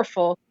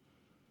powerful,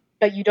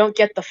 but you don't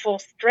get the full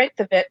strength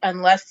of it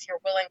unless you're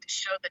willing to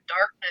show the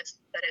darkness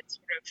that it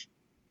sort of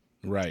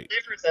Right.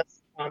 delivers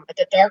us from,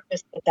 the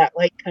darkness that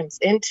light comes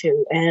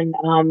into.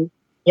 And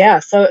yeah,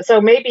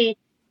 so maybe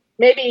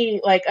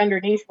like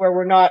underneath where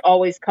we're not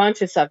always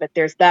conscious of it,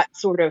 there's that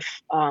sort of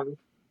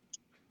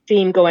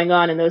theme going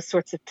on and those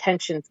sorts of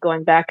tensions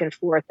going back and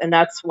forth. And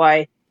that's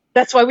why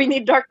we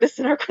need darkness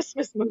in our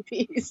Christmas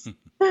movies.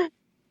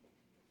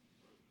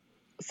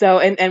 So,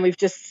 and we've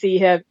just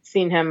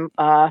seen him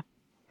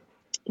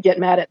get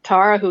mad at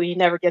Tara, who he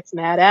never gets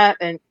mad at,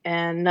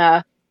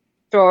 and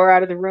throw her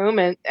out of the room,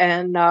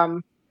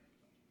 and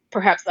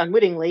perhaps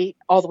unwittingly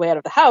all the way out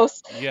of the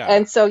house. Yeah.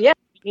 And so, yeah,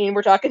 I mean,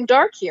 we're talking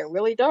dark here,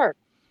 really dark.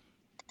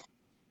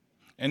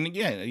 And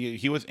yeah,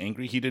 he was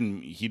angry. He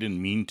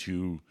didn't mean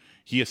to.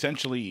 He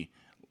essentially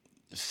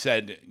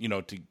said,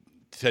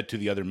 said to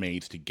the other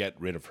maids to get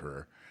rid of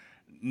her,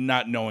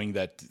 not knowing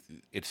that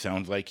it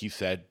sounds like he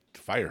said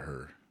fire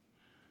her.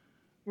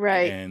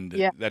 Right. And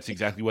yeah. That's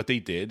exactly what they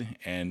did.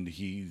 And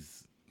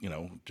he's,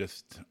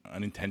 just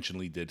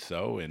unintentionally did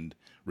so and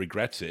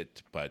regrets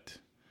it. But,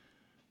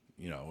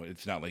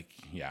 it's not like,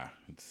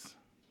 it's.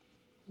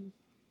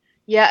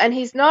 Yeah. And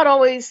he's not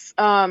always,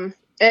 and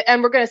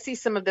we're going to see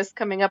some of this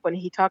coming up when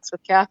he talks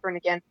with Catherine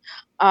again.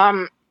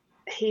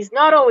 He's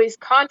not always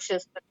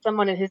conscious that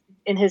someone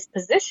in his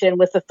position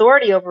with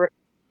authority over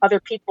other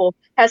people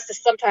has to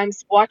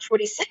sometimes watch what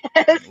he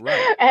says.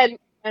 Right.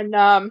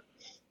 and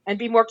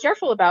be more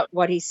careful about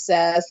what he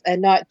says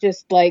and not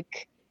just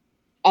like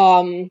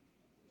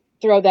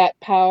throw that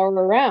power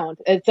around.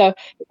 And so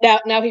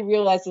now he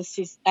realizes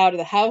she's out of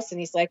the house and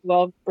he's like,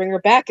 well, bring her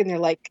back. And they're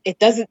like, it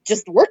doesn't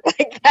just work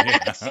like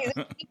that.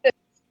 Yeah.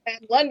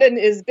 And London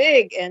is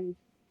big and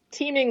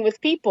teeming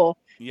with people.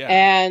 Yeah.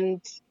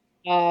 And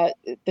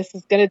this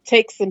is going to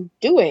take some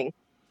doing.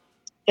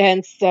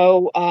 And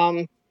so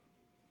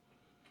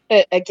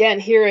again,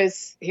 here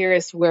is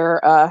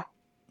where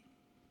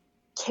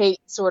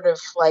Kate sort of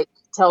like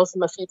tells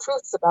him a few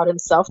truths about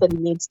himself that he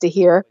needs to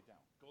hear,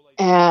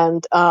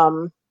 and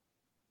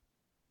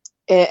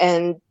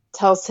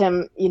tells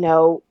him,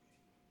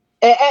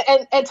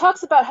 and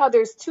talks about how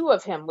there's two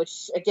of him,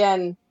 which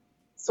again,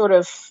 sort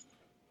of,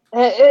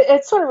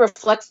 it sort of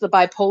reflects the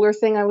bipolar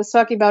thing I was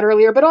talking about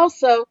earlier, but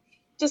also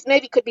just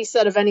maybe could be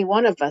said of any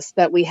one of us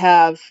that we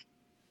have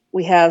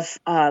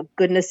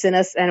goodness in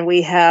us and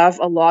we have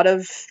a lot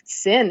of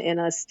sin in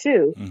us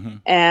too. Mm-hmm.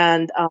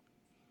 And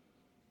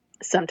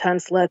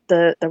sometimes let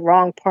the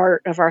wrong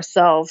part of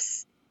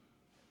ourselves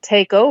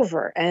take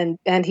over.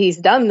 And he's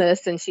done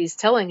this and she's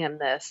telling him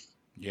this.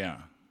 Yeah.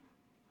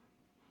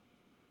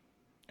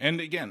 And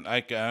again,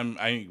 like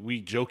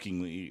we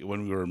jokingly,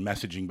 when we were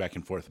messaging back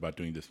and forth about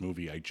doing this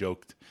movie, I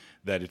joked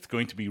that it's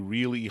going to be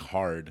really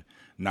hard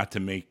not to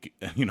make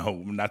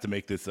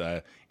this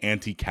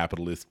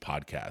anti-capitalist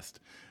podcast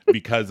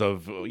because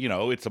of,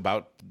 it's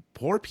about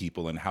poor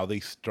people and how they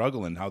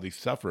struggle and how they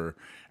suffer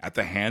at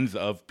the hands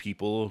of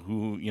people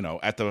who,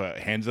 at the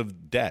hands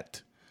of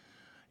debt,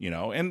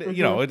 and,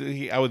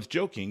 Mm-hmm. I was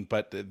joking,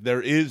 but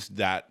there is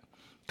that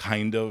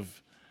kind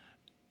of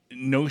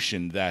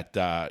notion that,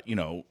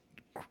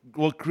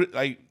 well,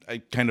 I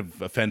kind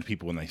of offend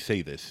people when I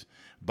say this,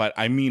 but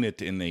I mean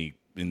it in a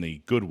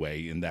good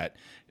way, in that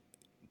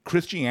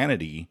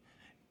Christianity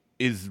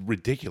is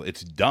ridiculous.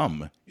 It's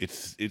dumb.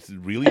 It's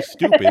really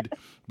stupid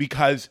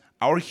because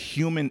our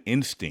human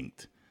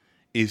instinct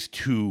is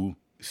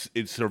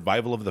it's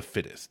survival of the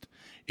fittest.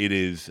 It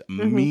is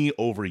Mm-hmm. me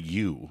over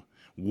you.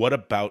 What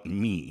about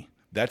me?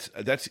 That's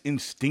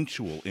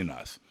instinctual in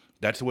us.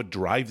 That's what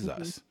drives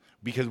Mm-hmm. us,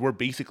 because we're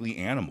basically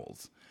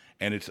animals.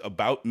 And it's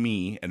about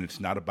me, and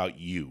it's not about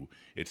you.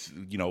 It's,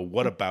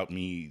 what about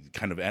me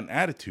kind of an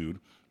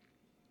attitude.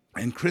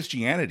 And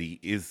Christianity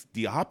is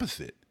the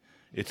opposite.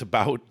 It's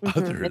about Mm-hmm.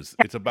 others.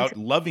 It's about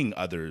loving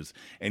others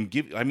and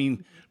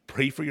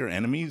pray for your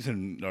enemies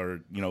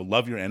or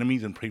love your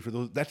enemies and pray for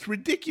those. That's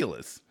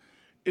ridiculous.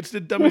 It's the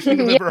dumbest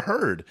thing I've Yeah, ever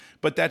heard.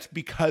 But that's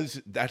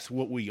because that's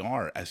what we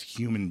are as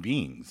human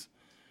beings.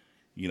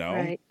 You know,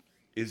 right.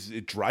 is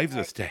it drives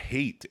us to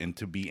hate and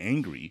to be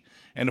angry.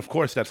 And of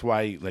course, that's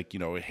why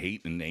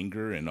hate and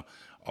anger and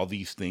all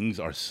these things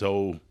are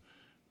so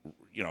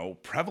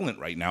prevalent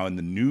right now in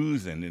the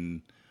news and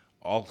in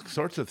all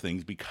sorts of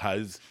things,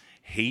 because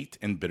hate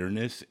and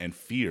bitterness and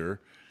fear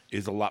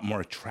is a lot more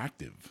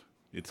attractive.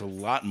 It's a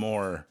lot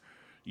more,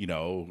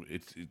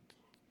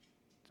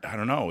 I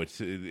don't know.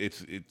 It's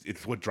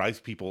what drives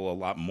people a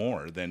lot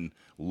more than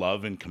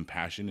love and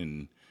compassion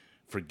and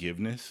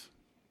forgiveness.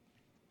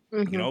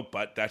 Hmm.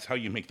 But that's how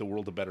you make the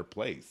world a better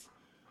place.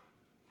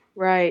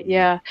 Right.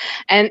 Yeah.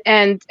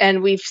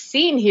 And we've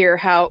seen here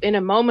how in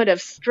a moment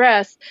of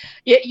stress,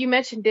 you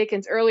mentioned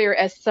Dickens earlier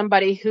as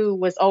somebody who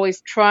was always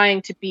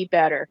trying to be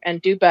better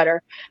and do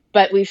better.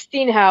 But we've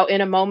seen how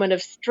in a moment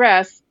of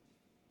stress,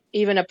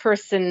 even a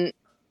person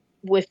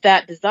with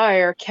that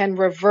desire can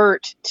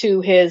revert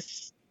to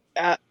his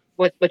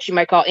what you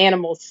might call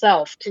animal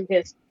self, to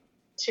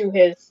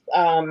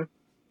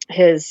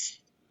his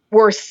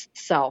worse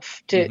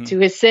self, Hmm. to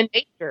his sin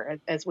nature,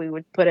 as we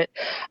would put it,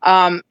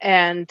 um,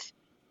 and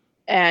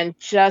and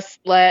just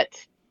let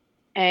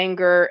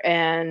anger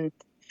and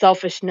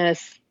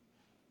selfishness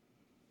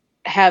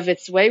have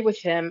its way with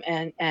him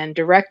and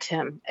direct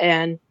him,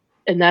 and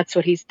that's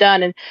what he's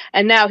done,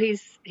 and now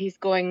he's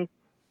going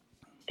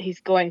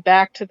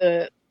back to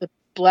the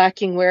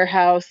blacking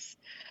warehouse,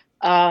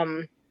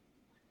 um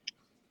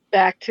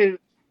back to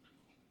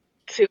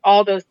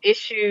all those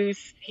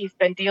issues he's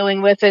been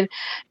dealing with, and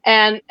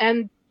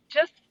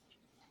just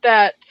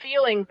that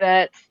feeling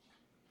that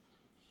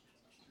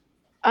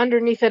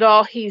underneath it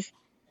all he's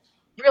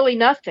really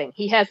nothing.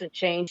 He hasn't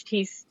changed.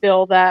 He's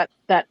still that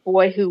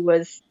boy who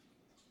was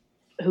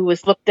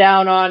looked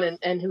down on,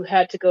 and who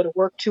had to go to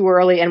work too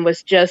early, and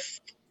was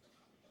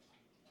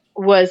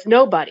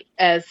nobody,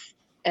 as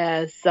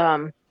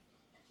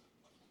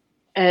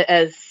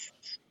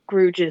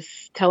Scrooge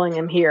is telling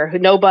him here, who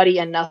nobody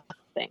and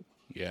nothing.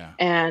 Yeah.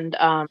 And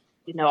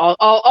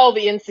all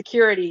the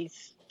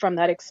insecurities from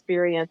that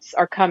experience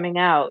are coming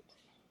out.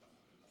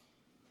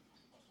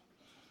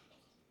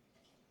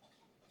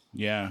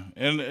 Yeah.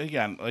 And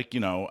again,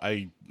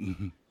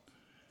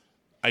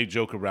 I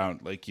joke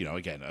around,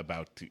 again,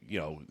 about,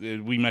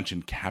 we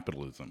mentioned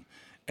capitalism,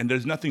 and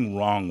there's nothing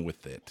wrong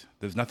with it.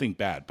 There's nothing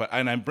bad.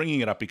 And I'm bringing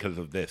it up because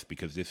of this,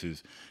 because this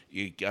is,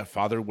 a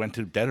father went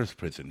to debtor's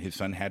prison. His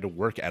son had to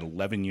work at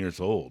 11 years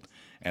old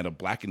at a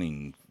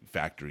blackening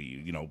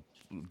factory,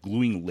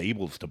 gluing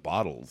labels to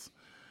bottles.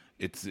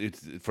 It's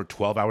for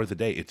 12 hours a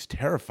day. It's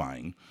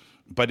terrifying,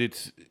 but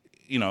it's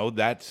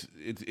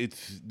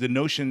the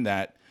notion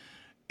that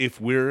if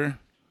we're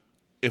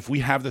if we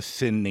have the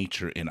sin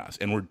nature in us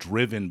and we're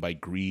driven by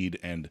greed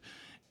and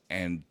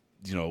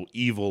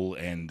evil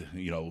and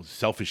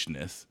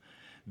selfishness,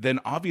 then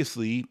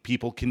obviously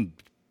people can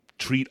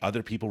treat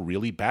other people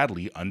really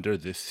badly under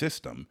this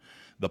system.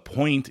 The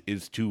point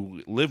is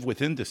to live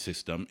within the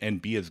system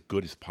and be as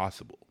good as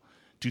possible,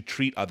 to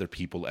treat other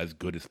people as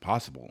good as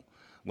possible.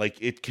 Like,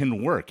 it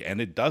can work, and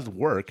it does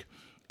work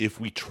if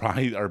we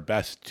try our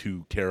best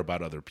to care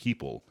about other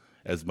people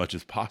as much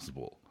as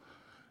possible.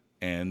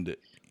 And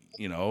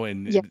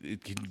Yeah.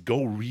 it can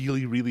go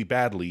really, really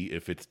badly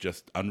if it's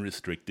just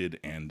unrestricted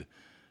and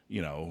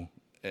you know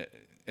eh,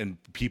 and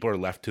people are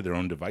left to their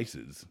own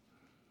devices.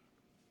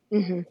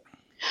 Hmm.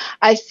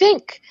 I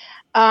think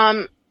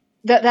um,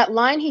 that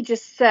line he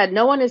just said,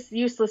 "No one is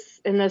useless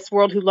in this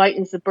world who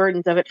lightens the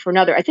burdens of it for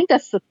another." I think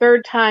that's the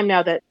third time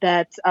now that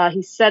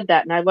he said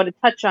that, and I want to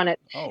touch on it.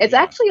 Oh It's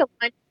yeah. actually a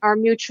line from Our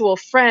Mutual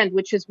Friend,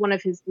 which is one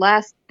of his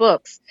last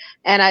books,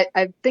 and I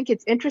think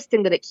it's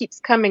interesting that it keeps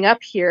coming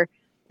up here.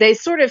 They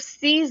sort of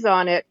seize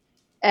on it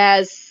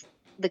as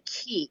the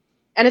key,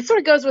 and it sort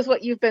of goes with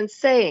what you've been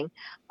saying,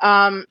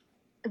 um,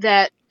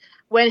 that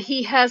when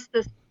he has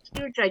this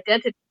huge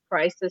identity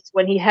crisis,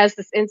 when he has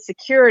this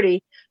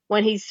insecurity,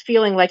 when he's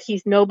feeling like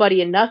he's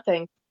nobody and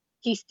nothing,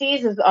 he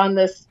seizes on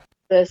this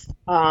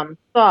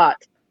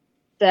thought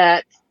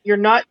that you're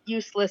not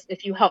useless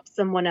if you help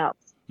someone else,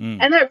 Mm.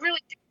 and that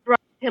really did drive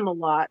him a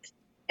lot.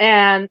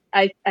 And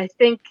I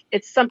think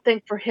it's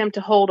something for him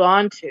to hold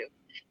on to.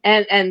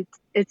 And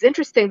it's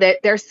interesting that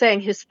they're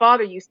saying his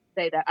father used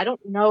to say that. I don't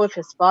know if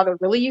his father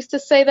really used to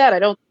say that. I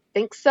don't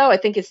think so. I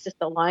think it's just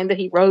a line that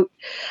he wrote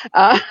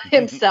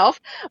himself.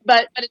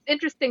 But it's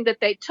interesting that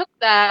they took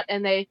that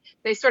and they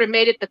sort of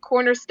made it the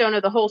cornerstone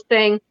of the whole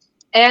thing.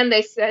 And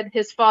they said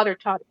his father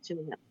taught it to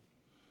him,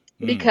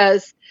 Mm.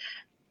 because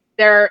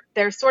they're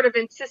sort of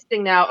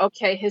insisting now.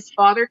 Okay, his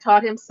father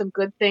taught him some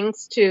good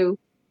things too,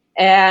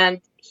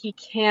 and he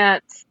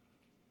can't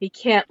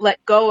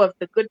let go of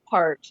the good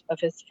part of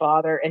his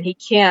father, and he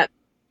can't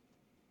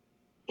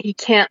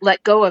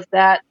let go of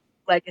that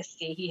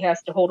legacy. He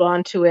has to hold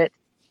on to it.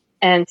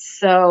 And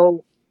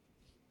so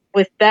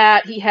with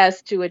that, he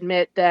has to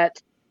admit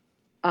that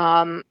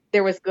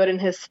there was good in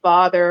his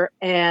father,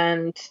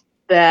 and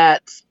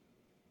that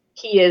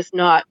he is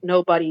not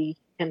nobody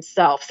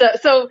himself.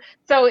 So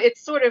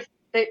it's sort of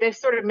they've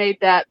sort of made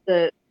that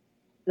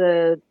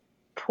the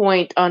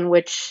point on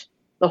which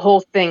the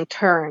whole thing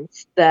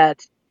turns,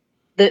 that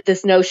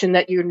this notion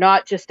that you're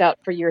not just out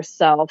for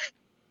yourself,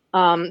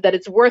 that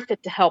it's worth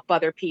it to help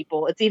other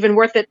people. It's even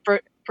worth it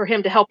for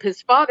him to help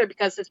his father,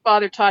 because his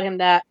father taught him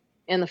that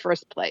in the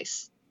first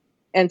place.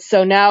 And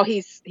so now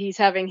he's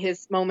having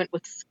his moment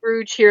with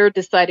Scrooge here,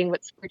 deciding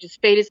what Scrooge's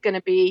fate is going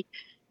to be.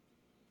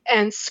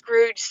 And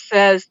Scrooge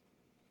says,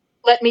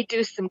 "Let me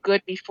do some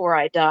good before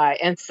I die."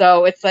 And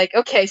so it's like,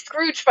 okay,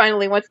 Scrooge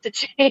finally wants to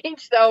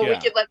change, so we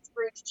can let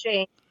Scrooge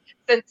change,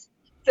 since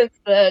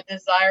the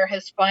desire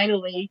has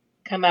finally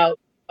come out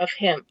of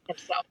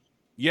himself.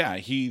 Yeah,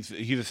 he's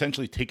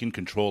essentially taken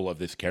control of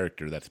this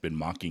character that's been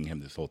mocking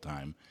him this whole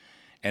time,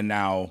 and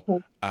now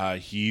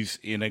he's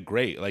in a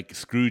grave. Like,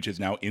 Scrooge is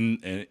now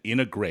in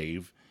a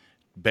grave,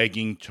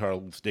 begging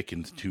Charles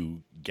Dickens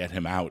to get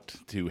him out,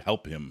 to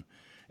help him,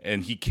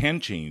 and he can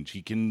change.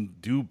 He can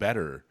do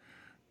better,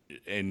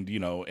 and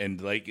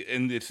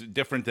and it's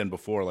different than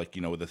before. Like,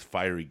 with this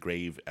fiery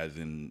grave, as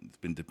in it's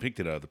been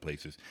depicted at other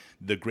places,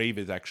 the grave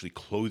is actually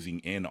closing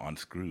in on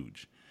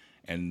Scrooge.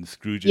 And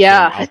Scrooge is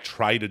saying, "I'll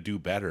try to do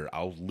better.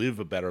 I'll live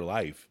a better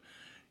life."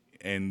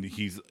 And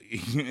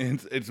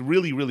it's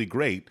really, really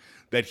great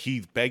that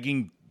he's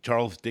begging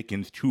Charles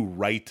Dickens to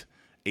write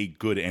a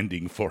good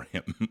ending for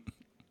him.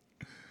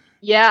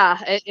 Yeah,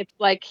 it's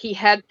like he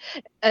had,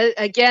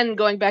 again,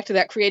 going back to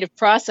that creative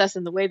process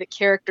and the way that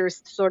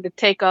characters sort of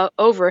take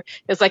over,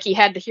 it's like he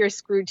had to hear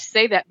Scrooge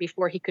say that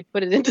before he could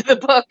put it into the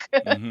book.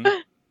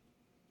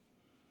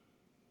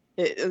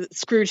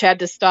 Scrooge had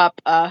to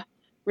stop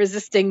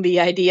resisting the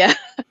idea.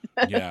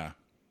 Yeah.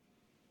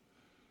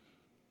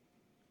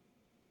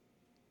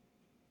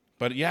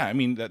 But yeah, I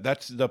mean,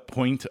 that's the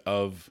point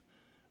of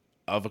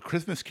A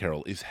Christmas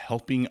Carol, is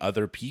helping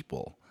other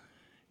people.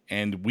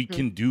 And we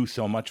can do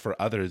so much for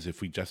others if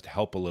we just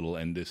help a little.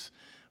 And this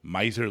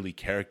miserly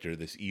character,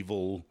 this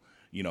evil,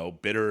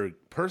 bitter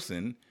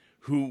person,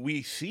 who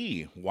we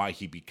see why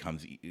he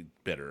becomes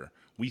bitter.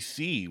 We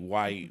see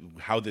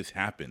how this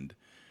happened.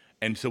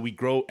 And so we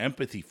grow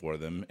empathy for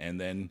them, and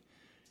then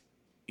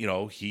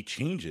he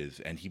changes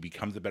and he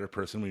becomes a better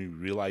person when he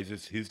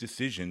realizes his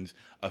decisions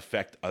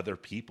affect other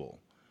people,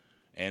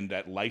 and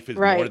that life is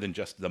more than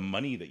just the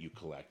money that you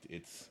collect.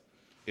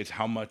 It's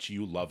how much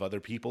you love other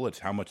people. It's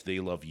how much they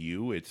love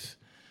you. It's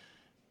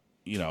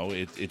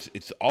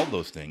it's all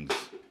those things.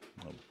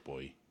 Oh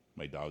boy,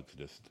 my dog's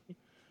just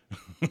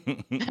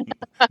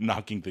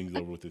knocking things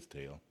over with his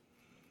tail.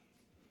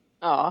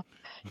 Oh,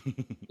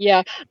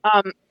 yeah.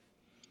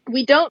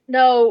 We don't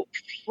know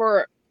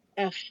for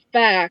a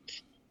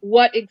fact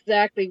what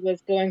exactly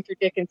was going through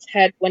Dickens'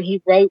 head when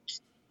he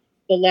wrote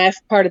the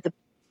last part of the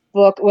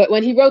book,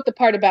 when he wrote the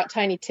part about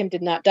Tiny Tim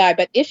did not die.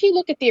 But if you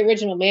look at the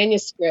original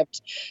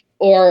manuscript,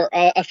 or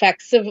a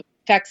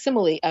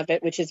facsimile of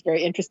it, which is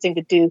very interesting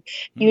to do,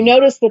 you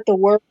notice that the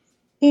words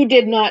 "who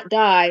did not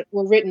die"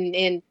 were written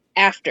in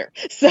after.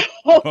 So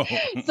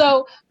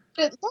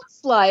it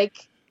looks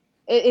like,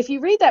 if you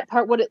read that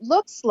part, what it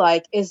looks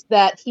like is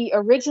that he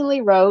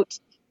originally wrote,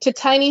 "To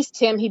Tiny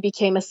Tim, he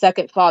became a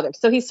second father."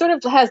 So he sort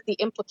of has the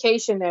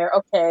implication there,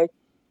 okay,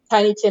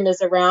 Tiny Tim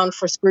is around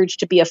for Scrooge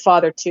to be a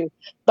father to.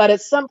 But at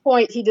some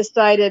point he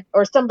decided,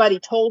 or somebody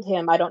told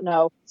him, I don't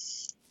know,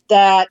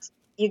 that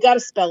you got to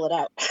spell it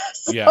out.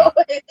 So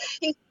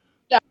he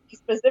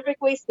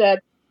specifically said,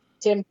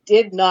 Tim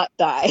did not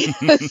die.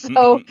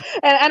 So, and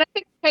I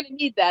think we kind of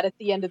need that at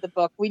the end of the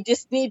book. We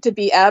just need to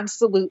be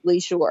absolutely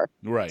sure.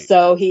 Right.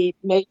 So he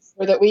made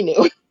sure that we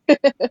knew.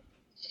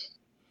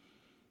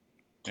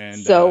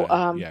 And so,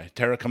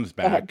 Tara comes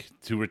back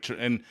to return.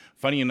 And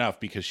funny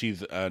enough, because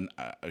she's an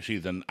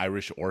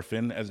Irish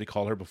orphan, as they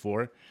call her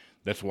before.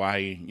 That's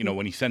why,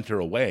 when he sent her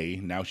away,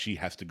 now she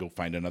has to go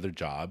find another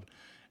job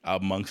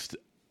amongst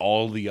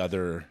all the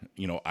other,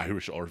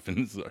 Irish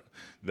orphans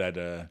that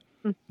are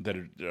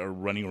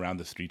running around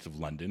the streets of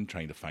London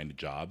trying to find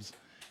jobs.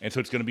 And so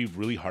it's going to be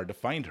really hard to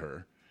find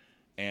her.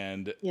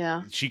 And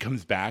she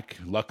comes back,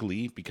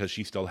 luckily, because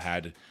she still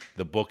had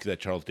the book that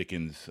Charles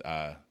Dickens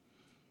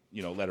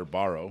let her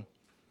borrow,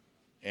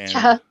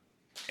 and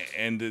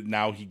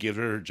now he gives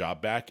her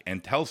job back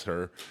and tells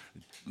her,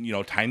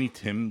 Tiny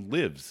Tim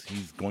lives.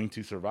 He's going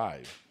to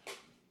survive.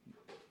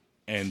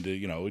 And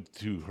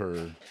to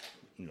her,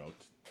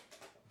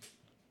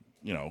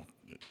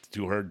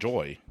 to her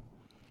joy.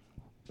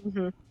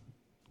 Mm-hmm.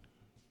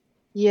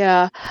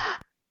 Yeah.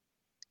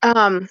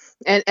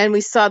 And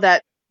we saw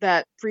that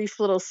brief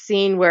little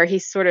scene where he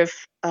sort of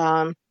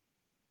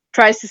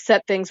tries to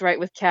set things right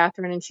with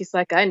Catherine, and she's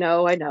like, I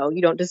know,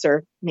 you don't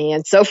deserve me,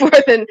 and so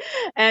forth, and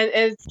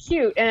it's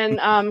cute.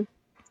 And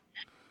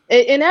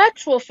in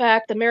actual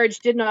fact, the marriage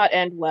did not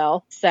end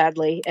well,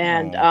 sadly,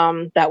 and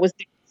that was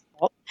Dickens'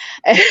 fault.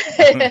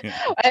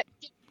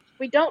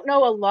 We don't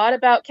know a lot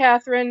about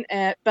Catherine,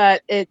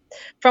 but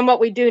from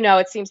what we do know,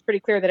 it seems pretty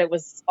clear that it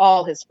was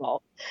all his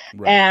fault.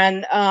 Right.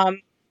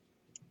 And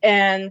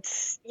and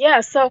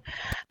yeah, so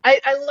I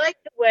like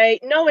the way,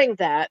 knowing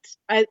that,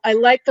 I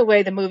like the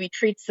way the movie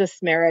treats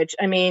this marriage.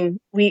 I mean,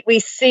 we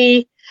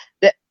see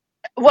that,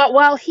 well,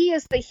 while he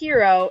is the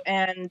hero,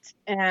 and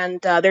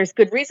there's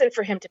good reason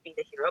for him to be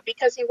the hero,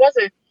 because he was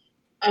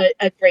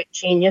a great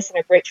genius and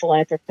a great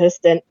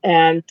philanthropist,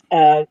 and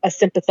a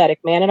sympathetic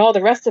man and all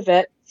the rest of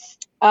it.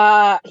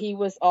 He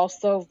was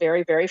also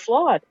very, very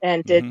flawed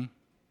and did Mm-hmm.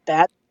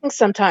 bad things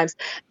sometimes.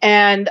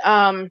 And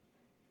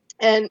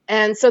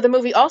so the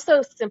movie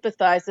also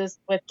sympathizes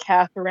with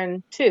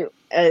Catherine too,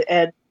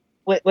 and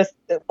with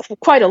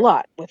quite a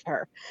lot with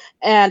her,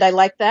 and I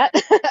like that.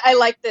 I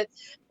like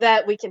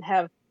that we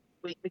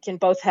can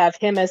both have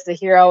him as the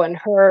hero and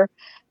her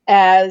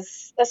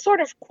as a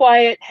sort of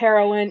quiet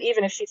heroine,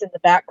 even if she's in the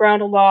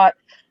background a lot.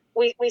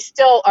 We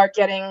still are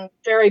getting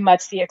very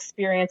much the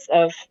experience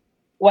of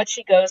what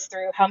she goes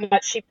through, how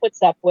much she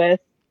puts up with,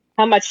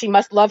 how much she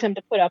must love him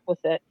to put up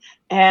with it,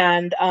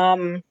 and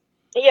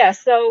yeah,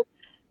 so.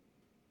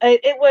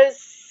 It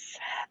was,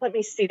 let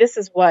me see, this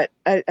is what,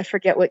 I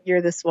forget what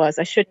year this was.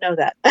 I should know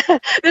that.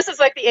 This is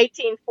like the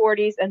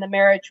 1840s, and the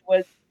marriage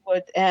would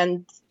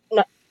end,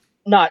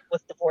 not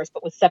with divorce,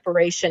 but with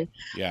separation.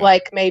 Yeah.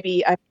 Like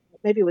maybe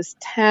it was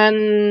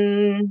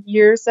 10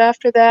 years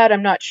after that.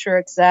 I'm not sure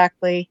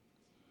exactly.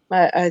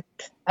 I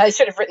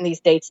should have written these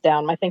dates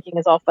down. My thinking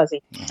is all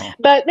fuzzy. Uh-huh.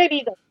 But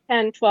maybe the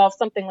 10, 12,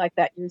 something like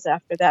that, years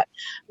after that.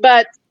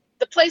 But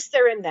the place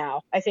they're in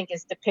now, I think,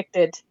 is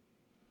depicted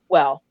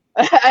well.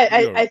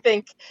 I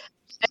think,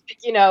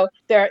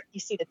 there you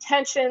see the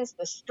tensions,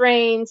 the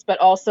strains, but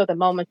also the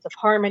moments of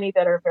harmony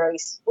that are very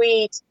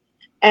sweet.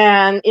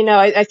 And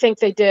I think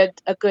they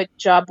did a good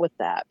job with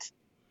that.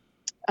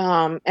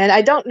 And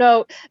I don't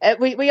know.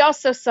 We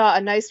also saw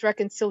a nice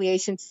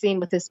reconciliation scene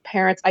with his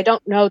parents. I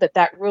don't know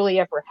that really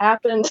ever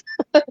happened,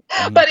 but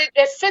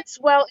it fits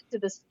well into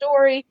the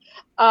story.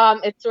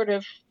 It sort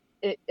of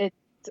it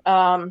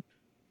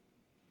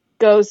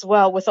goes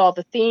well with all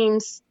the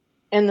themes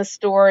in the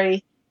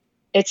story.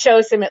 It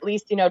shows him at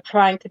least,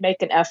 trying to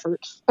make an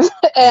effort,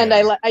 and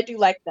Yeah. I do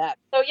like that.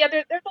 So yeah,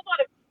 there's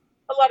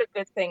a lot of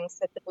good things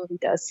that the movie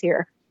does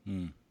here.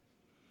 And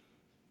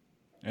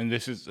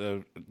this is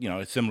a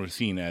similar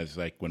scene as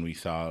like when we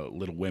saw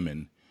Little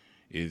Women,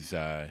 is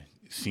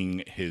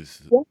seeing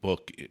his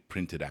book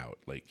printed out,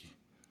 like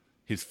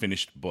his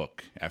finished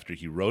book after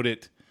he wrote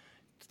it,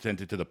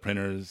 sent it to the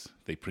printers,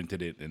 they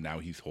printed it, and now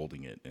he's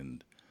holding it.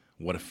 And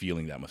what a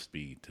feeling that must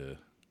be to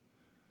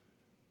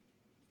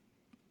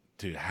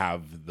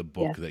have the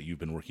book that you've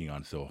been working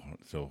on so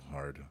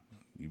hard.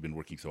 You've been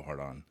working so hard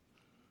on.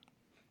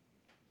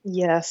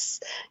 Yes,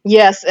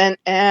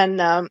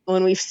 and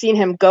when we've seen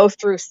him go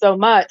through so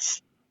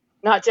much,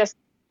 not just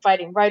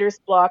fighting writer's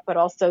block, but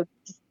also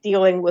just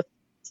dealing with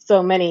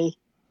so many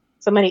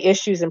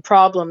issues and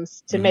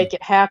problems to make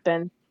it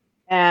happen,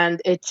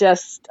 and it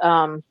just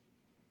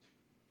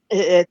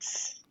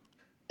it's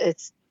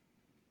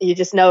you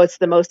just know it's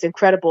the most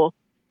incredible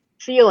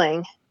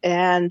feeling,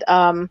 and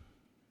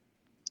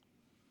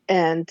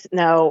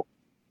now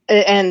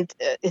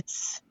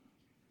it's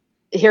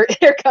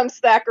here comes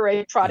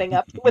Thackeray trotting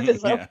up with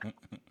his own.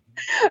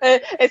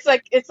 It's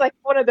like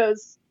one of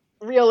those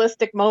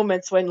realistic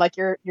moments when like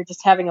you're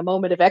just having a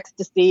moment of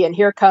ecstasy, and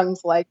here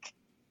comes like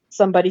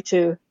somebody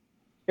to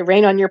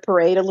rain on your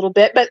parade a little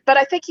bit. But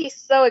I think he's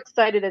so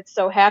excited and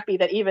so happy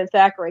that even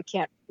Thackeray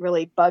can't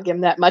really bug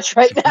him that much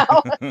right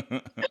now.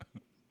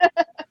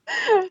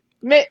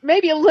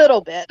 Maybe a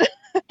little bit.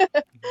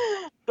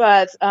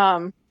 But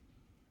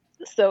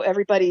so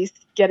everybody's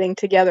getting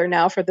together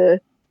now for the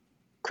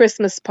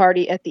Christmas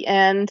party at the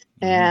end,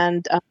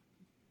 and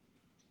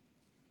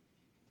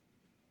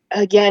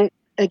again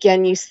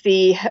you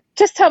see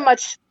just how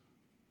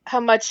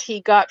much he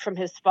got from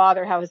his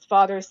father, how his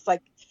father's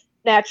like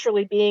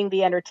naturally being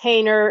the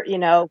entertainer,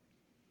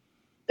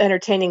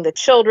 entertaining the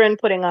children,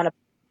 putting on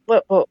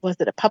what was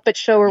it, a puppet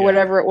show or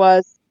whatever it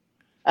was,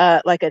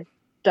 like a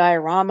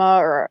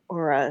diorama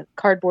or a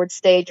cardboard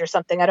stage or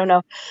something, I don't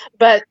know,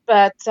 but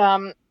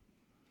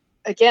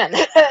again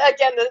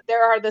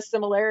there are the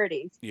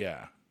similarities.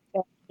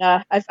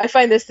 I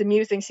find this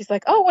amusing. She's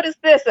like, "Oh, what is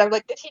this?" I'm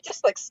like, "Did he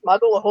just like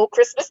smuggle a whole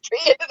Christmas tree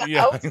into the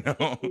house?"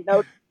 I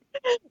know.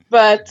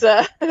 But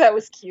that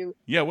was cute.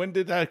 Yeah, when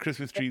did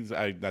Christmas trees?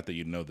 Not that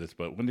you know this,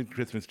 but when did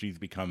Christmas trees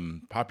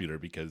become popular?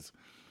 Because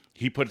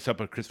he puts up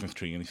a Christmas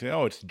tree and he says,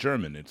 "Oh, it's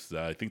German. It's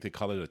I think they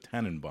call it a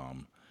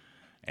Tannenbaum,"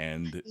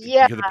 and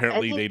because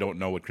apparently they don't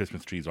know what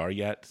Christmas trees are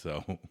yet,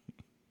 so.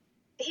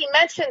 He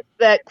mentioned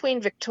that Queen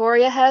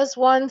Victoria has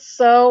one,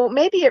 so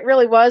maybe it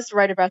really was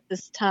right about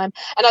this time.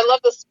 And I love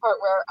this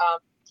part where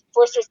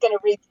Forster's going to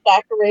read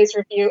Thackeray's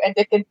review, and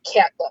Dickon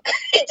can't look.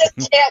 He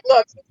just can't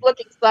look. He's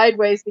looking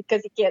sideways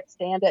because he can't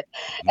stand it.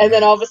 And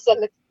then all of a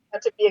sudden, it's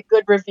got to be a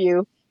good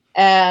review,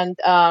 and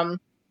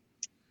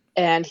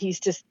he's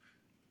just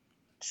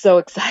so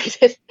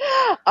excited.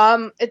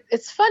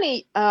 It's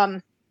funny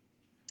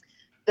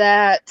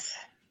that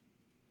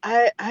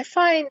I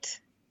find.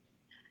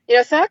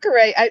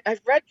 Thackeray,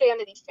 I've read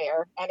Vanity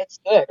Fair, and it's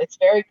good. It's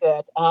very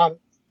good.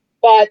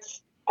 But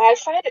I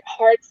find it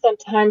hard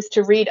sometimes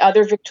to read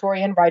other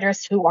Victorian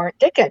writers who aren't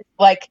Dickens,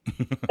 like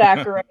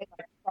Thackeray,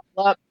 like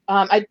Trollope.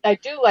 I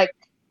do like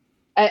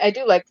I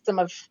do like some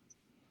of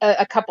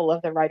a couple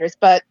of the writers,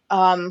 but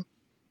I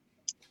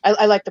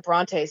like the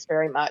Brontes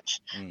very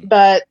much.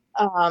 But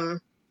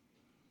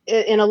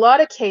in a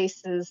lot of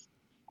cases,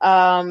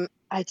 I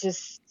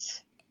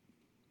just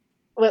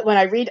when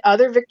I read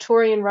other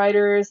Victorian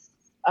writers,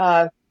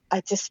 I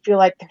just feel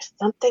like there's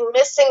something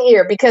missing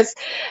here because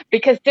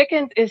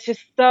Dickens is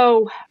just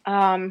so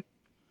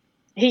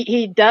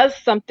he does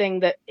something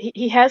that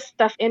he has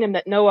stuff in him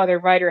that no other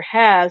writer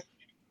has,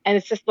 and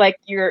it's just like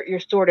you're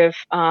sort of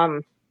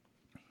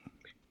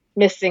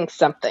missing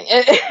something.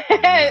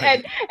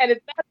 And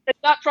it's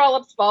not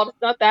Trollope's fault.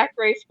 It's not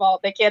Thackeray's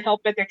fault. They can't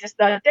help it. They're just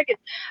not Dickens.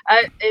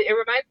 It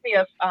reminds me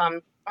of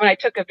when I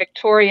took a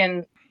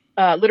Victorian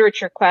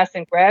literature class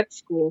in grad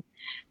school,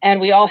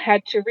 and we all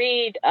had to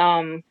read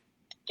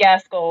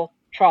Gaskell,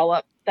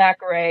 Trollope,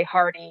 Thackeray,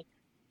 Hardy,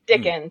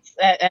 Dickens,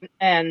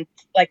 and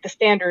like the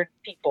standard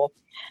people.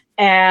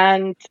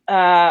 And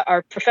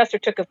our professor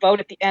took a vote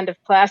at the end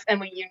of class,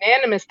 and we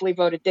unanimously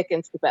voted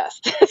Dickens the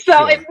best. So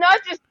Sure. It's not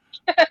just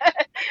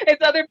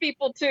it's other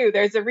people too.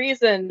 There's a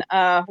reason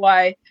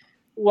why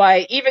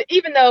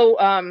even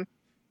though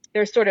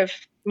there's sort of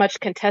much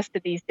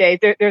contested these days,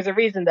 there's a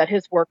reason that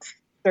his works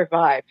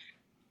survive.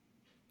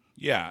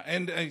 Yeah,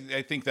 and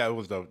I think that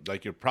was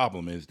your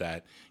problem is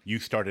that you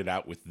started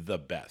out with the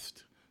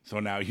best, so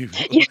now you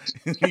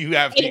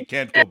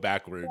can't go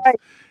backwards. Right.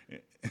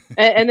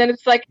 And then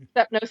it's like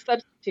no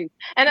substitute.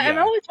 And Yeah. I'm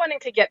always wanting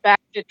to get back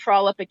to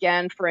Trollope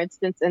again, for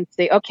instance, and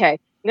say, okay,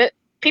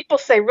 people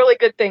say really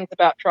good things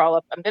about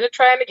Trollope. I'm going to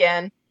try him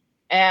again,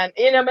 and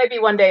maybe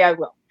one day I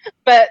will.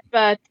 But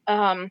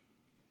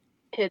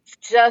it's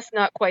just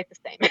not quite the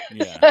same.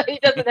 Yeah. So he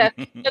doesn't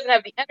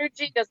have the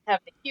energy, doesn't have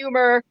the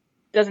humor,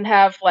 doesn't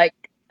have like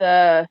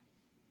the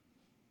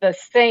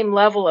same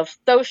level of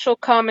social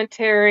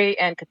commentary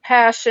and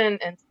compassion,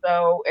 and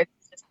so it's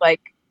just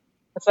like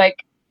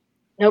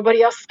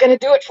nobody else is going to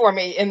do it for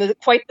me in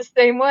quite the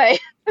same way.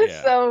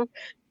 Yeah. So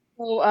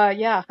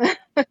yeah.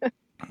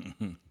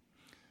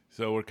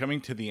 So we're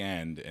coming to the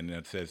end, and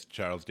it says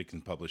Charles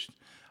Dickens published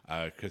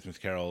Christmas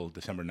Carol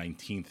December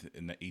 19th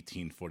in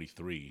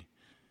 1843,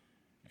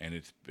 and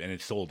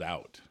it's sold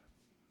out.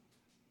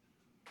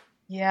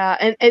 Yeah,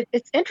 and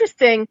it's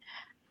interesting.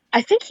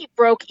 I think he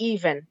broke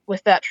even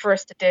with that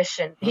first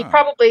edition. I'm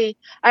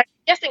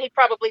guessing he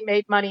probably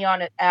made money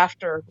on it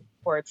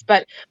afterwards,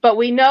 but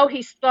we know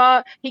he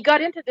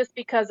got into this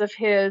because of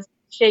his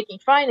shaky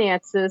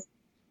finances.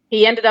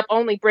 He ended up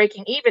only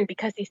breaking even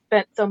because he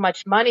spent so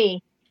much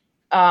money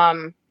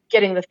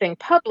getting the thing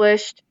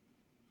published,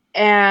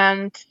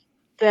 and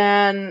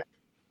then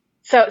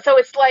so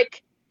it's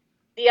like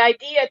the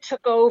idea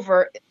took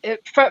over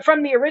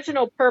from the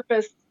original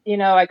purpose.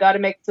 I got to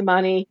make some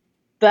money.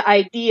 The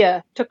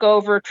idea took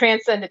over,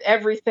 transcended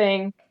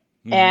everything,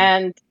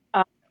 and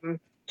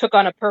took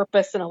on a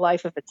purpose and a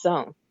life of its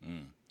own.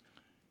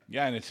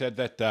 Yeah, and it said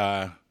that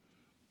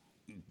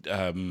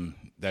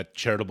that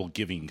charitable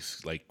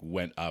givings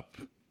went up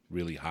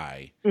really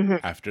high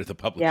after the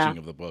publishing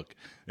of the book.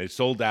 It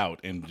sold out,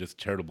 and just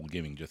charitable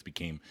giving just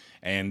became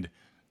and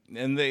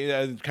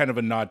they kind of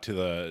a nod to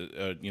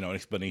the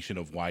explanation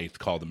of why it's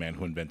called The Man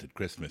Who Invented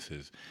Christmas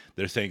is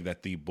they're saying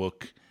that the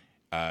book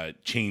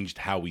changed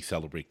how we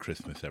celebrate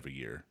Christmas every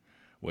year,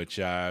 which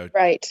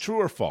right. True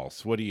or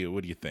false? What do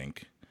you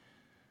think?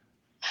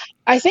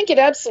 I think it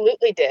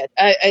absolutely did.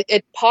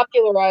 It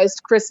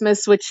popularized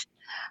Christmas, which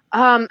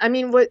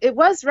it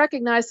was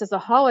recognized as a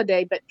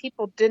holiday, but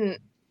people didn't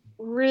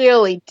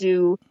really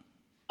do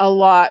a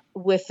lot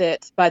with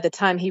it by the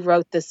time he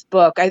wrote this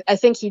book. I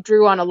think he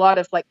drew on a lot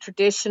of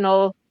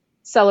traditional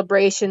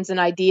celebrations and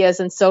ideas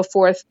and so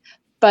forth,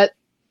 but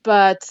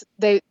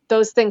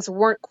those things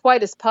weren't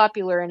quite as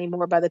popular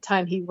anymore by the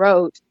time he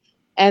wrote.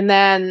 And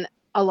then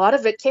a lot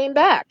of it came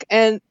back,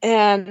 and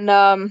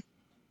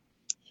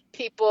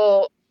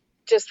people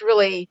just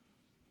really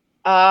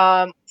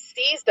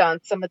seized on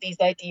some of these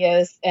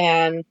ideas,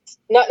 and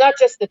not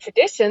just the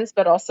traditions,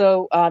 but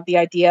also the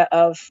idea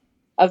of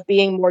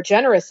being more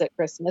generous at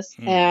Christmas.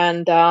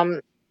 And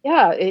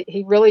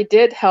he really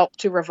did help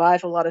to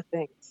revive a lot of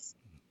things.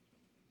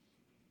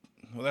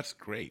 Well, that's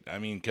great. I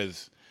mean,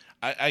 because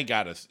I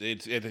got us.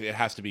 It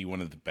has to be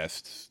one of the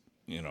best.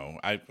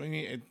 I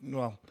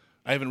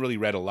haven't really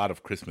read a lot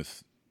of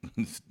Christmas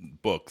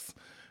books,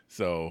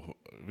 so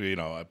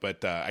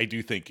but I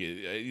do think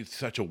it's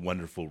such a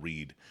wonderful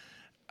read,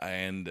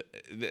 and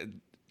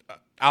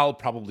I'll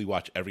probably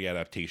watch every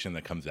adaptation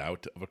that comes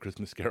out of A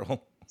Christmas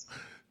Carol,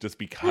 just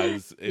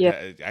because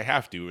I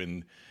have to.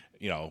 And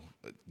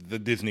the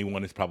Disney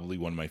one is probably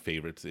one of my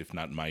favorites, if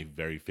not my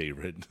very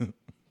favorite,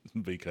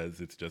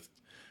 because it's just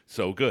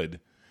so good.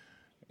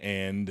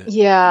 And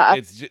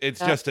it's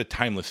just a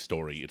timeless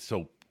story. It's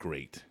so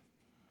great.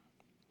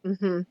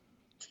 Mm-hmm.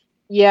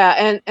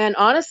 Yeah, and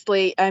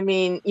honestly, I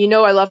mean,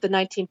 I love the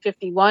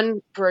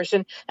 1951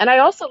 version, and I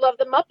also love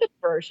the Muppet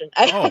version.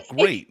 Oh,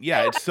 great!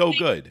 Yeah, it's so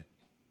good.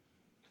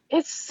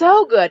 It's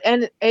so good,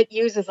 and it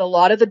uses a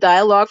lot of the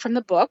dialogue from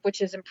the book,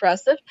 which is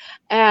impressive,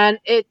 and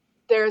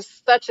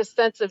there's such a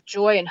sense of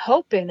joy and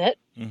hope in it.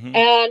 Mm-hmm.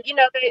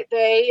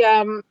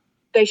 And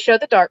they show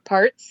the dark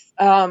parts.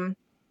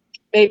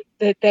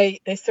 They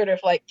sort of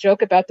like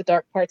joke about the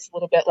dark parts a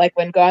little bit, like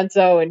when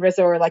Gonzo and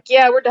Rizzo are like,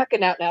 "Yeah, we're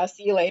ducking out now.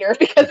 See you later,"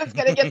 because it's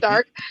gonna get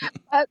dark.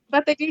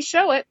 But they do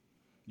show it,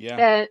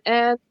 Yeah.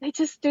 and they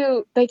just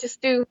do.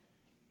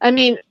 I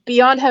mean,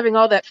 beyond having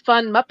all that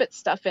fun Muppet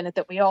stuff in it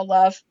that we all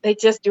love, they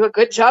just do a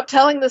good job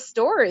telling the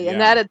story, and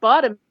that Yeah. at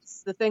bottom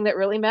is the thing that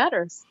really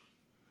matters.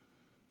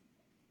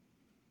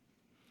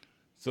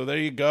 So there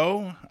you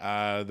go.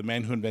 The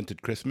Man Who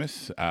Invented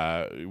Christmas.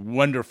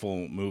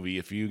 Wonderful movie.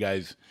 If you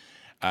guys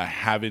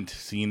haven't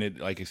seen it,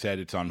 like I said,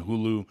 it's on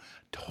Hulu.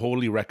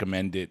 Totally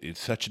recommend it.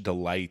 It's such a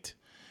delight.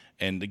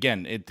 And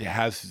again, it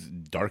has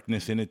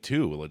darkness in it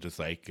too, just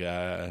like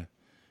the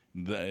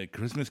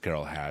Christmas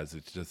Carol has.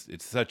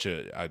 It's such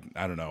a,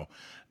 I don't know.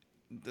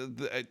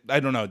 I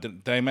don't know.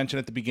 Did I mention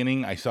at the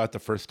beginning? I saw it the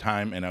first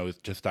time and I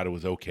just thought it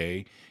was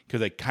okay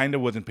because I kind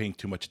of wasn't paying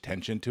too much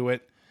attention to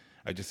it.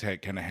 I just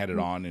kind of had it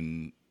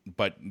on,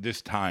 but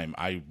this time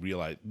I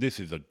realized this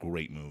is a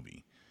great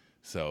movie.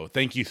 So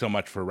thank you so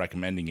much for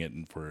recommending it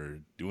and for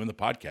doing the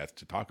podcast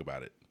to talk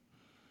about it.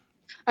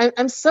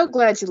 I'm so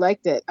glad you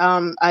liked it.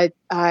 I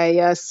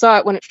saw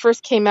it when it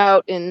first came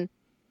out in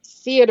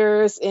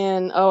theaters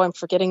I'm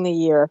forgetting the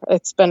year.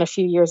 It's been a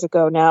few years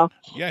ago now.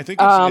 Yeah, I think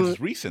it's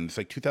recent. It's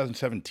like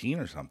 2017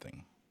 or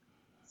something.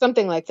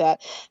 Something like that.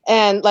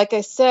 And like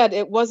I said,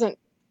 it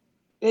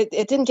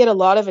didn't get a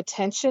lot of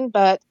attention,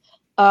 but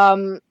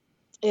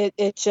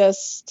it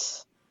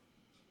just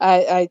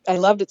I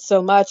loved it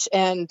so much,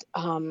 and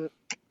I'm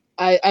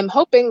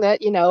hoping that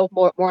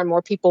more and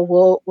more people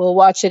will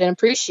watch it and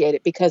appreciate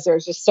it because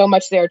there's just so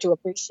much there to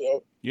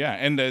appreciate. Yeah,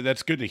 and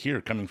that's good to hear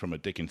coming from a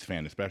Dickens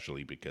fan,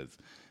 especially because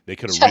they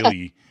could have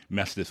really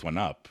messed this one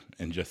up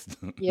and just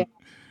yeah.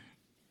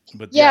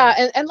 But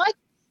and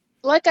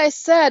like I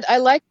said, I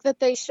like that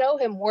they show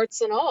him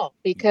warts and all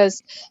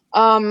because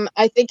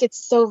I think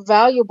it's so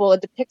valuable, a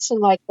depiction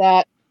like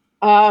that.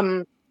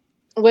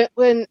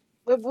 When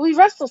we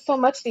wrestle so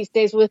much these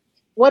days with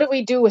what do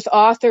we do with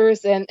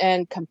authors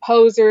and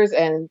composers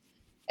and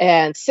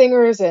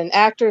singers and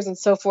actors and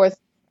so forth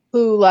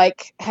who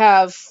like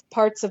have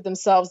parts of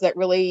themselves that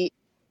really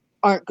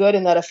aren't good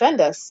and that offend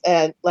us,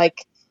 and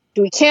like,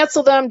 do we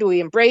cancel them? Do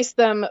we embrace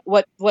them?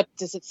 What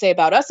does it say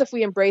about us if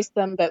we embrace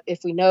them? But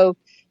if we know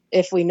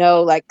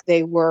like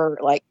they were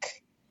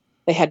like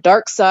they had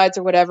dark sides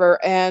or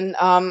whatever, and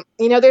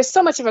there's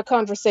so much of a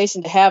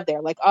conversation to have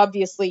there. Like,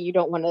 obviously you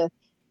don't want to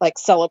like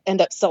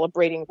end up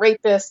celebrating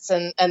rapists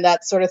and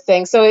that sort of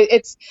thing. So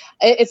it's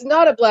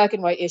not a black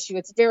and white issue.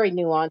 It's very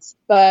nuanced,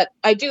 but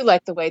I do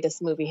like the way this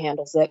movie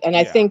handles it. And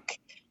I think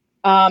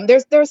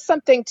there's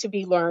something to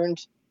be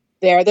learned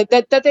there,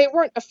 that they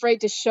weren't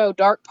afraid to show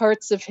dark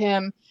parts of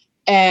him,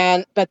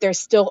 but they're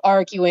still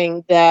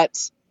arguing that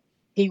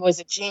he was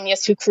a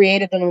genius who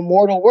created an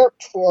immortal work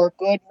for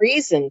good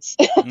reasons,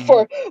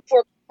 for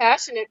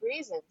passionate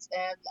reasons.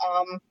 And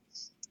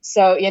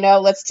so,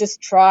 let's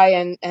just try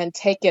and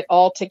take it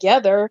all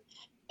together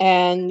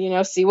and,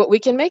 see what we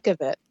can make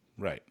of it.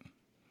 Right.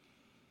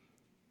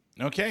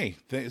 Okay.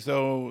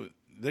 So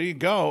there you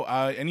go.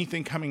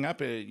 Anything coming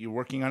up? You're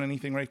working on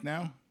anything right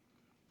now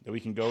that we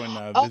can go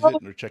and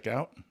visit or check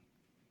out?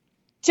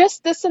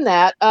 Just this and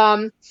that.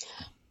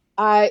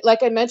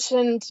 Like I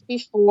mentioned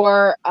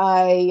before,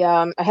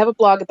 I have a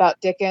blog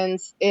about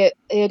Dickens. It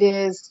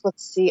is,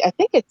 let's see, I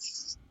think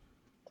it's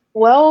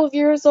 12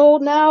 years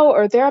old now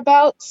or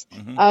thereabouts.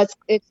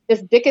 It's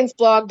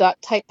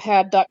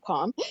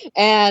dickensblog.typepad.com,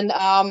 and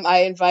I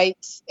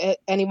invite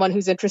anyone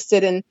who's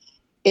interested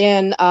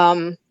in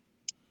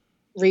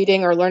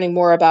reading or learning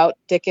more about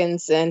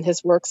Dickens and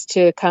his works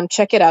to come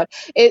check it out.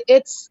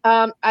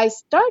 I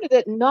started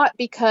it not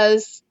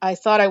because I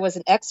thought I was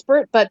an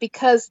expert, but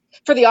because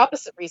for the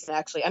opposite reason.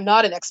 Actually, I'm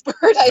not an expert.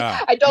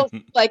 I don't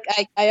like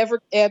I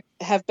ever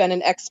have been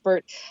an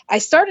expert. I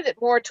started it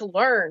more to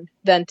learn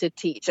than to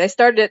teach. I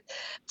started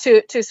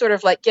it to sort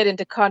of like get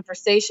into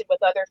conversation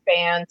with other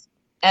fans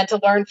and to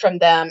learn from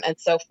them and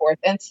so forth.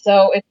 And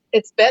so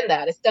it's been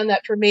that. It's done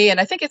that for me, and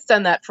I think it's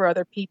done that for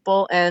other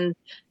people. And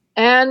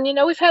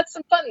we've had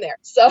some fun there.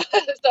 So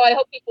I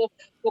hope people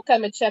will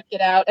come and check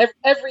it out.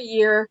 Every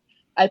year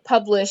I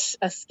publish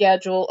a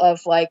schedule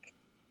of like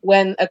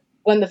when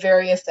the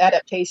various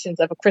adaptations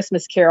of A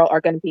Christmas Carol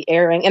are going to be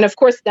airing. And of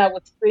course now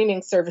with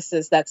streaming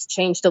services, that's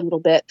changed a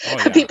little bit. Oh,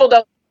 yeah. People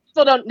don't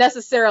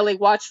necessarily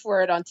watch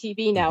for it on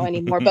TV now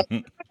anymore, but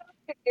for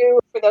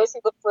those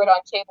who look for it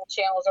on cable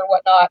channels or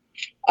whatnot,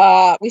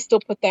 we still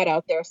put that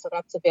out there. So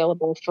that's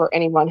available for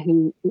anyone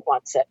who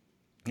wants it.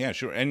 Yeah,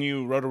 sure. And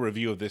you wrote a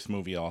review of this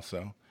movie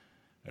also.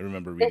 I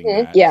remember reading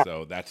that. Yeah.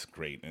 So that's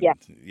great. And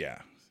yeah.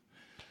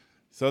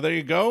 So there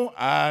you go.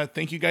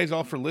 Thank you guys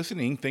all for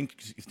listening.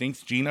 Thanks,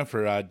 Gina,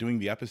 for doing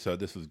the episode.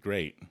 This was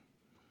great.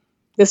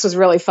 This was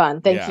really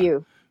fun. Thank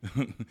you.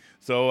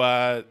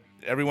 So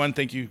everyone,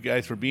 thank you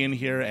guys for being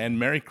here, and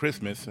Merry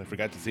Christmas. I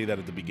forgot to say that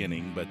at the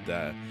beginning, but we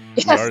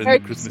Yes, are in Merry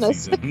the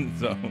Christmas season.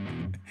 So,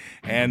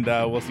 and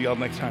we'll see y'all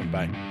next time.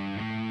 Bye.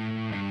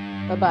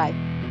 Bye-bye.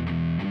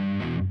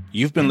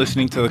 You've been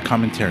listening to the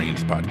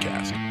Commentarians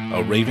Podcast,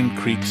 a Raven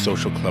Creek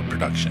Social Club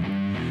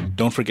production.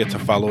 Don't forget to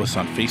follow us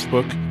on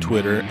Facebook,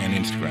 Twitter, and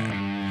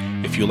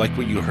Instagram. If you like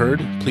what you heard,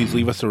 please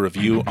leave us a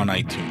review on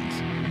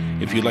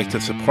iTunes. If you'd like to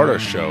support our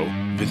show,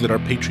 visit our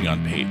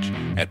Patreon page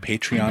at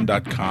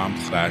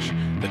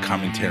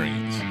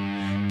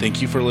patreon.com/thecommentarians.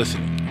 Thank you for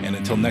listening, and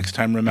until next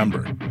time,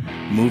 remember,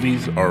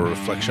 movies are a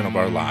reflection of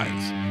our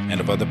lives and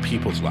of other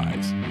people's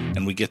lives,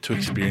 and we get to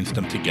experience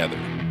them together.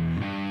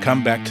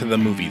 Come back to the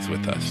movies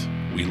with us.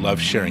 We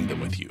love sharing them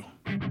with you.